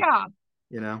quickly. Yeah.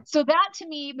 You know, so that to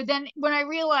me, but then when I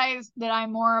realized that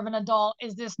I'm more of an adult,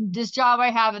 is this job I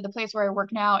have at the place where I work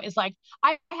now is like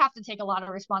I have to take a lot of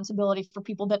responsibility for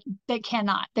people that they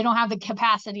don't have the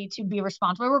capacity to be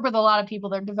responsible. I work with a lot of people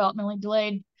that are developmentally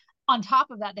delayed. On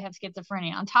top of that, they have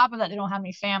schizophrenia. On top of that, they don't have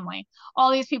any family.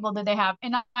 All these people that they have,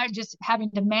 and I just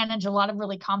having to manage a lot of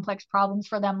really complex problems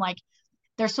for them, like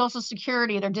their social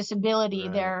security, their disability,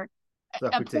 their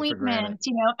appointments,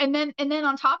 you know, and then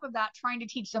on top of that, trying to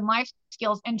teach them life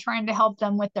skills and trying to help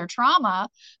them with their trauma,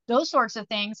 those sorts of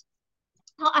things.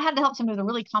 I had to help them with a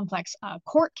really complex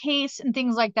court case and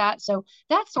things like that. So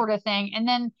that sort of thing. And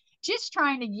then just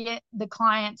trying to get the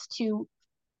clients to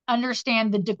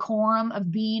understand the decorum of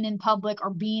being in public or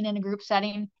being in a group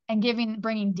setting and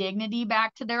bringing dignity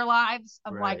back to their lives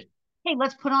of like, hey,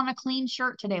 let's put on a clean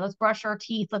shirt today. Let's brush our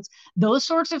teeth. Those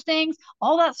sorts of things.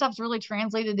 All that stuff's really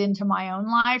translated into my own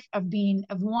life of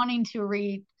wanting to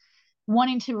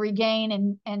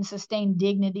regain and sustain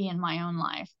dignity in my own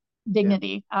life,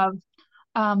 dignity of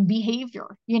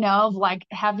behavior, you know, of like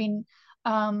having,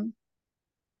 not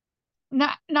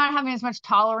having as much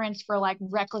tolerance for like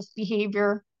reckless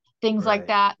behavior, things like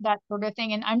that sort of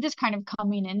thing. And I'm just kind of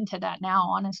coming into that now,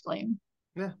 honestly.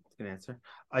 Yeah, that's a good answer.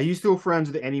 Are you still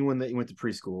friends with anyone that you went to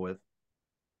preschool with?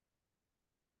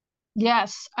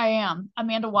 Yes, I am.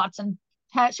 Amanda Watson.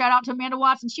 Shout out to Amanda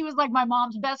Watson. She was like my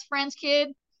mom's best friend's kid,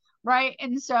 right?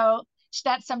 And so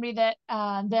that's somebody that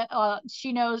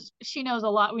she knows a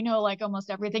lot. We know like almost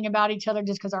everything about each other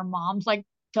just because our moms like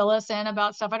fill us in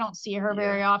about stuff. I don't see her Yeah.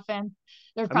 very often.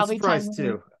 There's I'm probably times surprised when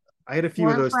we too. I had a few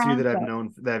of weren't those too friends, that I've but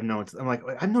known I'm like,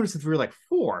 I've noticed since we were like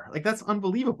 4. Like that's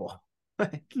unbelievable.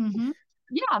 Like, mm-hmm.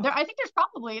 Yeah, I think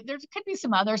there could be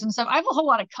some others and stuff. I have a whole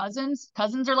lot of cousins.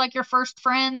 Cousins are like your first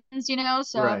friends, you know.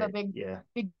 So I have a right. big Yeah.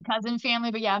 big cousin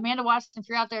family. But yeah, Amanda Watson, if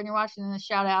you're out there and you're watching this,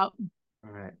 shout out.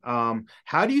 All right.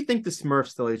 How do you think the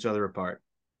Smurfs tell each other apart?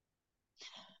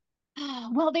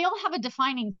 Well, they all have a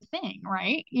defining thing,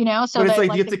 right? You know, so But it's that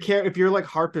like, do you like have to carry, if you're like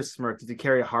harpist Smurf, do you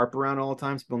carry a harp around all the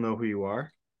time so people know who you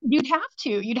are? you'd have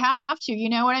to, you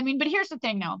know what I mean? But here's the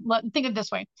thing now. Think of it this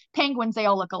way. Penguins, they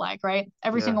all look alike, right?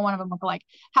 Every Yeah. single one of them look alike.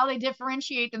 How they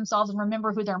differentiate themselves and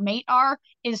remember who their mate are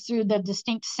is through the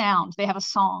distinct sound. They have a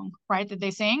song, right, that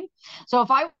they sing. So if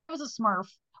I was a Smurf,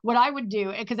 what I would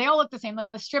do, because they all look the same,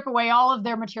 let's strip away all of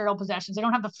their material possessions. They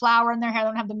don't have the flower in their hair, they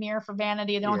don't have the mirror for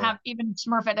vanity, they don't Yeah. have even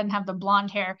Smurfette doesn't have the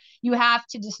blonde hair. You have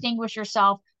to distinguish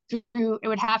yourself through, it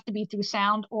would have to be through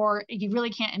sound, or you really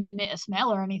can't emit a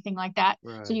smell or anything like that. So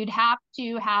Right. you'd have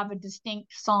to have a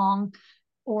distinct song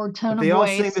or But tone of they all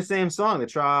sing voice. the same song. The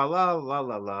tra la la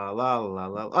la la la la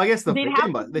la. I guess They'd they have to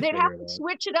must they they'd have figure it to out.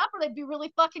 switch it up or they'd be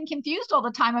really fucking confused all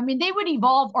the time. I mean, they would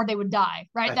evolve or they would die,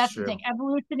 right? That's That's the true. thing.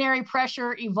 Evolutionary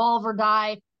pressure, evolve or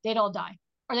die, they'd all die.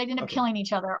 Or they'd end up Okay. killing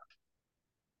each other.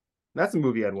 That's a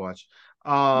movie I'd watch.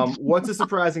 What's a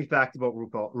surprising fact about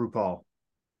RuPaul?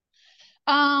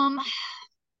 Um,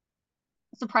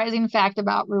 surprising fact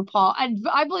about RuPaul.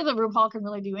 I believe that RuPaul can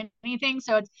really do anything,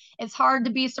 so it's hard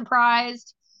to be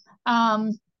surprised.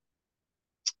 Um,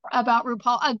 about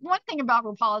RuPaul. One thing about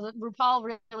RuPaul is that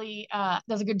RuPaul really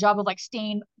does a good job of like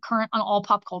staying current on all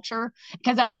pop culture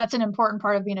because that's an important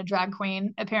part of being a drag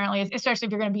queen, apparently, especially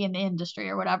if you're going to be in the industry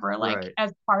or whatever, like Right.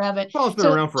 as part of it. RuPaul's been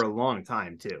So around for a long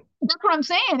time too. that's what I'm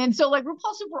saying. And so like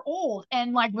RuPaul's super old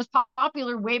and like was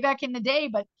popular way back in the day,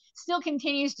 but still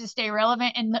continues to stay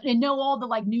relevant and know all the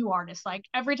like new artists. Like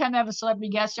every time I have a celebrity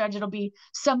guest judge, it'll be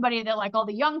somebody that like all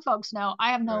the young folks know.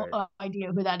 I have no Right.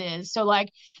 idea who that is. So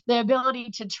like the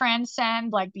ability to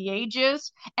transcend like the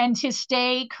ages and to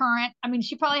stay current. I mean,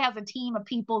 she probably has a team of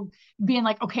people being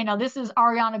like, okay, now this is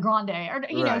Ariana Grande, or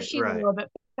you know, Right. she's a Right. little bit,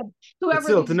 but But whoever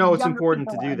still, to these know it's younger important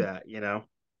to people do are. that, you know.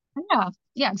 Yeah,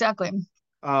 yeah, exactly.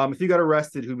 If you got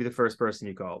arrested, who'd be the first person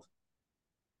you called?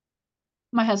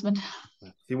 My husband.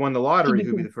 If you won the lottery,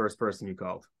 who'd be the first person you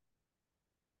called?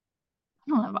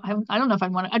 I don't know if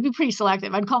I'd want to. I'd be pretty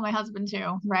selective. I'd call my husband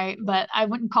too, right? But I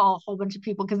wouldn't call a whole bunch of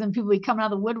people because then people would be coming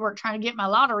out of the woodwork trying to get my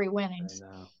lottery I winnings.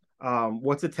 know.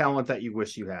 What's a talent that you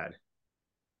wish you had?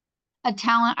 A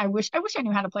talent. I wish I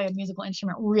knew how to play a musical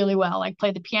instrument really well, like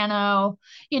play the piano.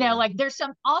 You know, Yeah. like there's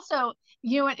some also,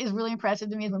 you know what is really impressive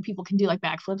to me is when people can do like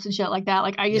backflips and shit like that.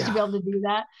 Like I used to Yeah. be able to do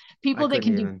that. I People that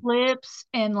couldn't can do even. flips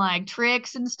and like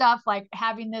tricks and stuff, like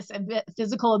having this a bit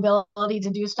physical ability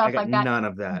to do I stuff got like that. none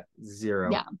of that.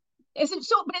 Zero. Yeah. But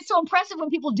it's so impressive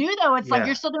when people do though. It's like you're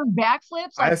Yeah. still doing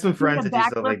backflips, I like have some doing friends a that do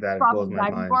stuff backflip like that. It off blows a my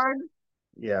diving mind. board.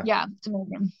 Yeah. Yeah, it's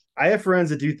amazing. I have friends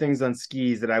that do things on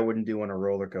skis that I wouldn't do on a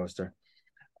roller coaster.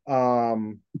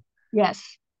 Um,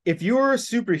 Yes. if you're a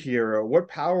superhero, what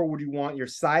power would you want your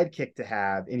sidekick to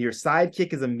have? And your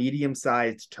sidekick is a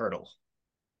medium-sized turtle.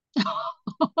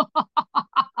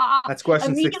 That's A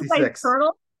question medium-sized 66.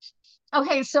 turtle.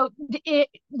 Okay, so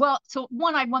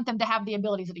one, I'd want them to have the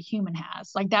abilities that a human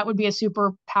has. Like that would be a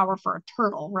superpower for a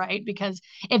turtle, right? Because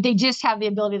if they just have the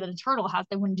ability that a turtle has,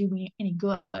 they wouldn't do me any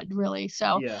good, really.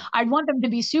 So Yeah. I'd want them to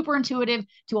be super intuitive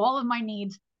to all of my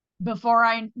needs before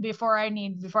I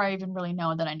even really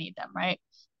know that I need them, right?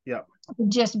 Yeah.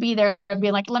 Just be there and be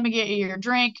like, let me get you your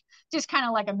drink. Just kind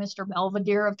of like a Mr.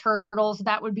 Belvedere of turtles.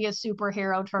 That would be a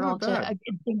superhero turtle Not to bad.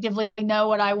 instinctively know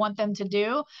what I want them to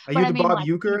do. Are But you I the mean, Bob like,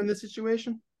 Euchre in this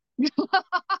situation?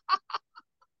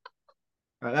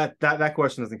 That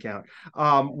question doesn't count.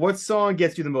 What song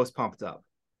gets you the most pumped up?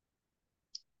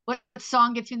 what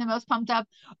song gets me the most pumped up?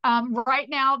 Right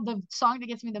now, the song that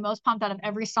gets me the most pumped out of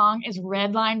every song is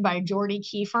Redline by Jordy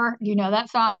Kiefer. Do you know that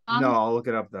song? No, I'll look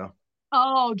it up though.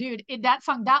 Oh, dude, that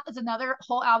song, that was another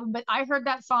whole album, but I heard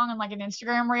that song on like an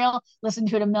Instagram reel, listened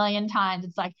to it a million times.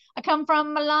 It's like, I come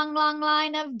from a long, long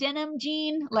line of denim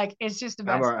jean. Like, it's just the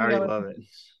best. I already Really. love it.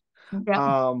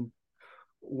 Yeah. Um,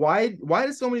 why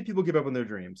do so many people give up on their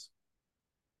dreams?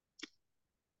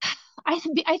 I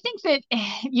think that,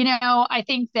 you know, I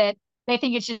think that they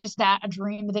think it's just that a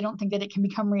dream, but they don't think that it can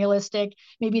become realistic.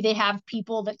 Maybe they have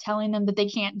people that telling them that they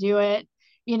can't do it.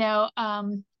 You know,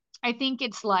 I think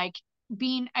it's like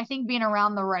I think being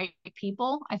around the right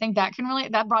people, I think that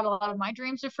brought a lot of my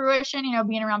dreams to fruition,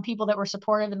 being around people that were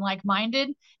supportive and like-minded,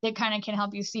 that kind of can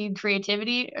help you see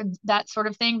creativity, that sort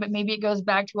of thing. But maybe it goes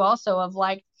back to also of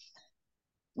like,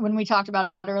 when we talked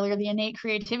about earlier, the innate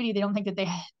creativity, they don't think that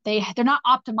they're not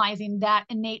optimizing that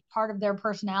innate part of their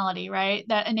personality, right?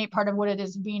 That innate part of what it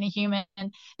is being a human.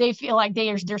 And they feel like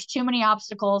there's too many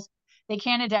obstacles. They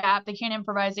can't adapt, they can't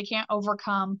improvise, they can't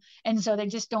overcome. And so they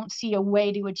just don't see a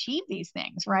way to achieve these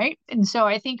things, right? And so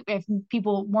I think if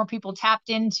more people tapped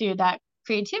into that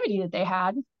creativity that they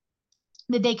had,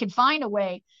 that they could find a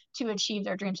way to achieve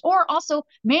their dreams. Or also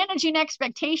managing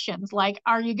expectations, like,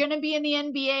 are you going to be in the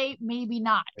NBA? Maybe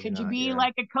not. Maybe Could you not, be yeah.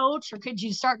 like a coach, or could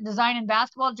you start designing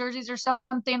basketball jerseys or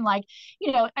something? Like,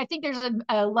 I think there's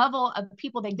a level of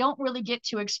people, they don't really get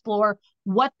to explore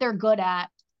what they're good at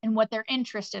and what they're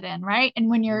interested in, right? And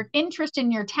when your interest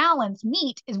and your talents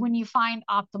meet is when you find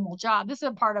optimal job. This is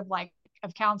a part of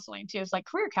counseling too. It's like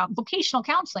vocational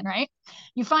counseling, right?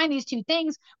 You find these two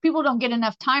things. People don't get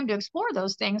enough time to explore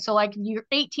those things. So like, you're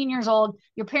 18 years old,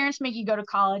 your parents make you go to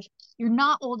college. You're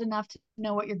not old enough to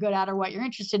know what you're good at or what you're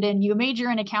interested in. You major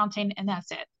in accounting and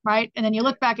that's it, right? And then you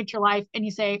look back at your life and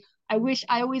you say, I wish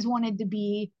I always wanted to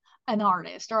be an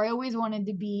artist, or I always wanted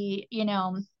to be, And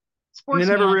they sports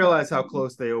never manager. realize how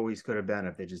close they always could have been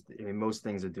if they just. I mean, most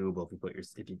things are doable if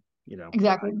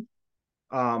Exactly.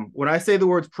 try. When I say the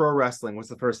words pro wrestling, what's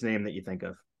the first name that you think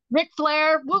of? Ric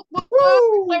Flair, whoop, whoop,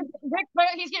 whoop. Woo! Ric Flair,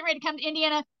 he's getting ready to come to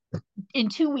Indiana in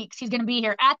 2 weeks. He's going to be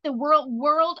here at the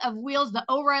World of Wheels, the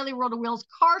O'Reilly World of Wheels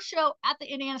car show at the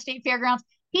Indiana State Fairgrounds.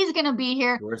 He's going to be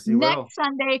here next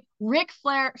Sunday. Ric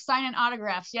Flair signing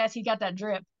autographs. Yes, he got that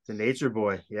drip. The Nature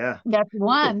Boy, yeah. That's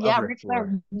one. Yeah, Ric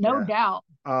Flair, no doubt.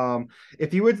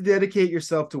 If you were to dedicate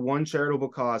yourself to one charitable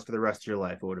cause for the rest of your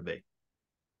life, what would it be?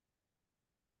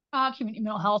 Community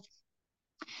mental health.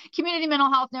 Community mental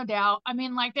health, no doubt. I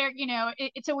mean, like,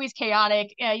 it's always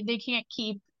chaotic. They can't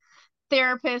keep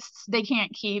therapists. They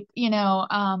can't keep,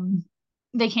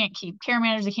 they can't keep care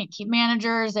managers. They can't keep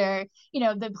managers.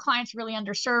 The clients really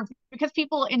underserved because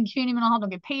people in community mental health don't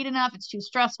get paid enough. It's too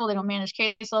stressful. They don't manage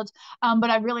caseloads. But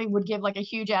I really would give like a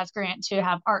huge ass grant to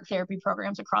have art therapy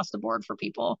programs across the board for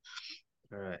people.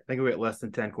 All right. I think we got less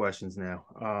than 10 questions now.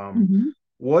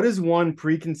 What is one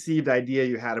preconceived idea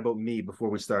you had about me before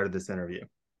we started this interview?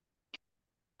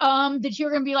 That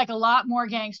you're gonna be like a lot more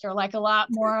gangster, like a lot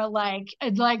more like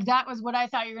that was what I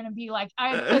thought you're gonna be like.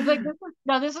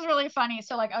 This is really funny.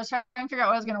 So like, I was trying to figure out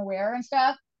what I was gonna wear and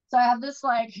stuff. So I have this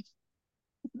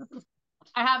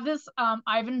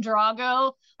Ivan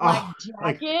Drago jacket,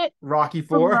 like Rocky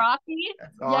from IV. Rocky.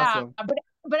 That's awesome. Yeah,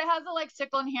 but it has the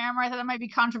sickle and hammer. I thought that might be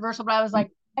controversial, but I was like,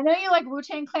 I know you like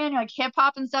Wu-Tang Clan, you like hip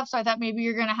hop and stuff, so I thought maybe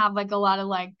you're gonna have like a lot of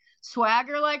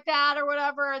swagger like that or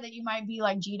whatever, that you might be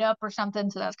like G'd up or something.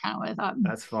 So that's kind of what I thought.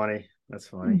 That's funny.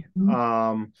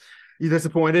 You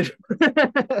disappointed?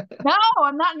 No,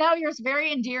 I'm not. No, you're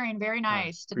very endearing, very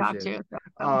nice to talk to.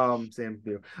 So. Same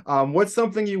to you. What's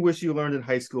something you wish you learned in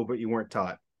high school but you weren't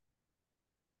taught?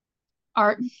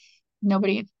 Art.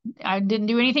 I didn't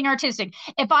do anything artistic.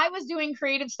 If I was doing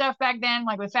creative stuff back then,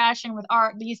 like with fashion, with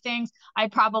art, these things, I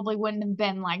probably wouldn't have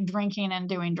been like drinking and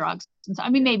doing drugs. And so, I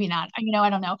mean, maybe not, I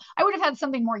don't know. I would have had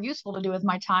something more useful to do with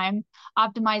my time,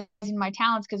 optimizing my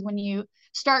talents. Because when you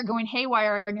start going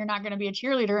haywire and you're not going to be a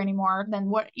cheerleader anymore,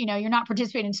 then you're not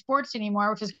participating in sports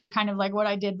anymore, which is kind of like what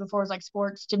I did before, was like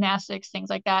sports, gymnastics, things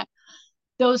like that.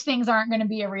 Those things aren't going to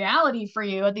be a reality for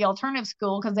you at the alternative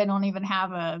school because they don't even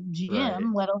have a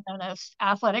gym, let alone an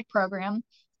athletic program.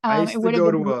 I used to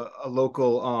go to a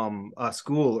local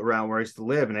school around where I used to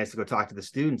live, and I used to go talk to the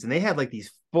students, and they had like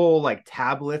these full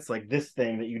tablets, like this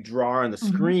thing that you draw on the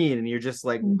screen, and you're just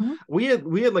like, we had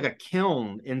like a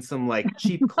kiln in some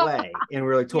cheap clay, and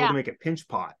we were told to make a pinch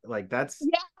pot. That's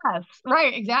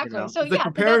right, exactly. So it's like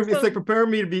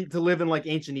preparing me to live in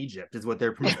ancient Egypt is what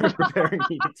they're preparing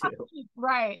me to do.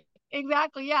 Right.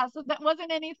 Exactly. Yeah. So that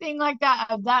wasn't anything like that.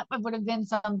 That would have been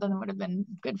something that would have been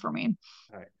good for me.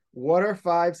 All right. What are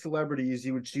 5 celebrities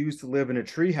you would choose to live in a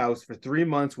treehouse for 3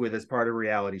 months with as part of a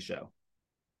reality show?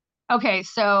 Okay,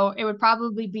 so it would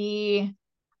probably be,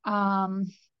 I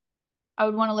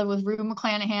would want to live with Rue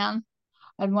McClanahan.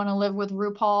 I'd want to live with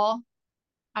RuPaul.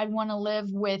 I'd want to live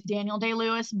with Daniel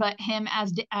Day-Lewis, but him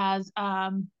as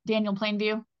Daniel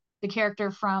Plainview, the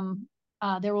character from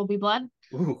There Will Be Blood.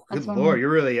 Ooh, good Lord. You're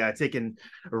really taking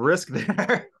a risk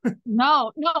there.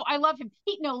 No, I love him.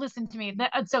 Listen to me.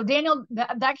 So Daniel,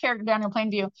 that character, Daniel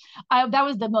Plainview, that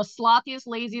was the most slothiest,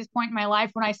 laziest point in my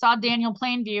life when I saw Daniel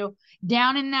Plainview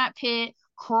down in that pit,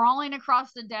 crawling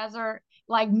across the desert.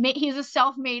 Like he's a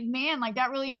self-made man. Like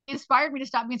that really inspired me to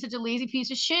stop being such a lazy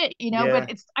piece of shit, you know. But Yeah.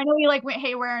 it's, I know he like went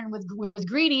haywire and was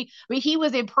greedy, but he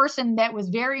was a person that was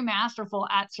very masterful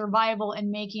at survival and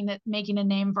making a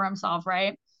name for himself,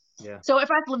 right? Yeah. So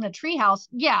if I had to live in a treehouse,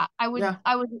 yeah, Yeah.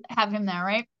 I would have him there,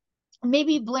 right?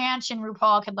 Maybe Blanche and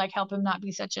RuPaul could like help him not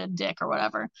be such a dick or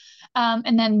whatever.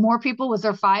 And then more people. Was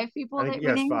there 5 people I think that we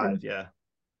yes, named? 5. Yeah.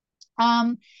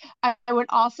 Um, I would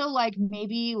also like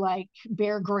maybe like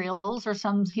Bear Grylls or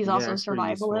some. He's Yeah, also a it's pretty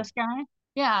useful. survivalist guy.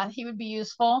 Yeah, he would be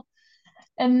useful.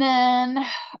 And then,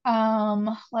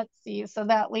 let's see. So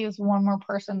that leaves one more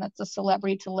person that's a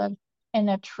celebrity to live in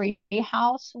a tree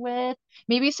house with.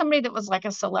 Maybe somebody that was like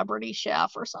a celebrity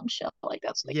chef or some shit like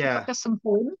that, so they can cook Yeah. us some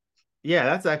food.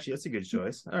 Yeah, that's a good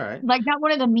choice. All right. Like not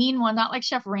one of the mean one, not like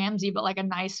Chef Ramsay, but like a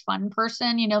nice, fun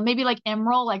person. You know, maybe like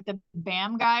Emerald, like the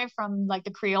Bam guy from like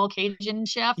the Creole Cajun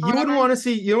chef or You wouldn't whatever. want to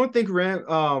see. You don't think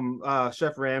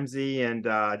Chef Ramsay and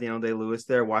Daniel Day Lewis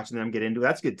there watching them get into it?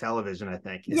 That's good television, I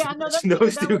think. Is Yeah, no, watching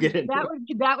those two get into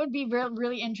it. that would be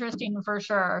really interesting for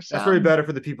sure. That's So probably better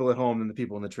for the people at home than the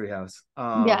people in the treehouse.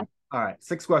 yeah, All right,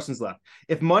 6 questions left.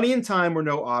 If money and time were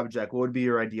no object, what would be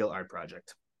your ideal art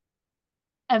project?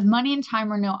 if money and time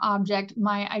were no object,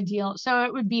 my ideal, so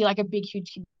it would be like a big,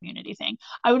 huge community thing.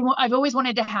 I've always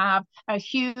wanted to have a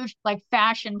huge like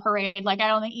fashion parade. Like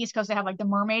out on the East Coast, they have like the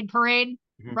Mermaid Parade,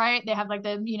 Mhm. right? They have like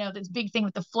the, you know, this big thing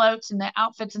with the floats and the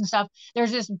outfits and stuff.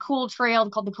 There's this cool trail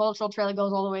called the Cultural Trail that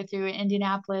goes all the way through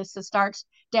Indianapolis. It starts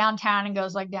downtown and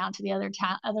goes like down to the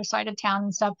other side of town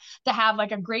and stuff. To have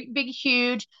like a great big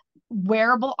huge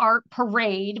wearable art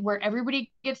parade where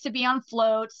everybody gets to be on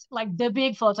floats, like the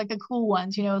big floats, like the cool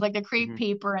ones, you know, like the crepe Mhm.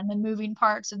 paper and the moving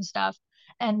parts and stuff.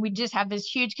 And we just have this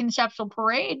huge conceptual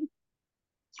parade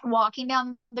walking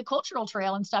down the cultural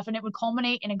trail and stuff. And it would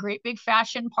culminate in a great big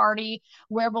fashion party,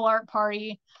 wearable art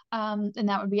party. And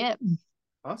that would be it.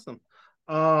 Awesome.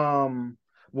 Um,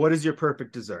 what is your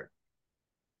perfect dessert?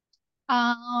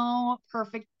 Oh,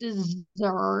 perfect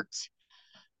dessert.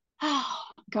 Oh,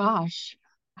 gosh.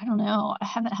 I don't know. I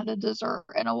haven't had a dessert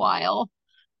in a while,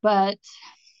 but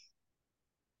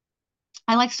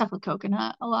I like stuff with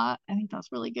coconut a lot. I think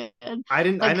that's really good. I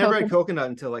Like never had coconut. coconut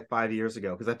until like 5 years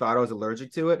ago because I thought I was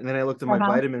allergic to it. And then I looked at my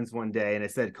Uh-huh. vitamins one day and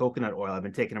it said coconut oil. I've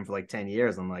been taking them for like 10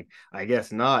 years. I'm like, I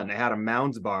guess not. And I had a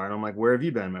Mounds bar and I'm like, where have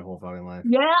you been my whole fucking life?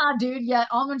 Yeah, dude. Yeah,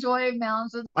 almond joy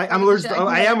mounds. I'm Like the allergic shit. to,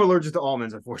 I am allergic to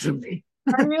almonds, unfortunately.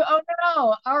 Are you? Oh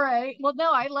no. All right. Well,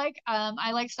 no, I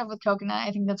like stuff with coconut.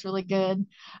 I think that's really good.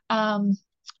 Um,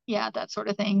 yeah, that sort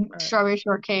of thing. All right. Strawberry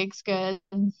shortcake's good.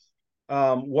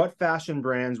 What fashion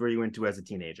brands were you into as a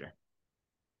teenager?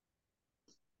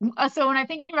 So when I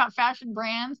think about fashion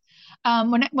brands,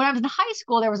 when I was in high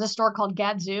school, there was a store called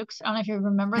Gadzooks. I don't know if you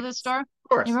remember this store. Of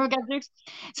You course. remember Gadzooks?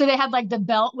 So they had like the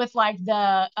belt with like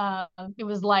it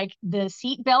was like the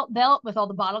seat belt with all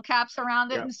the bottle caps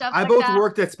around it Yeah. and stuff I like both that.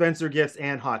 worked at Spencer Gifts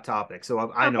and Hot Topic,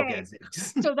 so I know Okay.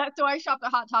 Gadzooks. So I shopped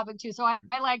at Hot Topic too. So I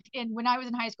liked, and when I was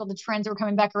in high school, the trends that were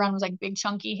coming back around was like big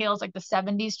chunky heels, like the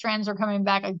 70s trends were coming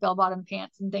back, like bell bottom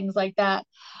pants and things like that.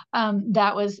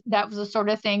 That was the sort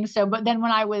of thing. So but then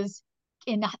when I was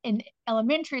in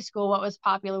elementary school, what was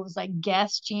popular was like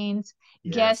Guess jeans,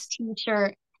 Guess Yes.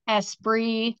 t-shirt,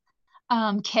 Esprit,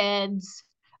 Keds,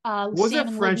 What was Sam that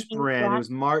and French Libby. brand? It was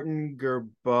Martin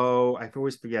Gerbeau. I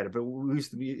always forget it, but we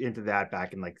used to be into that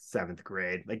back in like 7th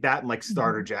grade, like that and like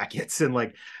starter jackets and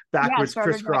like Yeah, backwards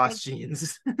starter crisscross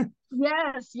jackets. jeans.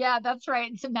 Yes, yeah, that's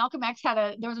right. So Malcolm X had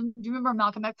a do you remember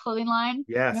Malcolm X clothing line?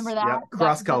 Yes. Remember that Yep. that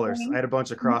Cross that colors. I thing? had a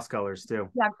bunch of Mhm. cross colors too.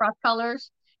 Yeah, cross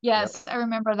colors. Yep. Yes, I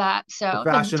remember that. The So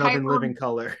the fashion of tight in roll, living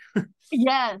color.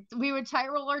 yes, we would tight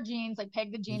roll our jeans, like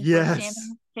peg the jeans, wear Yes.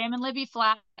 Sam and Libby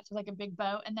flats with like a big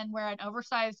bow, and then wear an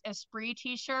oversized Esprit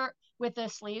t-shirt with the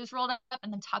sleeves rolled up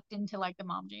and then tucked into like the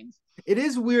mom jeans. It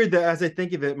is weird that as I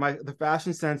think of it, the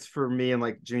fashion sense for me in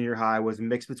like junior high was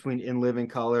mixed between In Living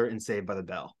Color and Saved by the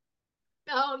Bell.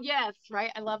 Oh yes,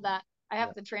 right. I love that. I Yeah.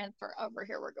 have to transfer over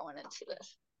here. We're going into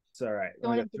this. It's all right. We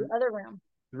Going got into the other room.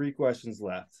 three questions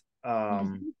left.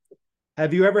 Mhm.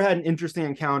 Have you ever had an interesting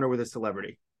encounter with a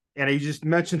celebrity? And you just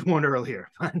mentioned one earlier.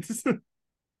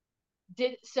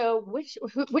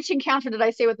 The Which encounter did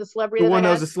I say with the celebrity that I one that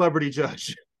was had? a celebrity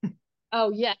judge. Oh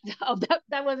yeah. Oh,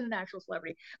 that wasn't an actual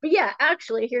celebrity. But yeah,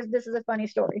 actually, this is a funny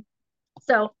story.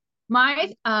 So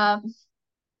my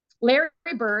Larry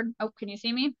Bird. Oh, can you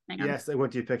see me? Hang on. Yes, I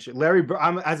went to your picture. Larry Bird.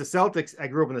 As a Celtics, I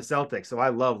grew up in the Celtics, so I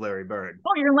love Larry Bird.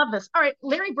 Oh, you're gonna love this. All right.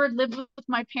 Larry Bird lived with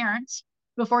my parents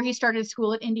before he started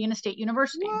school at Indiana State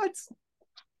University. What?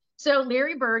 So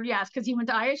Larry Bird, yes, because he went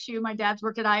to ISU. My dad's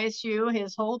worked at ISU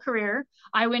his whole career.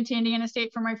 I went to Indiana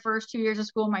State for my first 2 years of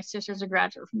school. My sister's a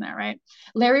graduate from there, right?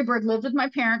 Larry Bird lived with my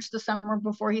parents the summer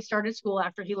before he started school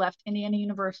after he left Indiana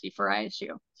University for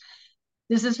ISU.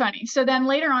 This is funny. So then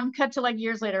later on, cut to like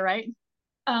years later, right?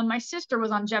 My sister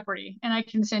was on Jeopardy, and I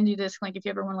can send you this link if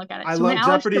you ever want to look at it. I So when love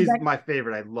Alex Jeopardy. Is Trebek, my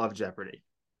favorite. I love Jeopardy.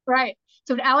 right.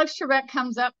 So when Alex Trebek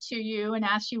comes up to you and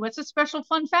asks you, what's a special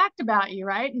fun fact about you,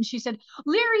 right? And she said,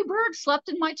 Larry Bird slept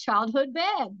in my childhood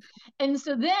bed. And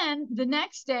so then the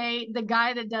next day, the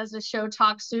guy that does the show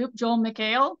Talk Soup, Joel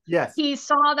McHale, Yes. he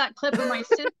saw that clip of my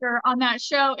sister on that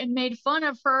show and made fun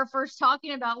of her for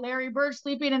talking about Larry Bird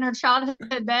sleeping in her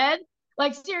childhood bed.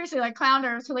 Like seriously, like clowned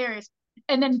her. It was hilarious.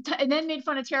 And then made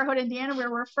fun of Terre Haute, Indiana, where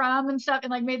we're from and stuff,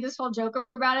 and like made this whole joke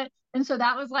about it. And so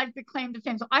that was like the claim to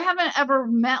fame. So I haven't ever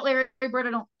met Larry Bird,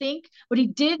 I don't think, but he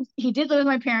did live with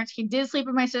my parents. He did sleep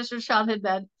in my sister's childhood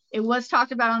bed. It was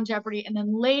talked about on Jeopardy, and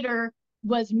then later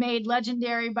was made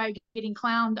legendary by getting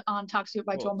clowned on Talk Soup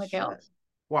by Joel McHale.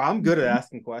 Wow, I'm good at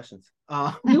asking questions. You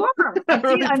are. I'm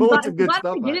really pulling some good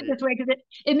stuff. We did it this way because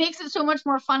it makes it so much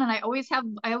more fun, and I always have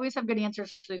good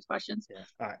answers to these questions. Yeah.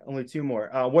 All right, only two more.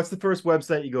 What's the first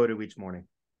website you go to each morning?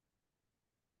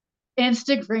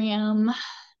 Instagram.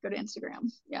 Go to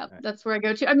Instagram. Yeah, right. That's where I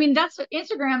go to. I mean, that's what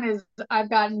Instagram is. I've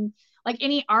gotten like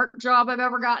any art job I've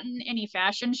ever gotten, any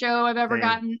fashion show I've ever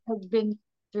gotten has been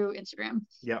through Instagram.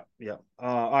 Yep.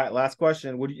 All right, last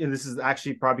question. And this is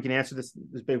actually probably can answer this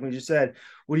big one you just said.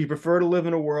 Would you prefer to live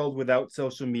in a world without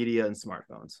social media and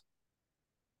smartphones?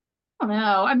 I don't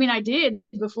know. I mean, I did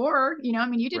before, I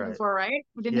mean, you did before, right?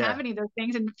 We didn't have any of those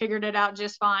things and figured it out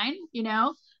just fine,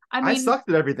 I mean, I sucked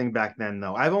at everything back then,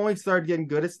 though. I've only started getting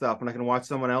good at stuff when I can watch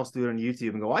someone else do it on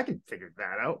YouTube and go, I can figure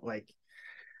that out. Like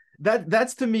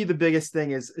that's to me the biggest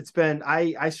thing is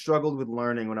I struggled with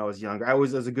learning when I was younger. I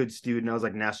was as a good student. I was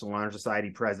like National Honor Society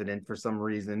president for some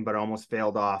reason, but I almost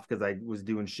failed off because I was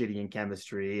doing shitty in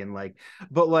chemistry and I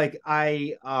don't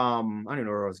even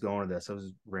know where I was going with this. I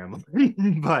was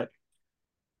rambling, but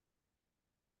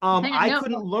I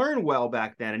couldn't learn well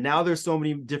back then. And now there's so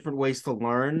many different ways to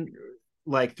learn,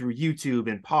 like through YouTube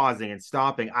and pausing and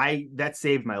stopping. That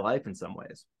saved my life in some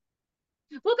ways.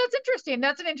 Well, that's interesting.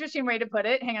 That's an interesting way to put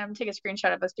it. Hang on, I'm gonna take a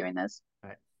screenshot of us doing this. All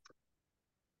right.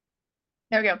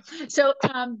 There we go. So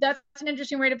that's an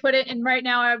interesting way to put it. And right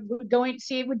now, I would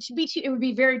it would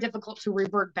be very difficult to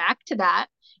revert back to that,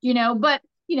 But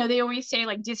they always say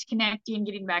like disconnecting,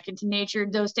 getting back into nature,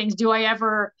 those things. Do I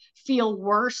ever feel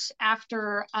worse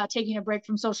after taking a break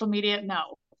from social media?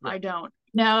 No, I don't.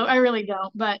 No, I really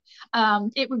don't. But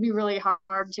it would be really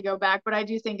hard to go back. But I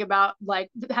do think about like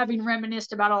having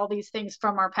reminisced about all these things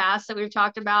from our past that we've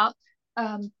talked about.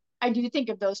 I do think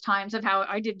of those times of how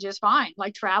I did just fine,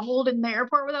 like traveled in the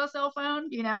airport without a cell phone,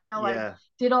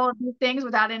 did all of these things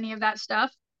without any of that stuff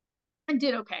and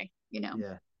did okay,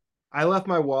 Yeah. I left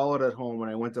my wallet at home when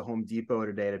I went to Home Depot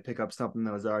today to pick up something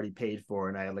that was already paid for,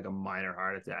 and I had like a minor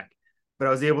heart attack. But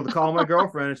I was able to call my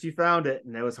girlfriend, and she found it,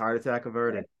 and it was heart attack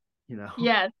averted.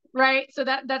 Yes, right. So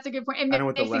that's a good point. It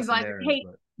makes things like, hey,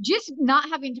 just not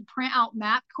having to print out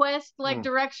MapQuest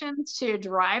directions to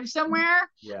drive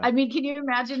somewhere. Yeah. I mean, can you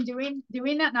imagine doing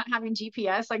that, not having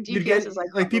GPS? Like GPS is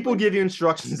like people give you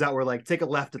instructions that were like, take a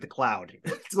left at the cloud.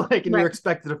 It's like, and you're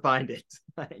expected to find it.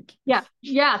 Like, yeah,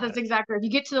 that's exactly. If you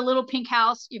get to the little pink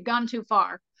house, you've gone too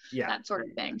far. Yeah, that sort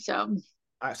of thing. So.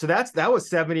 So that was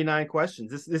 79 questions.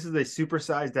 This is a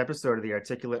supersized episode of the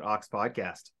Articulate Ox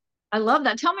podcast. I love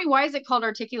that. Tell me, why is it called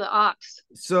Articulate Ox?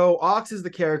 So Ox is the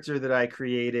character that I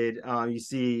created. You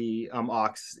see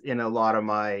Ox in a lot of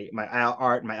my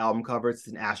art, my album covers. It's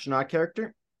an astronaut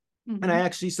character. Mm-hmm. And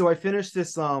I finished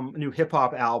this new hip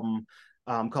hop album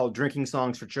called Drinking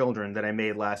Songs for Children that I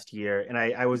made last year. And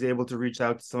I was able to reach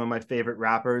out to some of my favorite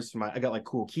rappers. I got like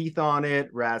Cool Keith on it,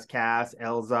 Raz Cass,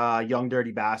 Elza, Young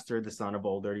Dirty Bastard, the son of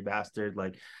Old Dirty Bastard,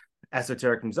 like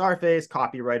Esoteric from Czarface,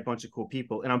 copyright, bunch of cool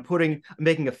people, and I'm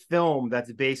making a film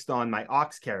that's based on my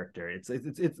Ox character. It's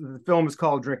the film is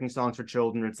called Drinking Songs for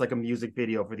Children. It's like a music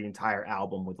video for the entire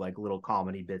album with like little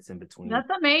comedy bits in between. That's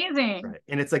amazing. Right.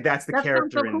 And it's like that's the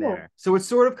character in there. So it's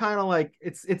sort of kind of like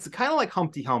it's kind of like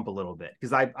Humpty Hump a little bit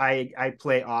because I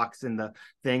play Ox in the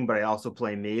thing, but I also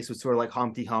play me. So it's sort of like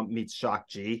Humpty Hump meets Shock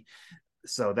G.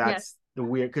 So that's the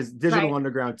weird, because Digital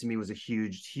Underground to me was a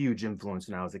huge influence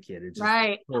when I was a kid. It just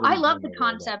totally I love the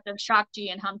concept of Shock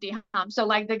G and Humpty Hump. So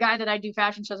like the guy that I do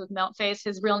fashion shows with, Melt Face,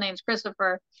 his real name's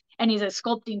Christopher, and he's a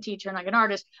sculpting teacher and like an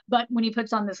artist. But when he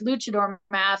puts on this luchador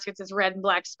mask, it's this red and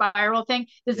black spiral thing.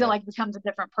 This is like becomes a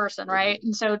different person, right?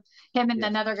 And so him and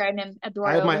another guy named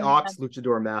Eduardo. I have my Ox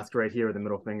luchador mask right here with the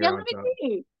middle finger on top.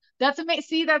 That's amazing.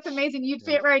 See, that's amazing. You'd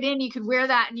fit right in. You could wear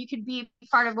that and you could be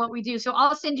part of what we do. So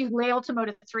I'll send you Le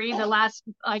Ultimoto 3, the last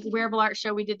like wearable art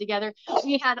show we did together.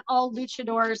 We had all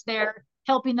luchadors there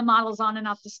helping the models on and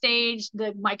off the stage.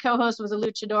 My co-host was a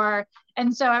luchador.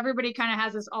 And so everybody kind of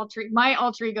has this my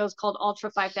alter ego is called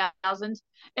Ultra 5000.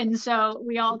 And so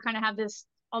we all kind of have this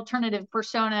alternative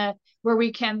persona where we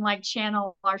can like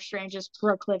channel our strangest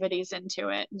proclivities into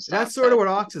it and stuff. That's sort of what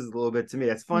Ox is a little bit to me.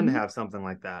 It's fun to have something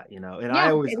like that, you know. And yeah,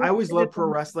 I always love pro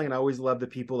wrestling, and I always love the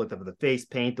people with the face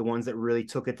paint, the ones that really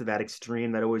took it to that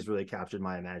extreme. That always really captured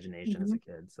my imagination as a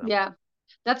kid. So yeah.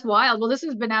 That's wild. Well, this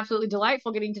has been absolutely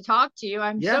delightful getting to talk to you.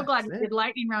 I'm so glad we did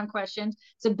lightning round questions.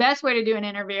 It's the best way to do an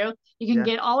interview. You can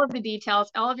get all of the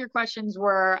details. All of your questions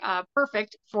were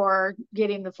perfect for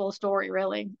getting the full story,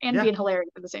 really, and being hilarious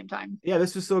at the same time. Yeah,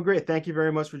 this was so great. Thank you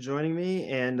very much for joining me.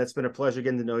 And it's been a pleasure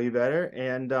getting to know you better.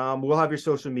 And we'll have your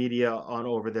social media on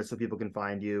over there so people can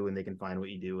find you and they can find what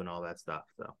you do and all that stuff.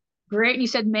 So great. And you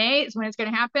said May is when it's going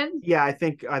to happen? Yeah, I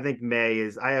think May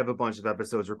is. I have a bunch of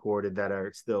episodes recorded that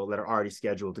are already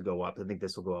scheduled to go up. I think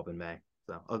this will go up in May.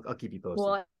 So I'll keep you posted.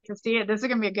 Well, to see it. This is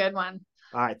going to be a good one.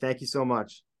 All right. Thank you so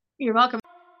much. You're welcome.